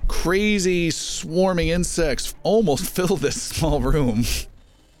throw. Crazy swarming insects almost fill this small room.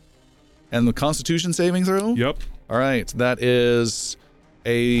 And the Constitution saving throw? Yep. All right, that is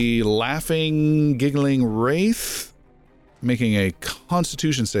a laughing, giggling wraith making a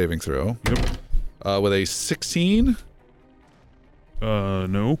Constitution saving throw. Yep. With a 16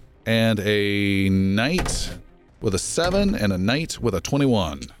 No. and a knight with a 7 and a knight with a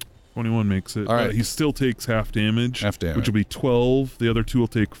 21. 21 makes it. All right. He still takes half damage. Half damage. Which will be 12. The other two will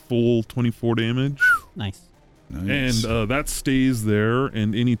take full 24 damage. Nice. Nice. And that stays there.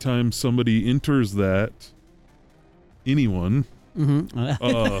 And anytime somebody enters that, anyone has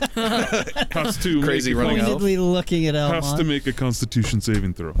to Crazy make, running out. Pointedly looking at has to Elmont. make a Constitution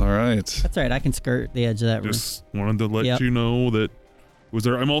saving throw. All right. That's all right. I can skirt the edge of that room. Just wanted to let Yep. you know that was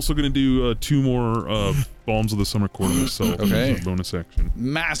there. I'm also going to do 2 more Bombs of the Summer Quarter myself. Okay. As a bonus action.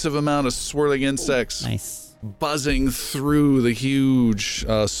 Massive amount of swirling insects Nice. buzzing through the huge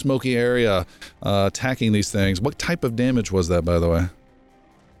smoky area, attacking these things. What type of damage was that, by the way?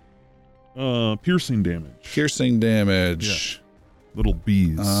 Piercing damage. Piercing damage. Little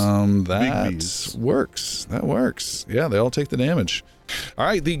bees. That bees. works. That works. Yeah, they all take the damage. All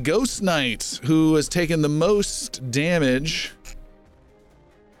right, the Ghost Knight, who has taken the most damage.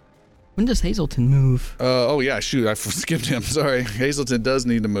 When does Hazelton move? Oh yeah, shoot, I skipped him. Sorry, Hazelton does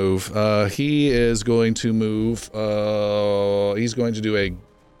need to move. He is going to move. He's going to do a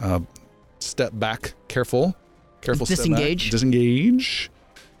step back. Careful Disengage. Step back. Disengage,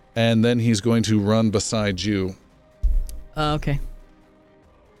 and then he's going to run beside you. Okay.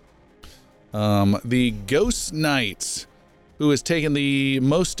 The Ghost Knight, who has taken the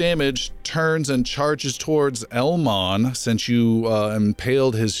most damage, turns and charges towards Elmon, since you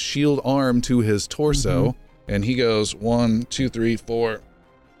impaled his shield arm to his torso. And he goes 1, 2, 3, 4,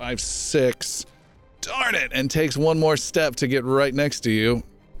 5, 6. Darn it! And takes one more step to get right next to you.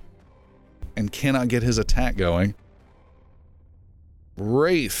 And cannot get his attack going.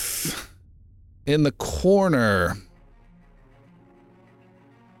 Wraith in the corner.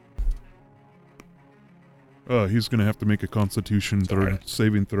 He's going to have to make a Constitution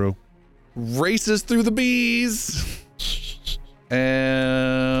saving throw. Races through the bees.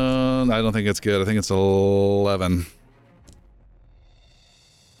 And I don't think it's good. I think it's 11.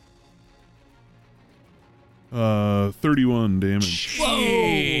 31 damage.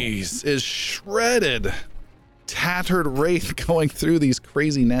 Jeez, is shredded. Tattered Wraith going through these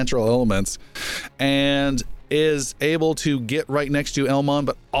crazy natural elements, and is able to get right next to Elmon,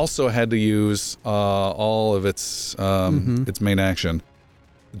 but also had to use all of its main action,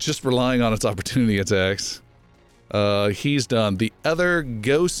 just relying on its opportunity attacks. He's done. The other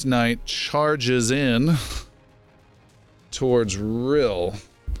Ghost Knight charges in towards Rill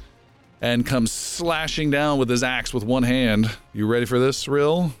and comes slashing down with his axe with one hand. You ready for this,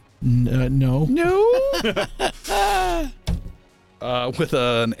 Rill? No. With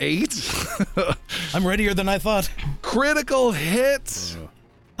an 8. I'm readier than I thought. Critical hit.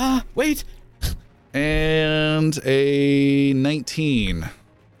 Wait. And a 19.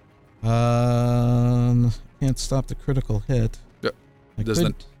 Can't stop the critical hit.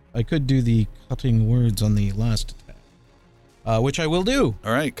 I could do the cutting words on the last attack, which I will do.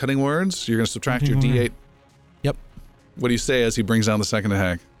 All right, cutting words. You're going to subtract Cutting your word. D8. Yep. What do you say as he brings down the second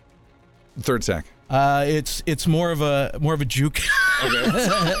attack? Third attack. It's more of a juke.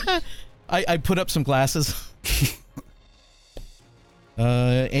 Okay. I put up some glasses.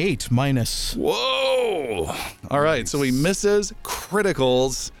 8 minus. Whoa! All right, so he misses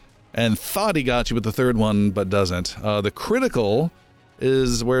criticals and thought he got you with the third one, but doesn't. The critical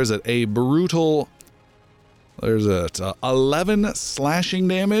is, where is it? A brutal. There's it. 11 slashing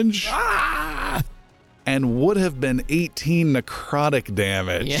damage. And would have been 18 necrotic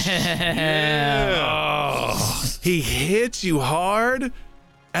damage. Yeah. Oh, he hits you hard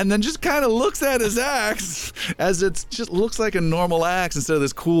and then just kind of looks at his axe as it just looks like a normal axe instead of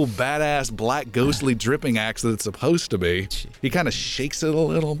this cool, badass, black, ghostly, dripping axe that it's supposed to be. He kind of shakes it a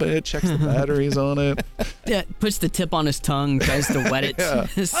little bit, checks the batteries on it. Yeah, puts the tip on his tongue, tries to wet it.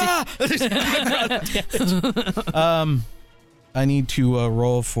 I need to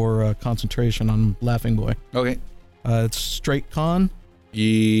roll for concentration on Laughing Boy. Okay. It's straight con.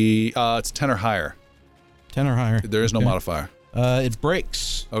 It's 10 or higher. 10 or higher. There is no modifier. It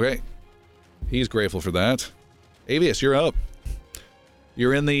breaks. Okay. He's grateful for that. Avius, you're up.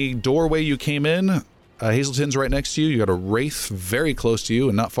 You're in the doorway you came in. Hazelton's right next to you. You got a Wraith very close to you,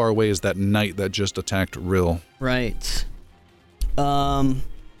 and not far away is that knight that just attacked Rill. Right.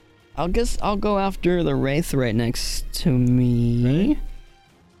 I guess I'll go after the Wraith right next to me. Right.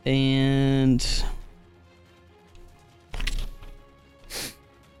 And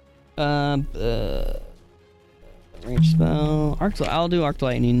range spell. I'll do Arc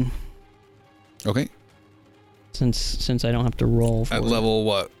Lightning Okay. since I don't have to roll for At it. level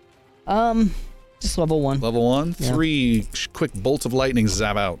what? Just level 1. Level 1? Yeah. 3 quick bolts of lightning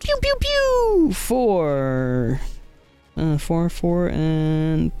zap out. Pew pew pew. 4. 4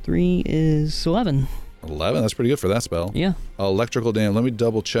 and 3 is 11. 11? That's pretty good for that spell. Yeah. Electrical damage. Let me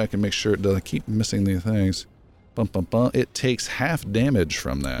double check and make sure it doesn't keep missing the things. Bum, bum, bum. It takes half damage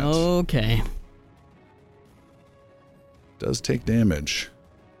from that. Okay. Does take damage.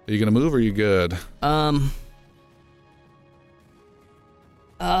 Are you going to move or are you good? I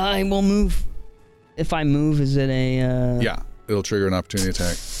will move. If I move, is it a... Yeah. It'll trigger an opportunity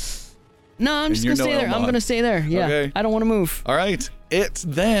attack. No, I'm just going to stay there. I'm going to stay there. Yeah. Okay. I don't want to move. All right. It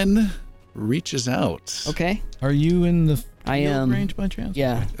then reaches out. Okay. Are you in the I field am. range by chance?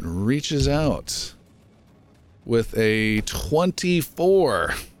 Yeah. It reaches out with a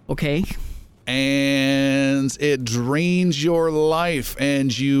 24. Okay. and it drains your life,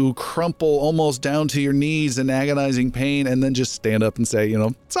 and you crumple almost down to your knees in agonizing pain, and then just stand up and say,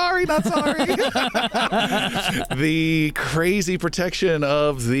 sorry, not sorry. The crazy protection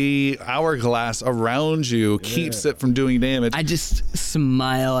of the hourglass around you keeps it from doing damage. I just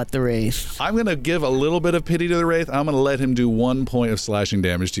smile at the Wraith. I'm going to give a little bit of pity to the Wraith. I'm going to let him do 1 point of slashing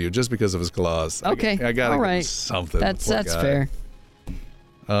damage to you just because of his claws. Okay. I got to all give him right. something. That's Poor guy. fair.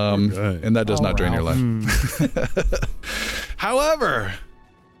 And that does not drain your life. However,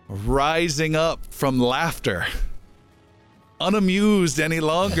 rising up from laughter, unamused any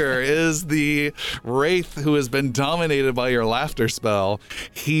longer, is the Wraith who has been dominated by your laughter spell.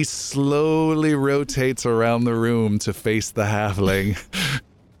 He slowly rotates around the room to face the halfling.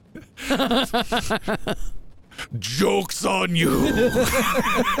 Joke's on you.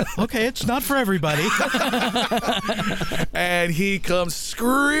 Okay, it's not for everybody. And he comes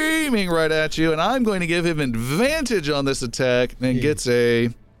screaming right at you, and I'm going to give him advantage on this attack, and gets a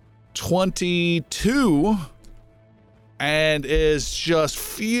 22 and is just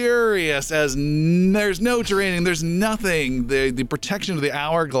furious as there's no draining, there's nothing. The protection of the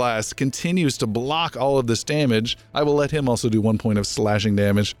hourglass continues to block all of this damage. I will let him also do 1 point of slashing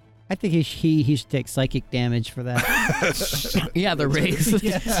damage. I think he should take psychic damage for that. Yeah, the Wraith.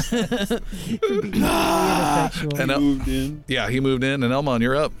 And Moved in. yeah, he moved in, and Elmon,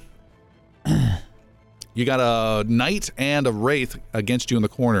 you're up. You got a knight and a Wraith against you in the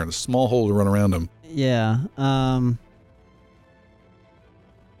corner, and a small hole to run around him. Yeah.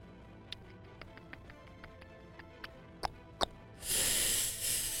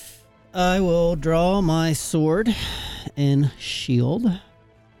 I will draw my sword and shield.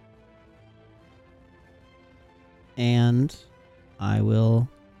 And I will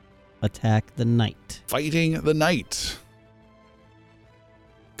attack the knight. Fighting the knight.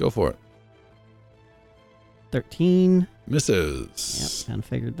 Go for it. 13. Misses. Yep, kind of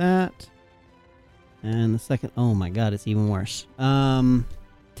figured that. And the second, oh my god, it's even worse. 10.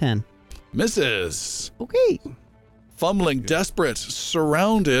 Misses. Okay. Fumbling, desperate,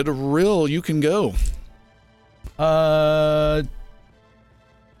 surrounded. Rill, you can go.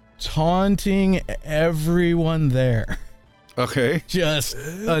 Taunting everyone there. Okay. Just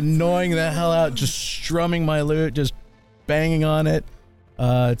annoying the hell out, just strumming my lute, just banging on it,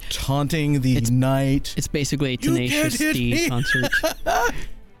 taunting the knight. It's basically a You can't Tenacious hit D me. concert.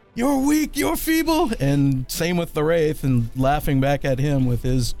 You're weak, you're feeble. And same with the Wraith, and laughing back at him with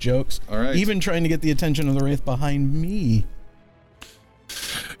his jokes. All right. Even trying to get the attention of the Wraith behind me.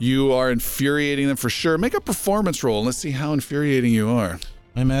 You are infuriating them for sure. Make a performance roll. Let's see how infuriating you are.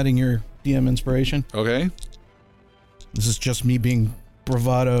 I'm adding your DM inspiration. Okay. This is just me being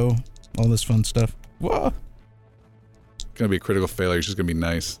bravado, all this fun stuff. Whoa. Gonna be a critical failure. It's just gonna be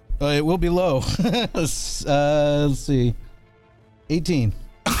nice. It will be low. Let's see. 18.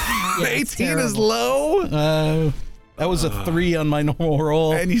 18 is low. That was a 3 on my normal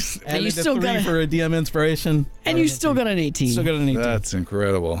roll. And you. Added you a still 3 got a- for a DM inspiration. And you still got an 18. Still got an 18. That's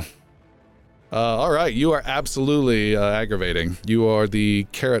incredible. All right, you are absolutely aggravating. You are the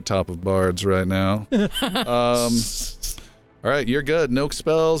carrot top of bards right now. All right, you're good. No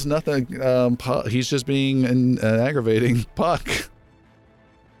spells, nothing. He's just being an aggravating. Puck.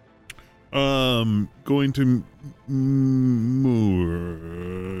 Going to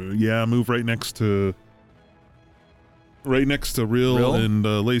move right next to Rill, Rill? and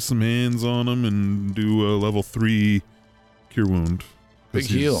lay some hands on him and do a level 3 cure wound. Big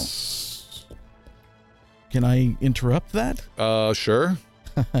 'Cause heal. he's- Can I interrupt that? Sure.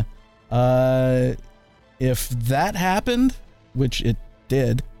 If that happened, which it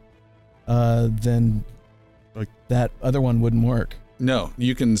did, then Like- that other one wouldn't work. No,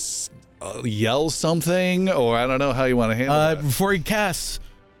 you can yell something, or I don't know how you want to handle that. Before he casts,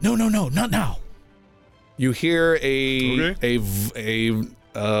 no, not now. You hear a Okay.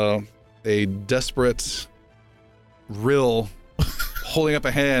 a desperate Rill holding up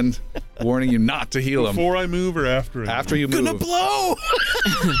a hand, warning you not to heal him. Before I move or after? After you Gonna move. blow.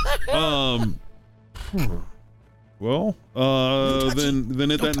 Well,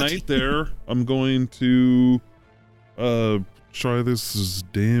 then at that night there, I'm going to try this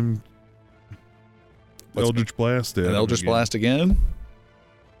damn Eldritch Blast at An him Eldritch again. Blast again.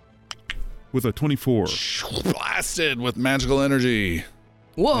 With a 24. Blasted with magical energy.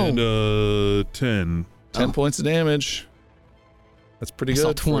 Whoa. And 10. 10 points of damage. That's pretty I saw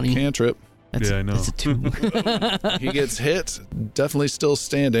good for a 20. cantrip. That's Yeah, I know. That's a 2. He gets hit. Definitely still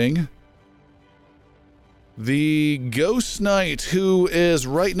standing. The Ghost Knight, who is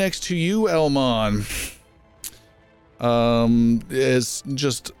right next to you, Elmon. is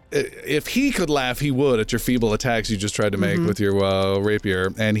just, if he could laugh, he would at your feeble attacks you just tried to make with your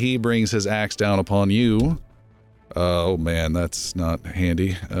rapier, and he brings his axe down upon you. Oh man, that's not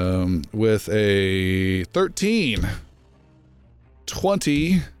handy. With a 13,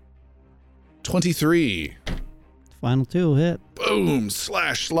 20, 23. Final two hit. Boom,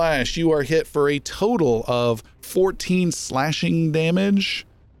 slash, slash. You are hit for a total of 14 slashing damage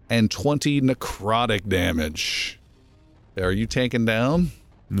and 20 necrotic damage. Are you taken down?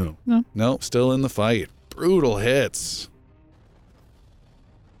 No. No, still in the fight. Brutal hits.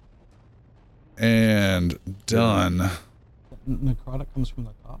 And done. Necrotic comes from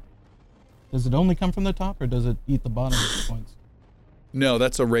the top. Does it only come from the top, or does it eat the bottom of the points? No,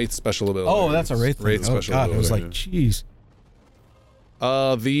 that's a Wraith special ability. Oh, that's a Wraith. Wraith Oh special God, ability. it was like, jeez.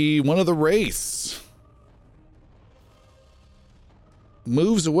 One of the Wraiths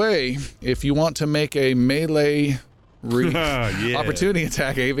moves away if you want to make a melee Yeah. opportunity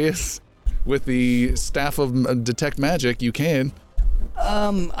attack, Avius. With the Staff of Detect Magic, you can.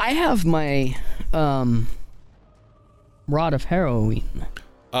 I have my Rod of Heroin.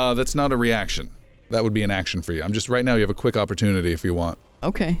 That's not a reaction. That would be an action for you. I'm just, right now you have a quick opportunity if you want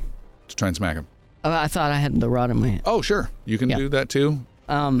Okay. to try and smack him. I thought I had the rod in my hand. Oh, sure. You can Yeah. do that too.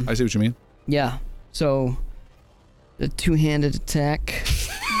 I see what you mean. Yeah. So, the two-handed attack.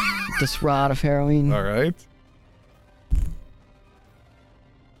 This Rod of Heroin. All right.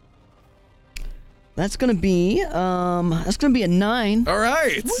 That's gonna be a 9. All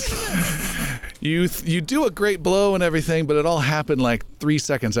right. You do a great blow and everything, but it all happened like 3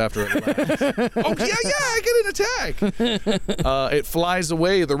 seconds after it left. Oh, yeah, I get an attack. It flies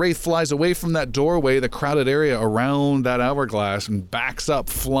away. The Wraith flies away from that doorway, the crowded area around that hourglass, and backs up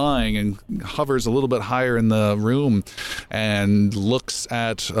flying and hovers a little bit higher in the room and looks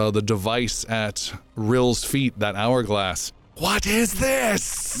at the device at Rill's feet, that hourglass. What is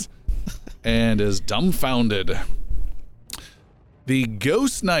this? And is dumbfounded. The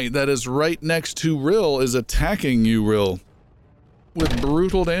Ghost Knight that is right next to Rill is attacking you, Rill, with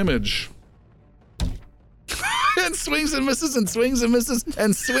brutal damage. And swings and misses and swings and misses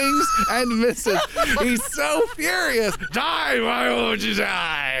and swings and misses. He's so furious. Die, why won't you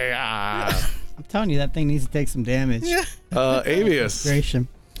die? I'm telling you, that thing needs to take some damage. Avius, Gratian.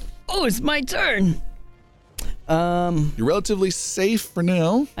 Oh, it's my turn. you're relatively safe for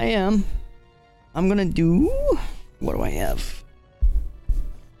now. I am. I'm gonna do. What do I have?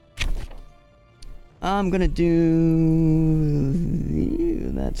 I'm gonna do.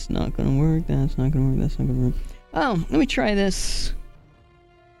 That's not gonna work. That's not gonna work. That's not gonna work. Oh, let me try this.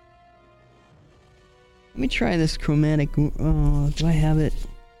 Let me try this chromatic. Oh, do I have it?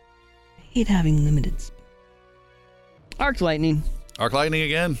 I hate having limited. Arc lightning. Arc lightning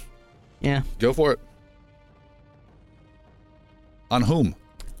again. Yeah, Go for it. On whom?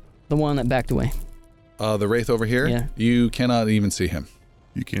 the one that backed away. The Wraith over here? Yeah. You cannot even see him.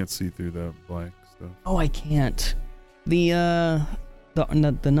 You can't see through that black stuff. Oh, I can't. The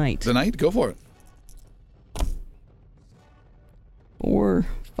knight. The Knight? Go for it. 4,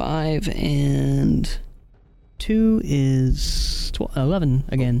 5, and 2 is 11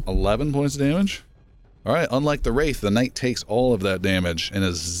 again. 11 points of damage. All right, unlike the Wraith, the Knight takes all of that damage and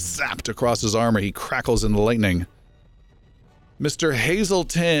is zapped across his armor. He crackles into lightning. Mr.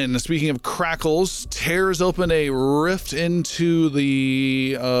 Hazelton, speaking of crackles, tears open a rift into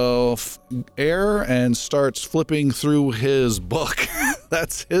the air and starts flipping through his book.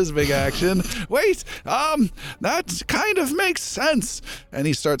 That's his big action. Wait, that kind of makes sense. And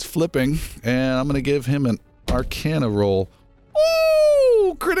he starts flipping, and I'm going to give him an Arcana roll.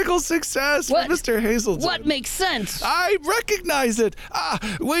 Ooh, critical success What? for Mr. Hazelton. What makes sense? I recognize it.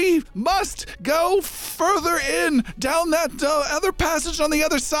 We must go further in down that other passage on the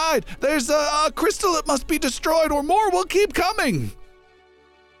other side. There's a crystal that must be destroyed, or more will keep coming.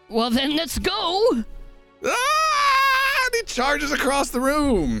 Well, then let's go. And he charges across the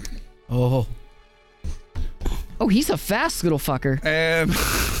room. Oh, Oh, he's a fast little fucker. And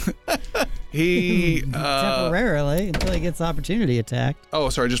he... Temporarily, until he gets the opportunity attacked. oh,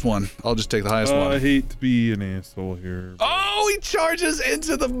 sorry, just one. I'll just take the highest I one. hate to be an asshole here. Oh, he charges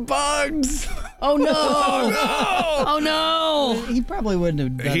into the bugs. Oh no! Oh, Oh no! He probably wouldn't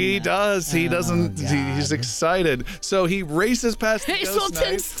have no. done He that. does. He Oh, doesn't. He's God. excited. So he races past the Ghost Hazelton,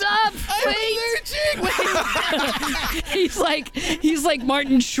 Knight. stop! Wait! He's like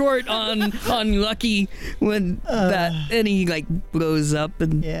Martin Short on Lucky when that, and he like blows up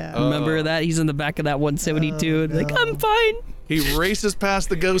and Yeah. remember that he's in the back of that 172 and like I'm fine. He races past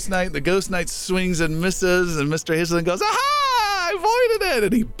the Ghost Knight. The Ghost Knight swings and misses, and Mr. Hazelton goes, "Aha! I avoided it!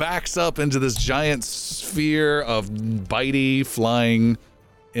 And he backs up into this giant sphere of bitey flying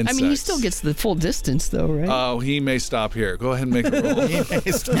insects. I mean, he still gets the full distance, though, right? Oh, he may stop here. Go ahead and make a roll.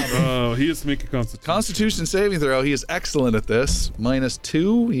 Oh, he has to make a constitution. Constitution saving throw. He is excellent at this.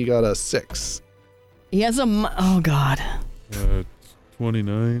 -2. He got a 6. He has a. Oh God.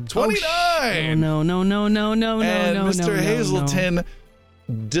 29. 29. Oh, no! And Mr. No, Hazelton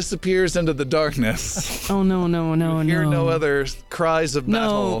disappears into the darkness. Oh no! You hear no other cries of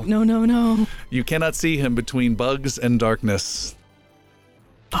battle. No! You cannot see him between bugs and darkness.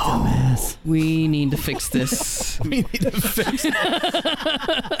 Oh, we need to fix this. We need to fix it.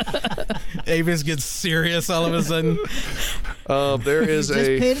 Avis gets serious all of a sudden. There is Just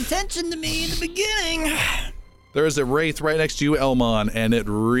a paid attention to me in the beginning. there is a wraith right next to you, Elmon, and it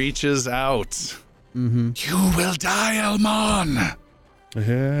reaches out. Mm-hmm. You will die, Elmon.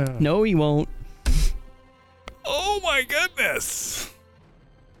 Yeah. No, he won't. Oh my goodness.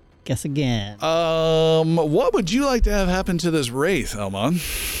 Guess again. What would you like to have happen to this wraith, Elmon?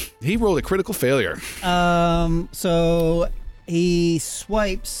 He rolled a critical failure. So he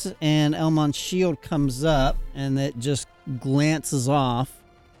swipes and Elmon's shield comes up and it just glances off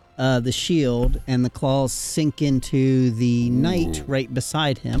the shield and the claws sink into the knight right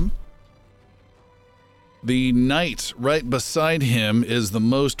beside him. The knight right beside him is the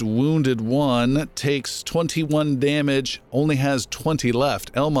most wounded one, takes 21 damage, only has 20 left.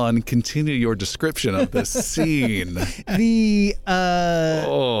 Elmon, continue your description of this scene. The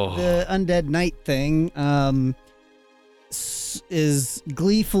Oh. the undead knight thing is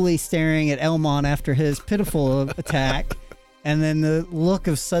gleefully staring at Elmon after his pitiful attack. And then the look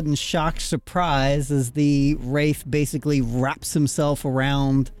of sudden shocked surprise as the wraith basically wraps himself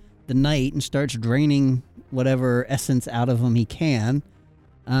around the knight and starts draining whatever essence out of him he can.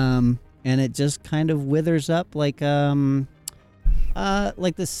 And it just kind of withers up like the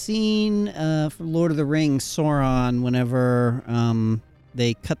scene from Lord of the Rings, Sauron, whenever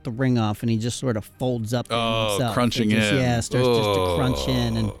they cut the ring off and he just sort of folds up himself. Crunching It just, in. Yeah, starts just to crunch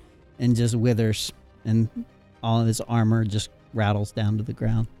in and just withers. And all of his armor just rattles down to the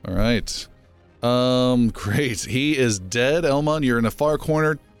ground. All right. Great. He is dead. Elmon, you're in a far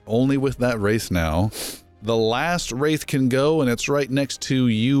corner, only with that wraith now. The last wraith can go, and it's right next to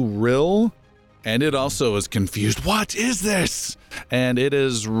you, Rill. And it also is confused. What is this? And it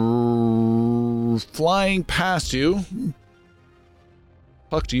is flying past you.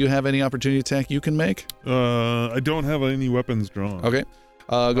 Puck, do you have any opportunity attack you can make? I don't have any weapons drawn. Okay.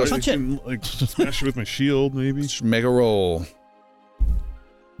 Go I ahead. can, like, smash it with my shield, maybe. Make a roll.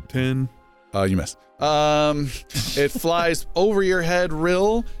 10. You miss. It flies over your head,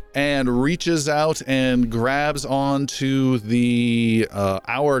 Rill, and reaches out and grabs onto the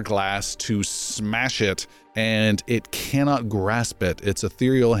hourglass to smash it, and it cannot grasp it. Its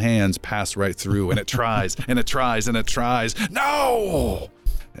ethereal hands pass right through, and it tries, and it tries, and it tries. No!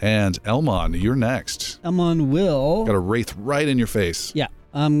 And Elmon, you're next. Elmon will... Got a wraith right in your face. Yeah,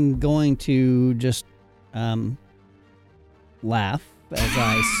 I'm going to just laugh as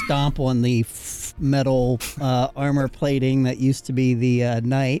I stomp on the metal armor plating that used to be the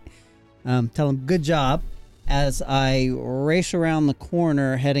knight. Tell him, good job, as I race around the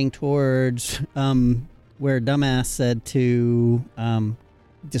corner heading towards where Dumbass said to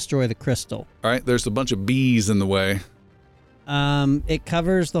destroy the crystal. All right, there's a bunch of bees in the way. It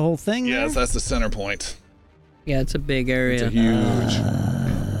covers the whole thing there? Yes, that's the center point. Yeah, it's a big area. It's a huge...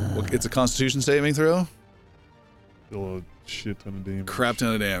 It's a Constitution saving throw? Still a shit ton of damage. Crap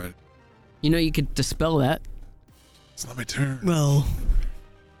ton of damage. You know, you could dispel that. It's not my turn. Well...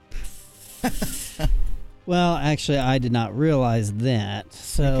 Well, actually, I did not realize that,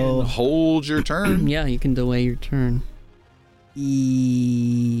 so... Hold your turn. Yeah, you can delay your turn.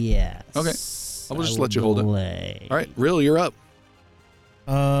 Yes. Okay. I'll just I let you will hold it. delay. All right, Rill, you're up.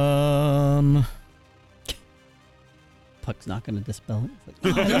 Puck's not going to dispel it. It's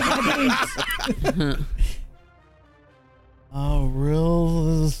like,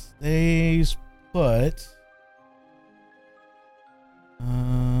 Rill stays put.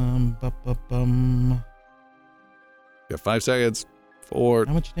 You have 5 seconds. 4,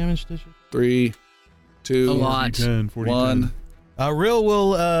 How much damage does you? 3, 2, A lot. 40, 1.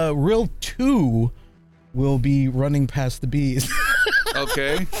 Rill 2 will be running past the bees.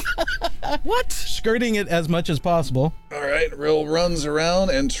 Okay. What? Skirting it as much as possible. All right. Rill runs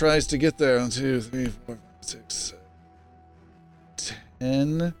around and tries to get there. 1, 2, 3, 4, 5, 6, 7,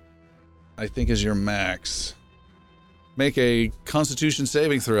 10. I think is your max. Make a Constitution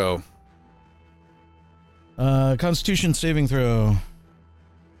saving throw. Constitution saving throw.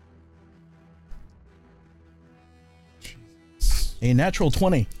 A natural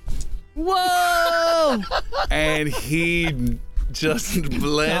 20. Whoa! And he just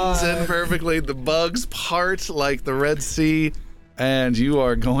blends in perfectly. The bugs part like the Red Sea, and you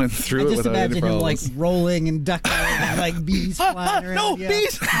are going through I it just without any imagine him like problems. rolling and ducking and like bees flying around. No, yeah.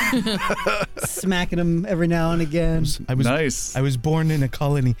 bees! Smacking him every now and again. Nice. I was born in a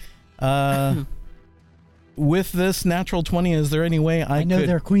colony. With this natural 20, is there any way I know could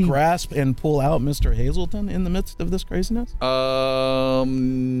they're queen. grasp and pull out Mr. Hazelton in the midst of this craziness? No.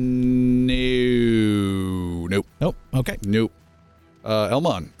 Nope. Nope. Okay. Nope.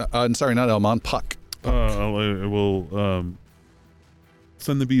 Elmon. I'm sorry, not Elmon. Puck. I will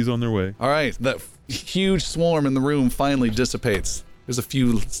send the bees on their way. All right. That huge swarm in the room finally dissipates. There's a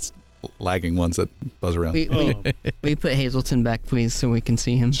few lagging ones that buzz around. We put Hazelton back, please, so we can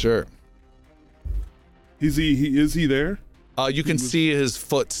see him. Sure. Is he there? You can see his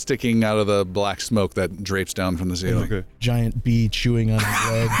foot sticking out of the black smoke that drapes down from the ceiling. Okay. Giant bee chewing on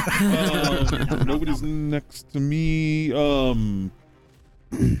his leg. Nobody's next to me. I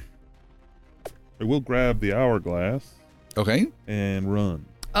will grab the hourglass Okay. and run.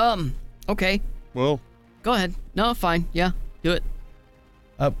 Okay. Well, Go ahead. No, fine. Yeah, do it.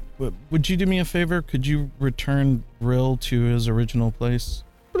 Would you do me a favor? Could you return Rill to his original place?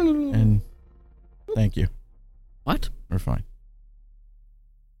 And thank you. What? We're fine.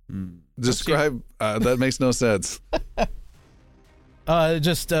 Describe. That makes no sense.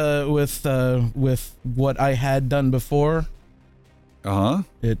 Just with what I had done before, Uh huh.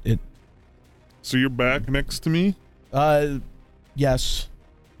 it so you're back next to me? yes,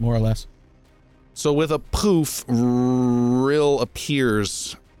 more or less. So with a poof, Rill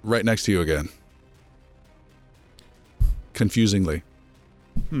appears right next to you again. Confusingly.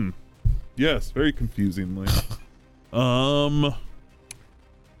 Yes, very confusingly. That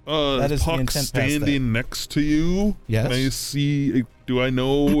is the Puck intent past standing next to you. Yes. Can I see? Do I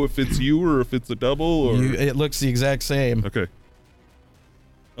know if it's you or if it's a double? Or It looks the exact same. okay.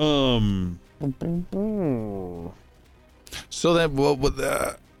 So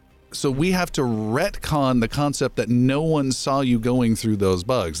that so we have to retcon the concept that no one saw you going through those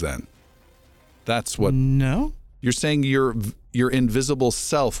bugs. Then that's what No. you're saying. Your invisible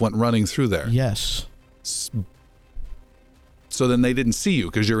self went running through there. Yes. So then they didn't see you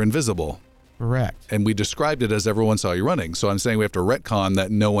because you're invisible. Correct. And we described it as everyone saw you running. So I'm saying we have to retcon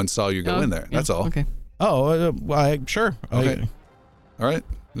that no one saw you go in there. Yeah, That's all. Okay. Oh, sure. Okay. All right.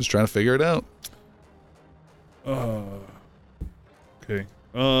 Just trying to figure it out. Okay.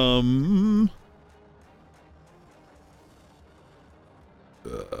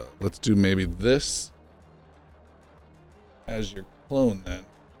 Let's do maybe this as your clone then.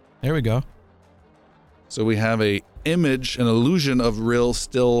 There we go. So we have a image, an illusion of Rill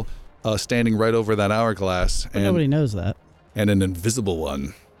still standing right over that hourglass, But nobody knows that. and an invisible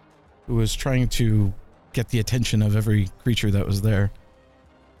one. Who was trying to get the attention of every creature that was there.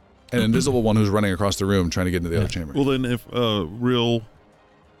 An invisible one who's running across the room trying to get into the other chamber. Well, then, if Rill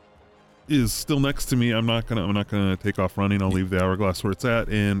is still next to me, I'm not gonna take off running. I'll leave the hourglass where it's at,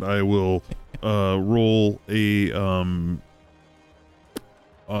 and I will roll a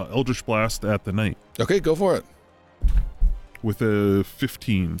Eldritch Blast at the knight Okay, go for it. with a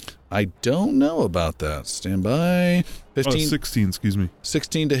 15. I don't know about that. Stand by. 15, 16, excuse me.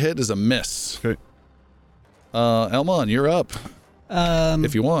 16 to hit is a miss. Okay. Elmon, you're up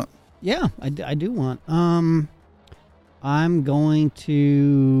if you want. Yeah, I do want. I'm going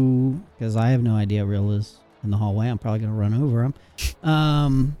to, because I have no idea Rill is in the hallway. I'm probably going to run over him.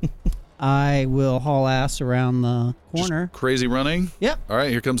 I will haul ass around the corner. Just crazy running. Yep. All right,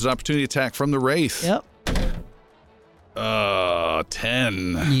 here comes an opportunity attack from the Wraith. Yep.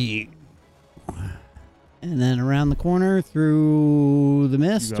 10. And then around the corner through the You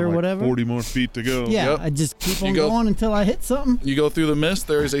mist got or like whatever. 40 more feet to go. Yeah, Yep. I just keep You on go- going until I hit something. You go through the mist.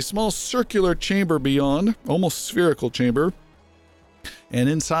 There is a small circular chamber beyond, almost spherical chamber. And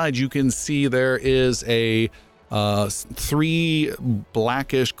inside you can see there is a 3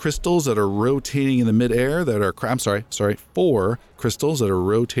 blackish crystals that are rotating in the midair that are, I'm sorry, 4 crystals that are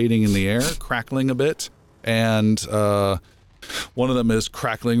rotating in the air, crackling a bit. And one of them is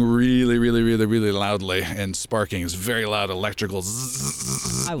crackling really, really, really, really loudly and sparking. It's very loud electrical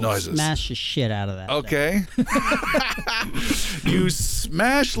I will noises. smash the shit out of that. Okay. You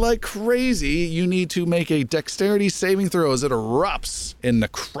smash like crazy. You need to make a dexterity saving throw as it erupts in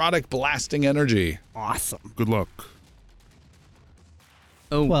necrotic blasting energy. Awesome. Good luck.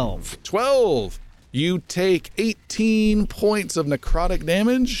 Oh, 12. 12. You take 18 points of necrotic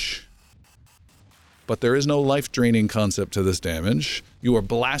damage. But there is no life-draining concept to this damage. You are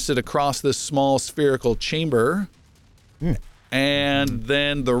blasted across this small spherical chamber. And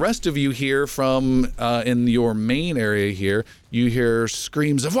then the rest of you hear from in your main area here, you hear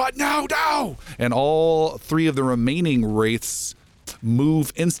screams of what? No, no! And all 3 of the remaining wraiths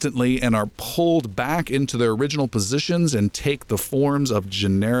move instantly and are pulled back into their original positions and take the forms of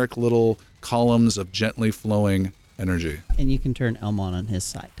generic little columns of gently flowing energy. And you can turn Elmon on his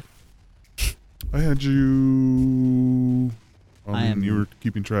side. I had you. You were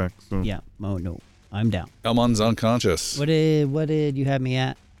keeping track. So Yeah. Oh, no. I'm down. Elmon's unconscious. What did you have me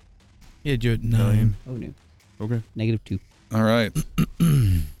at? Yeah, you're at 9. Oh, no. Okay. -2. All right.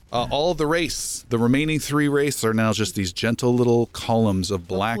 All of the race, the remaining 3 race are now just these gentle little columns of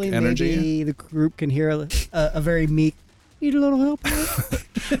black Hopefully energy. Maybe the group can hear a very meek, need a little help.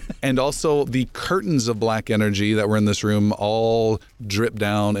 And also the curtains of black energy that were in this room all drip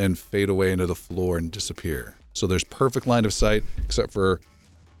down and fade away into the floor and disappear. So there's perfect line of sight except for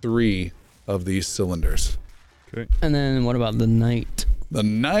 3 of these cylinders. Okay. And then what about the knight? The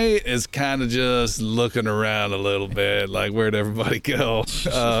knight is kind of just looking around a little bit, like, where'd everybody go?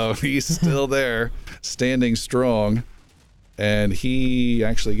 He's still there, standing strong, and he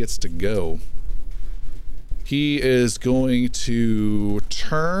actually gets to go. He is going to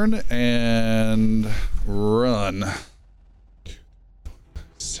turn and run.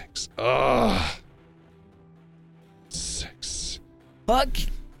 6. 6. Fuck.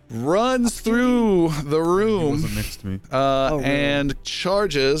 Runs through the He room. wasn't next to me. really? And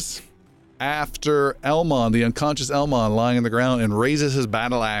charges after Elmon, the unconscious Elmon, lying on the ground, and raises his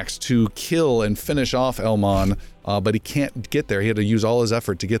battle axe to kill and finish off Elmon, but he can't get there. He had to use all his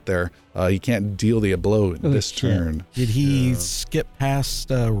effort to get there. He can't deal the blow this shit. turn. Did he skip past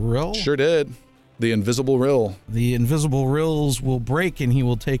Rill? Sure did. The invisible rill. The invisible rills will break and he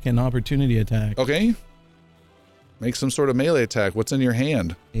will take an opportunity attack. Okay. Make some sort of melee attack. What's in your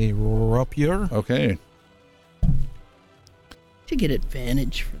hand? A rapier. Okay. Should get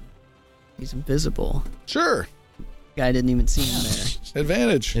advantage for he's invisible. Sure. Guy didn't even see him there.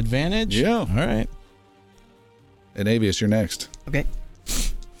 Advantage. Advantage? Yeah. All right. And Avius, you're next. Okay.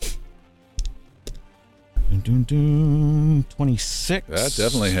 Dun, dun, dun. 26. That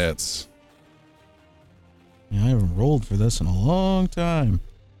definitely hits. Yeah, I haven't rolled for this in a long time.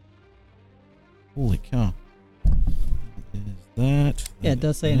 Holy cow. Is that? Yeah, it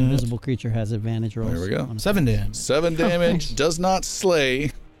does say an invisible creature has advantage rolls. There we go. on a- 7 damage. 7 damage. Does not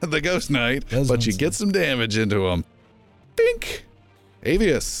slay the Ghost Knight, Does but not you slay. get some damage into him. Bink.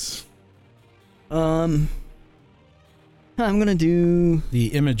 Avius. I'm gonna do. The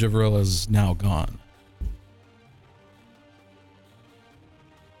image of Rill is now gone.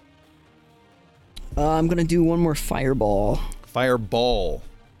 I'm gonna do one more fireball. Fireball.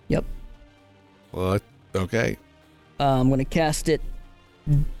 Yep. What? Okay. I'm gonna cast it.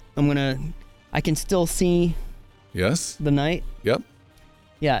 I can still see Yes. the knight. Yep.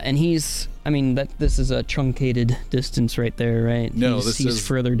 Yeah, and he's. I mean, this is a truncated distance right there, right? No, he's this is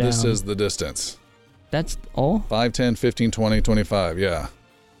further down. This is the distance. That's all. 5, 10, 15, 20, 25. Yeah.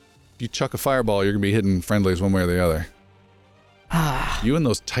 If you chuck a fireball, you're going to be hitting friendlies one way or the other. Ah, You in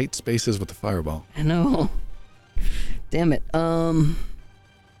those tight spaces with the fireball. I know. Damn it.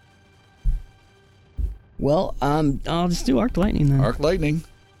 Well, I'll just do arc lightning then. Arc lightning.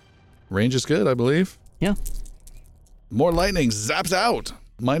 Range is good, I believe. Yeah. More lightning zaps out.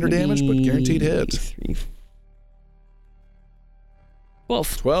 Minor damage, but guaranteed hit. 3,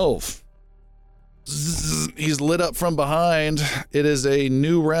 12. 12. Zzz, he's lit up from behind. It is a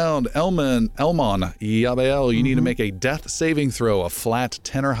new round. Elmon, Yabael, you need to make a death saving throw, a flat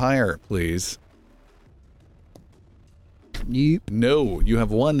 10 or higher, please. Nope. No, you have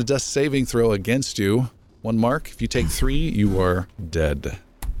 1 death saving throw against you. 1 mark. If you take 3, you are dead.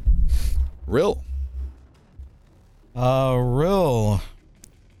 Rill. Rill.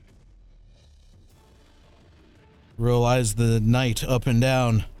 Rill eyes the knight up and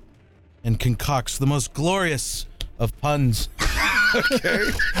down and concocts the most glorious of puns. Okay.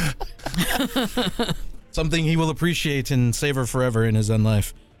 Something he will appreciate and savor forever in his own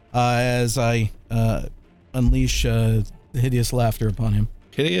life. As I unleash hideous laughter upon him.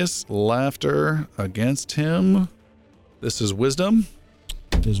 Hideous laughter against him. This is wisdom.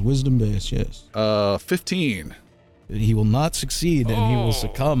 It is wisdom based, yes. 15. He will not succeed and he will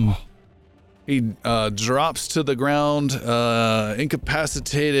succumb. He drops to the ground,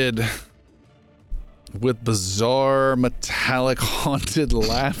 incapacitated with bizarre metallic haunted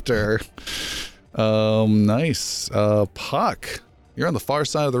laughter. Nice. Puck, you're on the far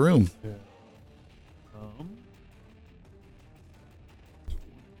side of the room.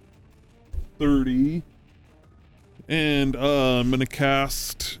 30. And I'm gonna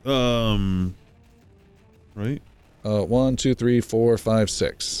cast right? 1, 2, 3, 4, 5,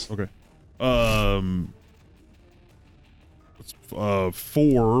 6. Okay.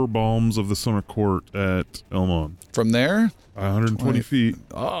 4 bombs of the Summer Court at Elmon. From there? 120 feet.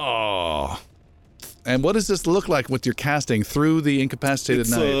 Oh. And what does this look like with your casting through the incapacitated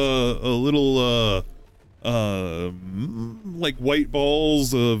It's knight? a little like white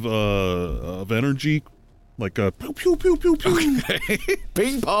balls of energy, like a pew pew pew pew pew. Okay.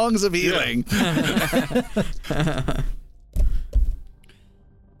 Ping pongs of healing.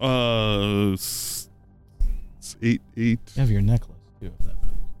 It's 8. You have your necklace too. If that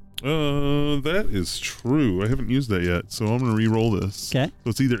matters. That is true. I haven't used that yet, so I'm gonna re-roll this. Okay. So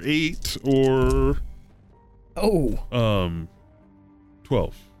it's either 8 or 12.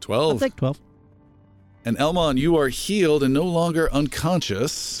 12. I'll take 12. And Elmon, you are healed and no longer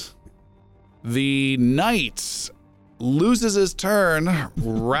unconscious. The knight loses his turn,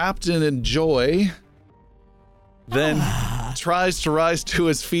 wrapped in joy, then tries to rise to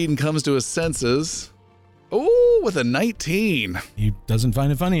his feet and comes to his senses. Ooh, with a 19. He doesn't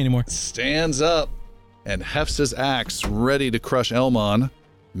find it funny anymore. Stands up and hefts his axe, ready to crush Elmon.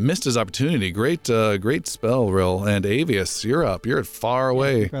 Missed his opportunity. Great spell, Rill. And Avius, you're up. You're far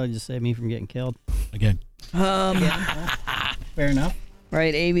away. Probably just saved me from getting killed. Again. Fair enough.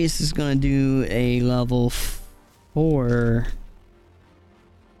 Right, Avius is going to do a level 4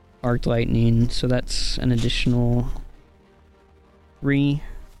 Arc Lightning, so that's an additional 3.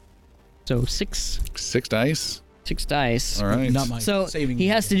 So 6. 6 dice. 6 dice. All right. Not my So saving. he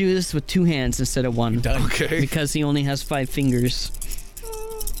has to do this with 2 hands instead of 1. Okay. Because he only has 5 fingers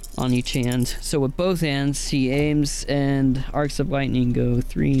on each hand. So with both hands, he aims and arcs of lightning go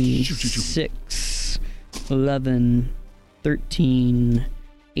 3, 6, 11, 13,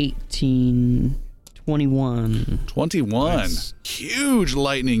 18, 21. 21. Nice. Huge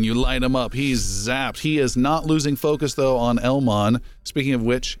lightning. You light him up. He's zapped. He is not losing focus, though, on Elmon. Speaking of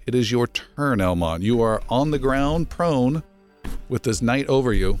which, it is your turn, Elmon. You are on the ground, prone, with this knight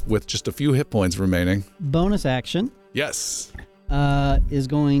over you, with just a few hit points remaining. Bonus action Yes. is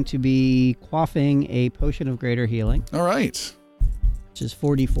going to be quaffing a potion of greater healing, All right. which is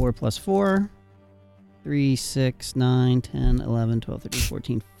 44 plus 4. 3, 6, 9, 10, 11, 12, 13,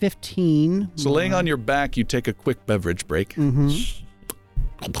 14, 15. So laying on your back, you take a quick beverage break. Mm-hmm.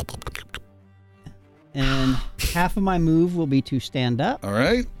 And half of my move will be to stand up. All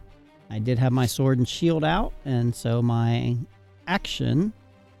right. I did have my sword and shield out, and so my action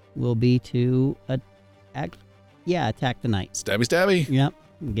will be to attack the knight. Stabby, stabby. Yep,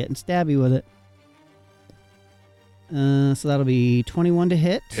 I'm getting stabby with it. So that'll be 21 to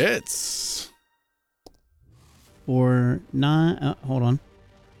hit Hits. for 9. Hold on.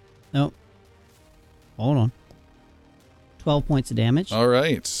 Nope. Hold on. 12 points of damage. All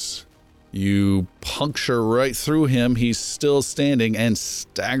right. You puncture right through him. He's still standing and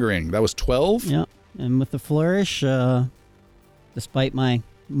staggering. That was 12? Yep. And with the flourish, despite my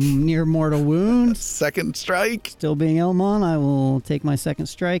near mortal wound, Second strike. still being Elmon, I will take my second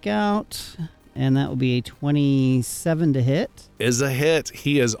strike out, and that will be a 27 to hit. Is a hit.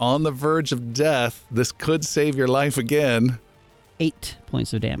 He is on the verge of death. This could save your life again. 8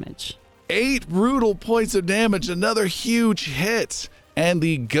 points of damage. 8 brutal points of damage. Another huge hit. And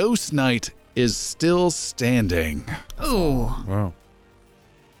the Ghost Knight is still standing. Oh. Wow.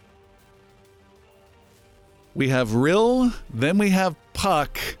 We have Rill, then we have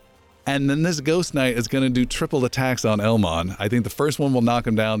Puck, and then this Ghost Knight is going to do triple attacks on Elmon. I think the first one will knock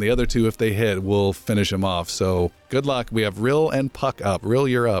him down. The other 2, if they hit, will finish him off. So good luck. We have Rill and Puck up. Rill,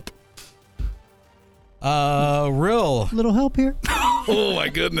 you're up. Rill. Little help here. Oh my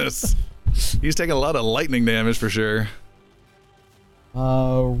goodness. He's taking a lot of lightning damage for sure.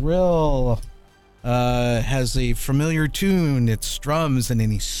 Rill has a familiar tune. It strums, and then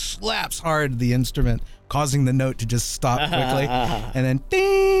he slaps hard the instrument, causing the note to just stop quickly. And then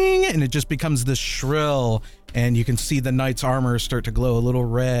ding, and it just becomes this shrill. And you can see the knight's armor start to glow a little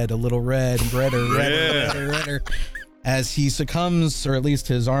red, redder, as he succumbs, or at least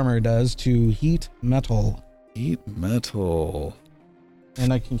his armor does, to heat metal. Heat metal.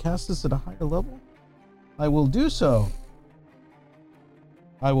 And I can cast this at a higher level. I will do so.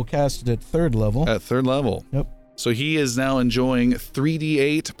 I will cast it at 3rd level. At 3rd level. Yep. So he is now enjoying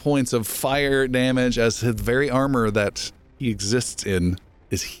 3d8 points of fire damage as his very armor that he exists in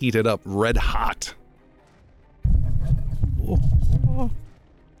is heated up red hot.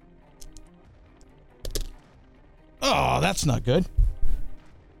 Oh, that's not good.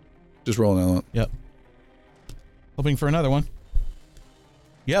 Just rolling out. Yep. Hoping for another one.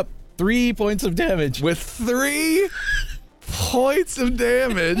 Yep. 3 points of damage. With 3? points of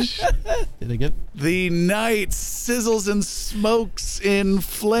damage. Did I get? The knight sizzles and smokes in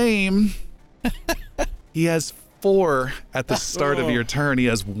flame. He has 4 at the start of your turn. He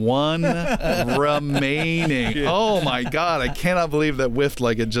has 1 remaining. Oh my god, I cannot believe that whiffed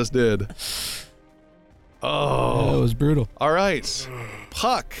like it just did. Oh, That was brutal. all right.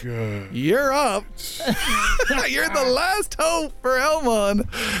 Puck, you're up. You're the last hope for Elmon.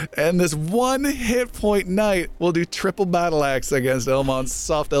 And this 1 hit point knight will do triple battle axe against Elmon's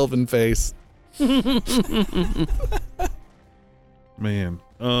soft elven face. Man.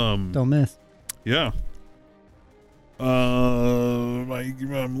 Don't miss. Yeah. I'm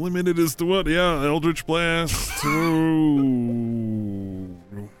limited as to what? Yeah, Eldritch Blast. Ooh.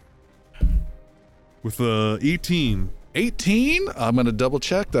 With 18. 18? I'm going to double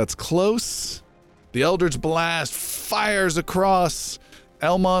check. That's close. The Eldritch Blast fires across.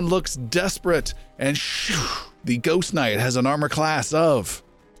 Elmon looks desperate, and the Ghost Knight has an armor class of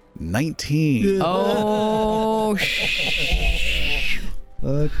 19. Oh,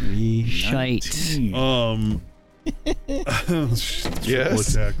 Fuck me. shite. 19. Triple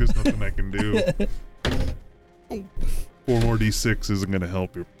attack. There's nothing I can do. 4 more d6 isn't going to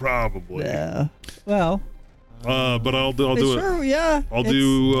help you, probably. Yeah. Well. But I'll do it. Sure, yeah. I'll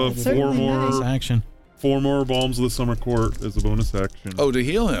do it's 4 certainly more nice. Action. 4 more Balms of the Summer Court as a bonus action. Oh, to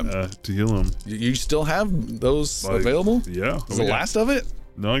heal him. To heal him. You still have those Like, available? Yeah. Is the last of it?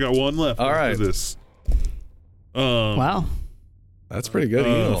 No, I got 1 left. All after right. This. Wow. That's pretty good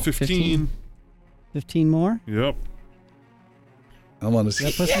heal. 15. 15 more? Yep. I'm on That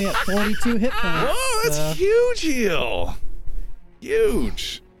this. puts me at 42 hit points. Whoa, that's huge heal.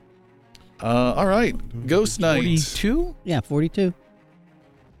 Huge. All right. Ghost Knight. 42? Yeah, 42.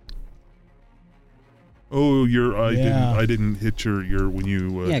 Oh, Yeah. I didn't hit your when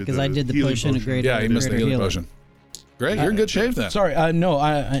you Yeah, because I did the healing potion of greater. Yeah, he missed the greater healing potion. Great, you're in good shape then. Sorry, no,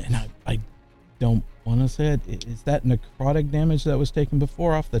 I don't want to say it. Is that necrotic damage that was taken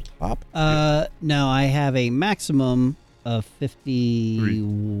before off the top? No, I have a maximum of 50.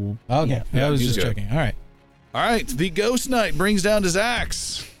 Okay, Yeah, I was he's just good. checking. All right. All right, the Ghost Knight brings down his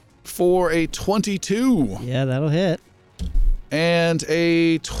axe for a 22 Yeah, that'll hit. and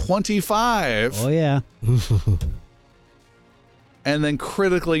a 25, Oh, yeah. and then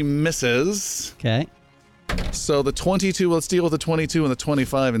critically misses. Okay. So the 22, let's deal with the 22 and the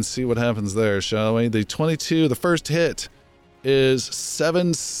 25 and see what happens there, shall we? The 22, the first hit is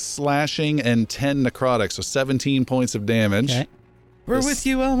 7 slashing and 10 necrotic, so 17 points of damage. Okay. We're This- with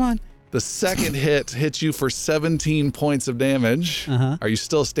you, Elmon. The second hit hits you for 17 points of damage. Uh-huh. Are you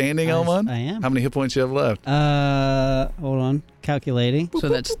still standing, I Elmon? am. How many hit points you have left? Hold on. Calculating. So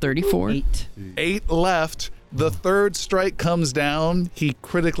that's 34. 8. 8 left. The third strike comes down. He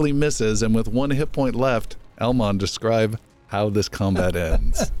critically misses, and with 1 hit point left, Elmon, describe how this combat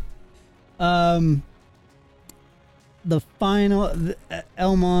ends. The final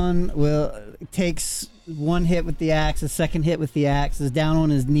Elmon takes 1 hit with the axe, a second hit with the axe, is down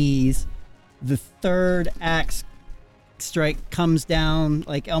on his knees. The third axe strike comes down,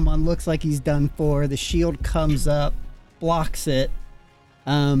 like Elmon looks like he's done for. The shield comes up, blocks it,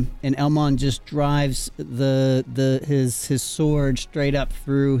 and Elmon just drives his sword straight up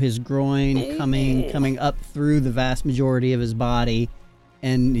through his groin, coming up through the vast majority of his body,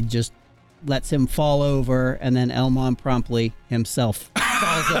 and it just lets him fall over, and then Elmon promptly himself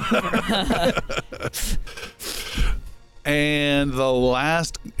falls over. And the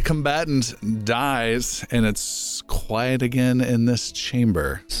last combatant dies, and it's quiet again in this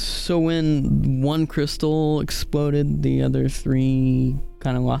chamber. So when one crystal exploded, the other 3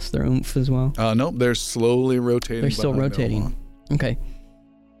 kind of lost their oomph as well. Nope, they're slowly rotating. They're still behind rotating. Elmon. Okay.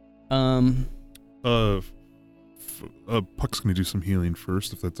 Puck's gonna do some healing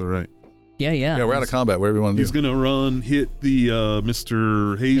first, if that's all right. Yeah. Yeah, we're out of combat. Whatever you want to He's do. gonna run, hit the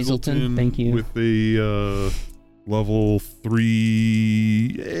Mr. Hazelton, Thank you. with a level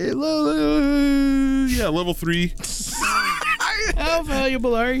 3. Level 3. How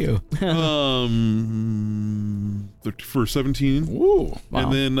valuable are you? For 17. Ooh.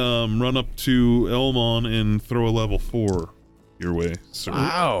 And then run up to Elmon and throw a level 4 your way, sir.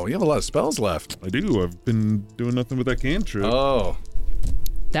 Wow, you have a lot of spells left. I do. I've been doing nothing with that cantrip. Oh,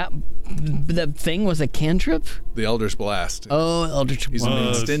 The thing was a cantrip? the Elder's Blast. Oh, Eldritch He's Blast.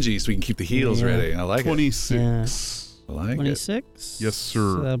 being stingy so we can keep the heals ready. I like it. 26. I like it. 26. Yes,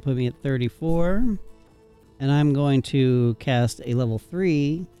 sir. So that'll put me at 34. And I'm going to cast a level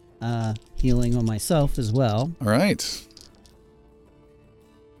 3 healing on myself as well. All right.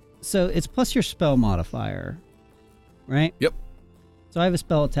 So it's plus your spell modifier, right? Yep. So I have a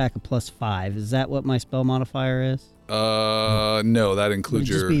spell attack of +5. Is that what my spell modifier is? No, that includes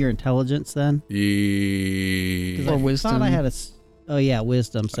Would it just be your intelligence then? 'Cause Or I wisdom. thought I had oh yeah,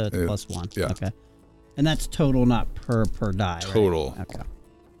 wisdom, so it's It's- +1. yeah. Okay. And that's total, not per die, right? Total. Okay.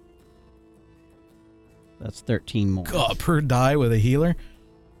 That's 13 more. God, per die with a healer.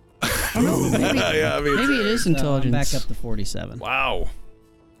 Maybe, yeah, I mean, maybe it is So I'm intelligence. back up to 47. wow.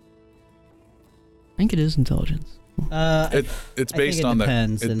 I think it is intelligence. It's I think based it on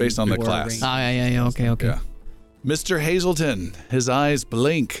depends it's in based on the your class. range. Ah, yeah. Okay. Yeah. Mr. Hazelton, his eyes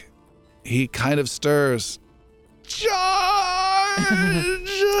blink. He kind of stirs. Charge!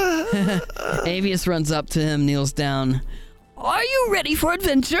 Avius runs up to him, kneels down. Are you ready for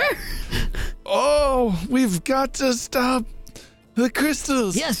adventure? Oh, we've got to stop the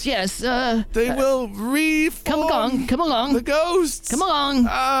crystals. Yes. They will reform Come along. the ghosts. Come along.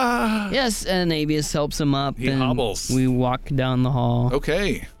 Ah. Yes, and Avius helps him up. He and hobbles. We walk down the hall.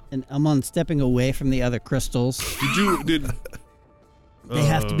 Okay. And I'm on stepping away from the other crystals. Did They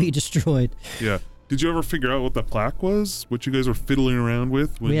have to be destroyed. Yeah. Did you ever figure out what the plaque was? What you guys were fiddling around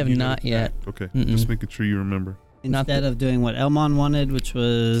with? We have you got not yet. attacked? Okay. Mm-mm. Just making sure you remember. Not Instead of doing what Elmon wanted, which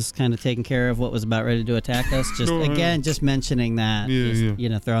was kind of taking care of what was about ready to attack us, just No, again, just mentioning that, Yeah, just,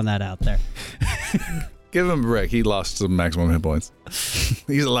 yeah. throwing that out there. Give him a break. He lost some maximum hit points.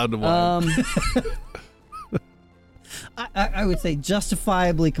 He's allowed to whine. I would say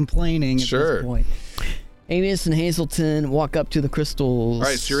justifiably complaining at Sure. this point. Avius and Hazelton walk up to the crystals. All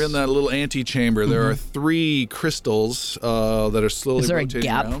right, so you're in that little antechamber. There are 3 crystals that are slowly Is there a rotating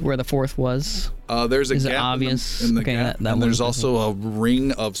gap around. where the fourth was? There's a Is it gap obvious? in the Okay, gap, that and there's one's also a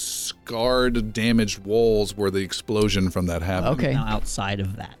ring of scarred, damaged walls where the explosion from that happened. Okay. Now outside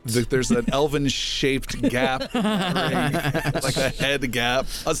of that. There's an elven-shaped gap, ring, like a head gap,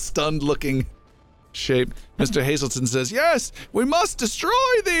 a stunned-looking shape. Mr. Hazelton says, "Yes, we must destroy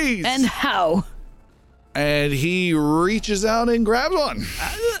these." And how? And he reaches out and grabs one.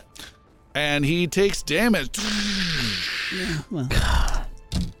 And he takes damage. Well,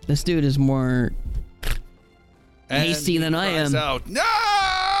 This dude is more. And Hasty than he I cries am. Out,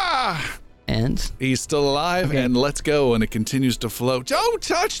 "Nah!" And He's still alive Okay. and lets go, and it continues to float. Don't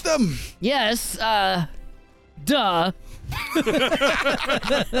touch them! yes, duh.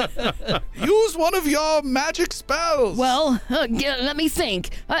 Use one of your magic spells. Well, let me think.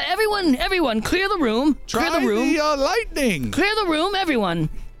 Everyone, clear the room. try Clear the room. the lightning. Clear the room, everyone.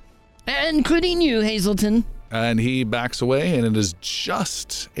 Including you, Hazelton. And he backs away, and it is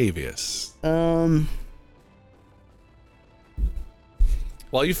just Avius.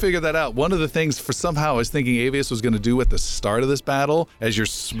 While you figure that out, one of the things for somehow I was thinking Avius was going to do at the start of this battle, as you're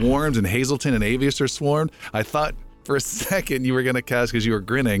swarmed and Hazelton and Avius are swarmed, I thought for a second you were going to cast, because you were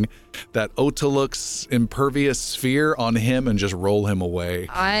grinning, that Otiluk's impervious sphere on him and just roll him away.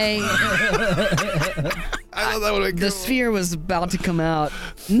 I thought that would have been The cool. sphere was about to come out.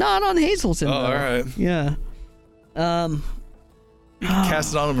 Not on Hazelton, Oh, though. all right. Yeah.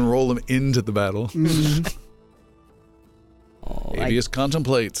 Cast it on him and roll him into the battle. Avius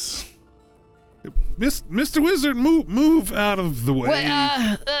contemplates. Mr. Wizard, move out of the way. Wait,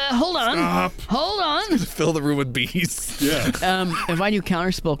 hold on. Stop. Hold on. Fill the room with bees. Yeah. If I do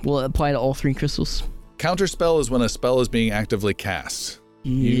counterspell, will it apply to all 3 crystals? Counterspell is when a spell is being actively cast.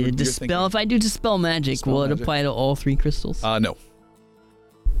 You're Dispel. thinking- If I do dispel magic, Dispel will it magic? apply to all 3 crystals? No.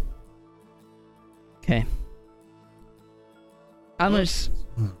 Okay. I'm gonna.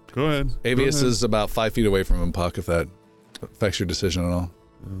 Go ahead. Avius is about 5 feet away from him, Puck, if that affects your decision at all.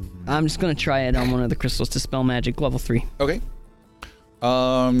 I'm just gonna try it on one of the crystals. Dispel magic, level 3. Okay.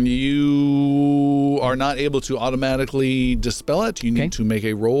 You are not able to automatically dispel it. You need Okay. to make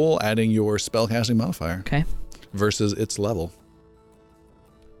a roll adding your spellcasting modifier Okay. versus its level.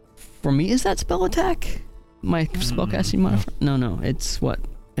 For me, is that spell attack? My spellcasting modifier? No. It's what?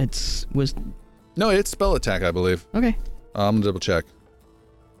 Was No, it's spell attack, I believe. okay. I'm gonna double check.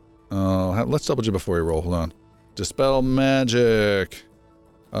 Let's double check before we roll. Hold on. Dispel magic.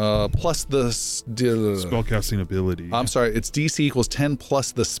 Plus the Spellcasting ability. I'm sorry, it's DC equals 10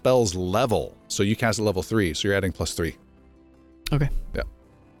 plus the spell's level. So you cast at level 3, so you're adding plus 3. Okay. Yeah.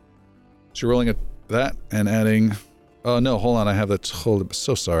 So you're rolling at that and adding. Oh no, hold on, I have that totally.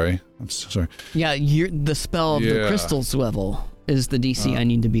 So sorry. I'm so sorry. Yeah, the spell of the Yeah. crystals level is the DC I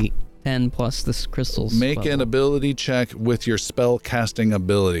need to beat. 10 plus this crystals. Make level. an ability check with your spell casting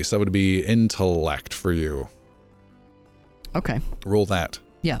ability. So that would be intellect for you. Okay. Roll that.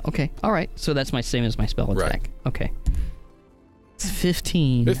 Yeah. Okay. All right. So that's my same as my spell Right. attack. Okay. It's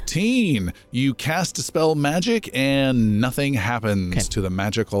 15. 15. You cast a spell magic and nothing happens Okay. to the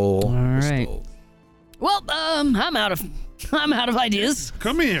magical All right. crystal. Well, I'm out of I'm out of ideas.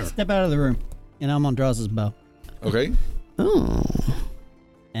 Come here. Step out of the room. And Elmon draws his bow. Okay. Oh.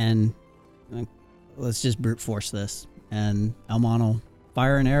 And let's just brute force this. And Elmon will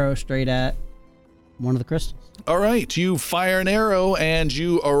fire an arrow straight at one of the crystals. All right, you fire an arrow and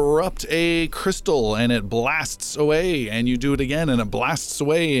you erupt a crystal and it blasts away, and you do it again and it blasts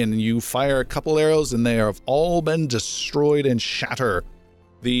away, and you fire a couple arrows and they have all been destroyed and shatter.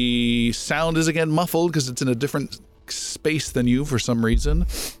 The sound is again muffled because it's in a different space than you for some reason,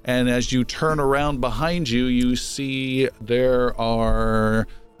 and as you turn around behind you, you see there are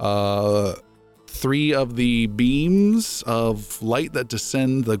 3 of the beams of light that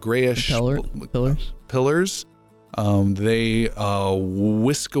descend the grayish pillars. They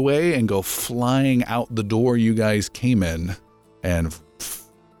whisk away and go flying out the door you guys came in and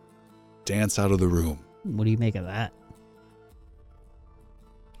dance out of the room. What do you make of that?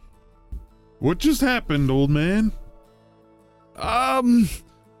 What just happened, old man? Let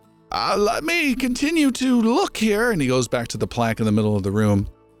me continue to look here. And he goes back to the plaque in the middle of the room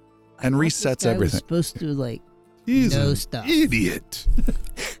and resets everything. Supposed to He's know an stuff. idiot.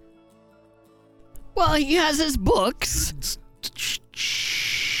 Well, he has his books.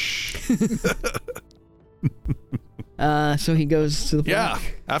 So he goes to the Yeah.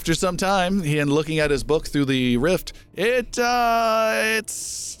 After some time, he and looking at his book through the rift, it's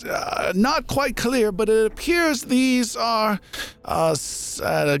not quite clear, but it appears these are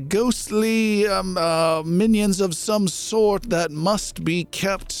ghostly minions of some sort that must be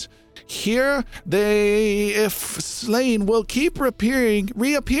kept here. They, if slain, will keep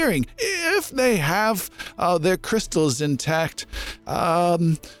reappearing if they have their crystals intact.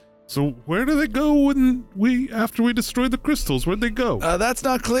 So where do they go after we destroy the crystals? Where'd they go? That's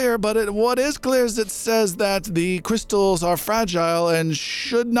not clear, but what is clear is it says that the crystals are fragile and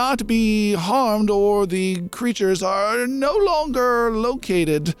should not be harmed, or the creatures are no longer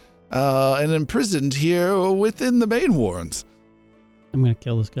located and imprisoned here within the Bane Warrens. I'm gonna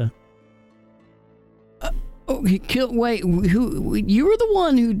kill this guy. Oh, he killed. Wait, who? You were the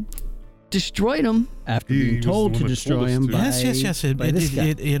one who destroyed him. After He being was told the to one that destroy told us him to. by, Yes. by this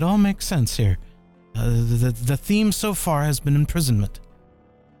guy. It all makes sense here. The theme so far has been imprisonment,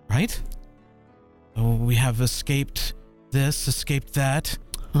 right? So we have escaped this, escaped that,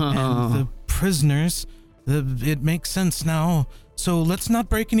 and the prisoners. It makes sense now. So let's not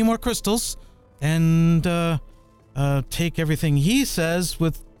break any more crystals, and take everything he says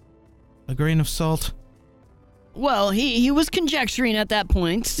with a grain of salt. Well, he was conjecturing at that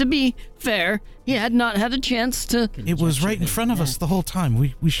point. To be fair, he had not had a chance to. It was right in front of us the whole time.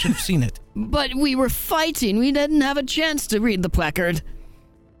 We should have seen it. But we were fighting. We didn't have a chance to read the placard.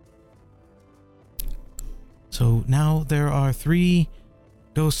 So now there are 3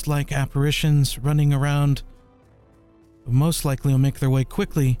 ghost-like apparitions running around. Most likely will make their way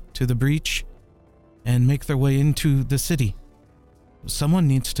quickly to the breach and make their way into the city. Someone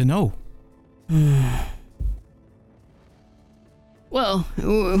needs to know. Well,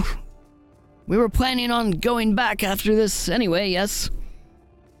 we were planning on going back after this anyway, yes?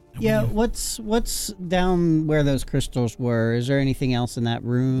 Yeah, what's down where those crystals were? Is there anything else in that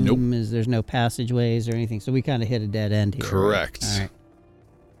room? Nope. There's no passageways or anything? So we kind of hit a dead end here. Correct. Right? All right.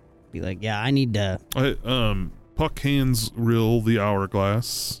 Be like, yeah, I need to. Puck hands Rill the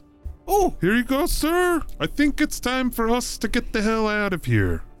hourglass. Oh, Here you go, sir. I think it's time for us to get the hell out of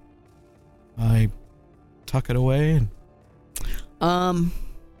here. I tuck it away and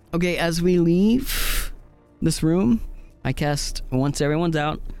Okay, as we leave this room, once everyone's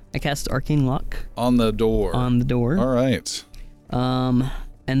out, I cast Arcane Lock On the door. on the door. All right. And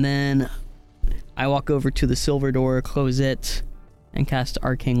then I walk over to the silver door, close it, and cast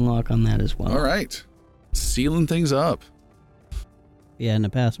Arcane Lock on that as well. All right. Sealing things up. Yeah, and the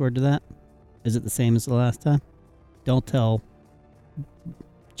password to that? Is it the same as the last time? Don't tell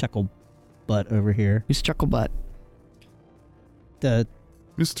Chuckle Butt over here. Who's Chucklebutt?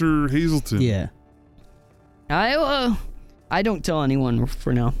 Mr. Hazelton. Yeah. I don't tell anyone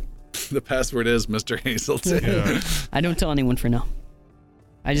for now. The password is Mr. Hazelton. Yeah. I don't tell anyone for now.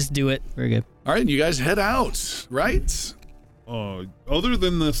 I just do it. Very good. All right, you guys head out, right? Other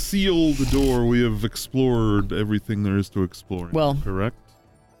than the seal the door, we have explored everything there is to explore. Well- correct?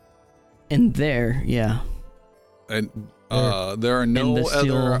 And there, yeah. And there are no the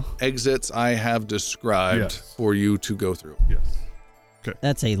other seal. exits I have described Yes. for you to go through. Yes.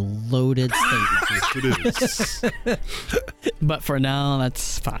 That's a loaded statement. It is. But for now,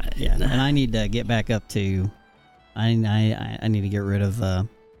 that's fine. Yeah, and I need to get back up to. I need to get rid of.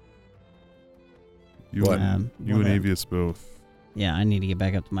 You What? and What, Avius both. Yeah, I need to get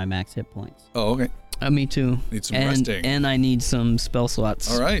back up to my max hit points. Oh, okay. Me too. Need some resting. And I need some spell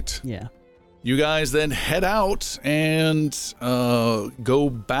slots. All right. Yeah. You guys then head out and go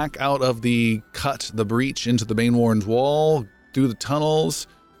back out of the breach into the Bane Warren's wall, through the tunnels,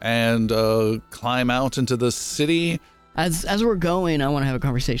 and climb out into the city. As we're going, I want to have a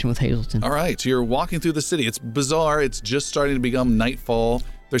conversation with Hazelton. All right, you're walking through the city. It's bizarre. It's just starting to become nightfall.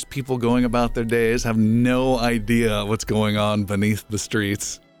 There's people going about their days, have no idea what's going on beneath the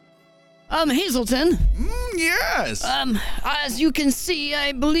streets. Hazelton. Yes. As you can see,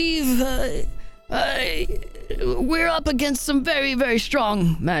 I believe we're up against some very, very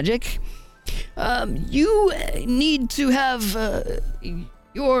strong magic. You need to have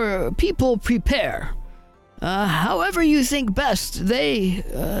your people prepare. However you think best, they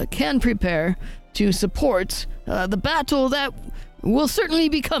can prepare to support the battle that will certainly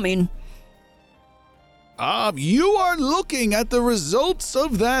be coming. You are looking at the results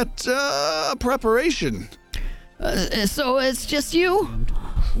of that preparation. So it's just you?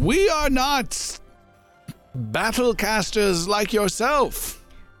 We are not battlecasters like yourself.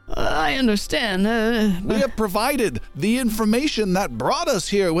 I understand. We have provided the information that brought us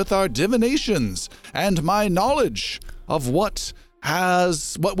here with our divinations and my knowledge of what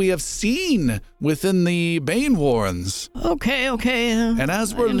we have seen within the Bane Warrens. Okay. And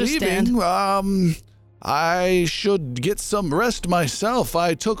as we're leaving, I should get some rest myself.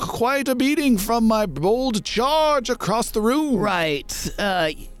 I took quite a beating from my bold charge across the room. Right.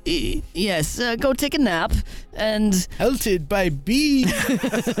 Yes, go take a nap, and... Pelted by bees.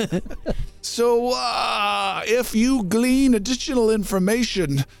 So, if you glean additional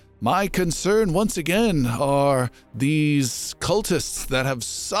information, my concern once again are these cultists that have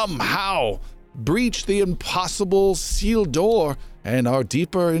somehow breached the impossible sealed door and are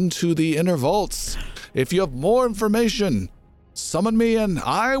deeper into the inner vaults. If you have more information, summon me and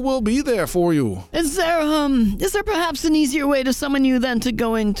I will be there for you. Is there perhaps an easier way to summon you than to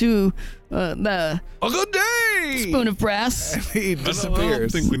go into the A good day! spoon of brass? And he I don't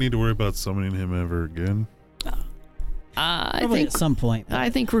disappears. think we need to worry about summoning him ever again. I Probably think at some point. I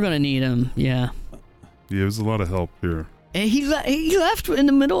think we're gonna need him. Yeah. Yeah, there's a lot of help here. And he left in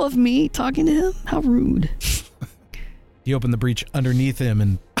the middle of me talking to him. How rude. You open the breach underneath him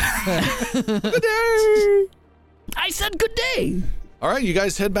and Good day! I said good day. All right, you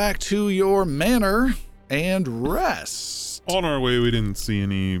guys head back to your manor and rest. On our way, we didn't see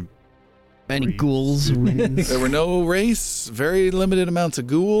any. Any ghouls? There were no wraiths, very limited amounts of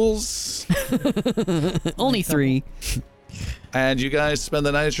ghouls. Only 3. And you guys spend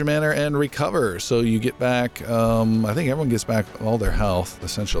the night at your manor and recover. So you get back, I think everyone gets back all their health,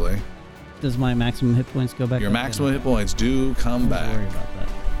 essentially. Does my maximum hit points go back? Your up? maximum hit points do come Don't worry back. about that.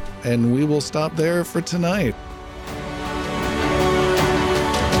 And we will stop there for tonight.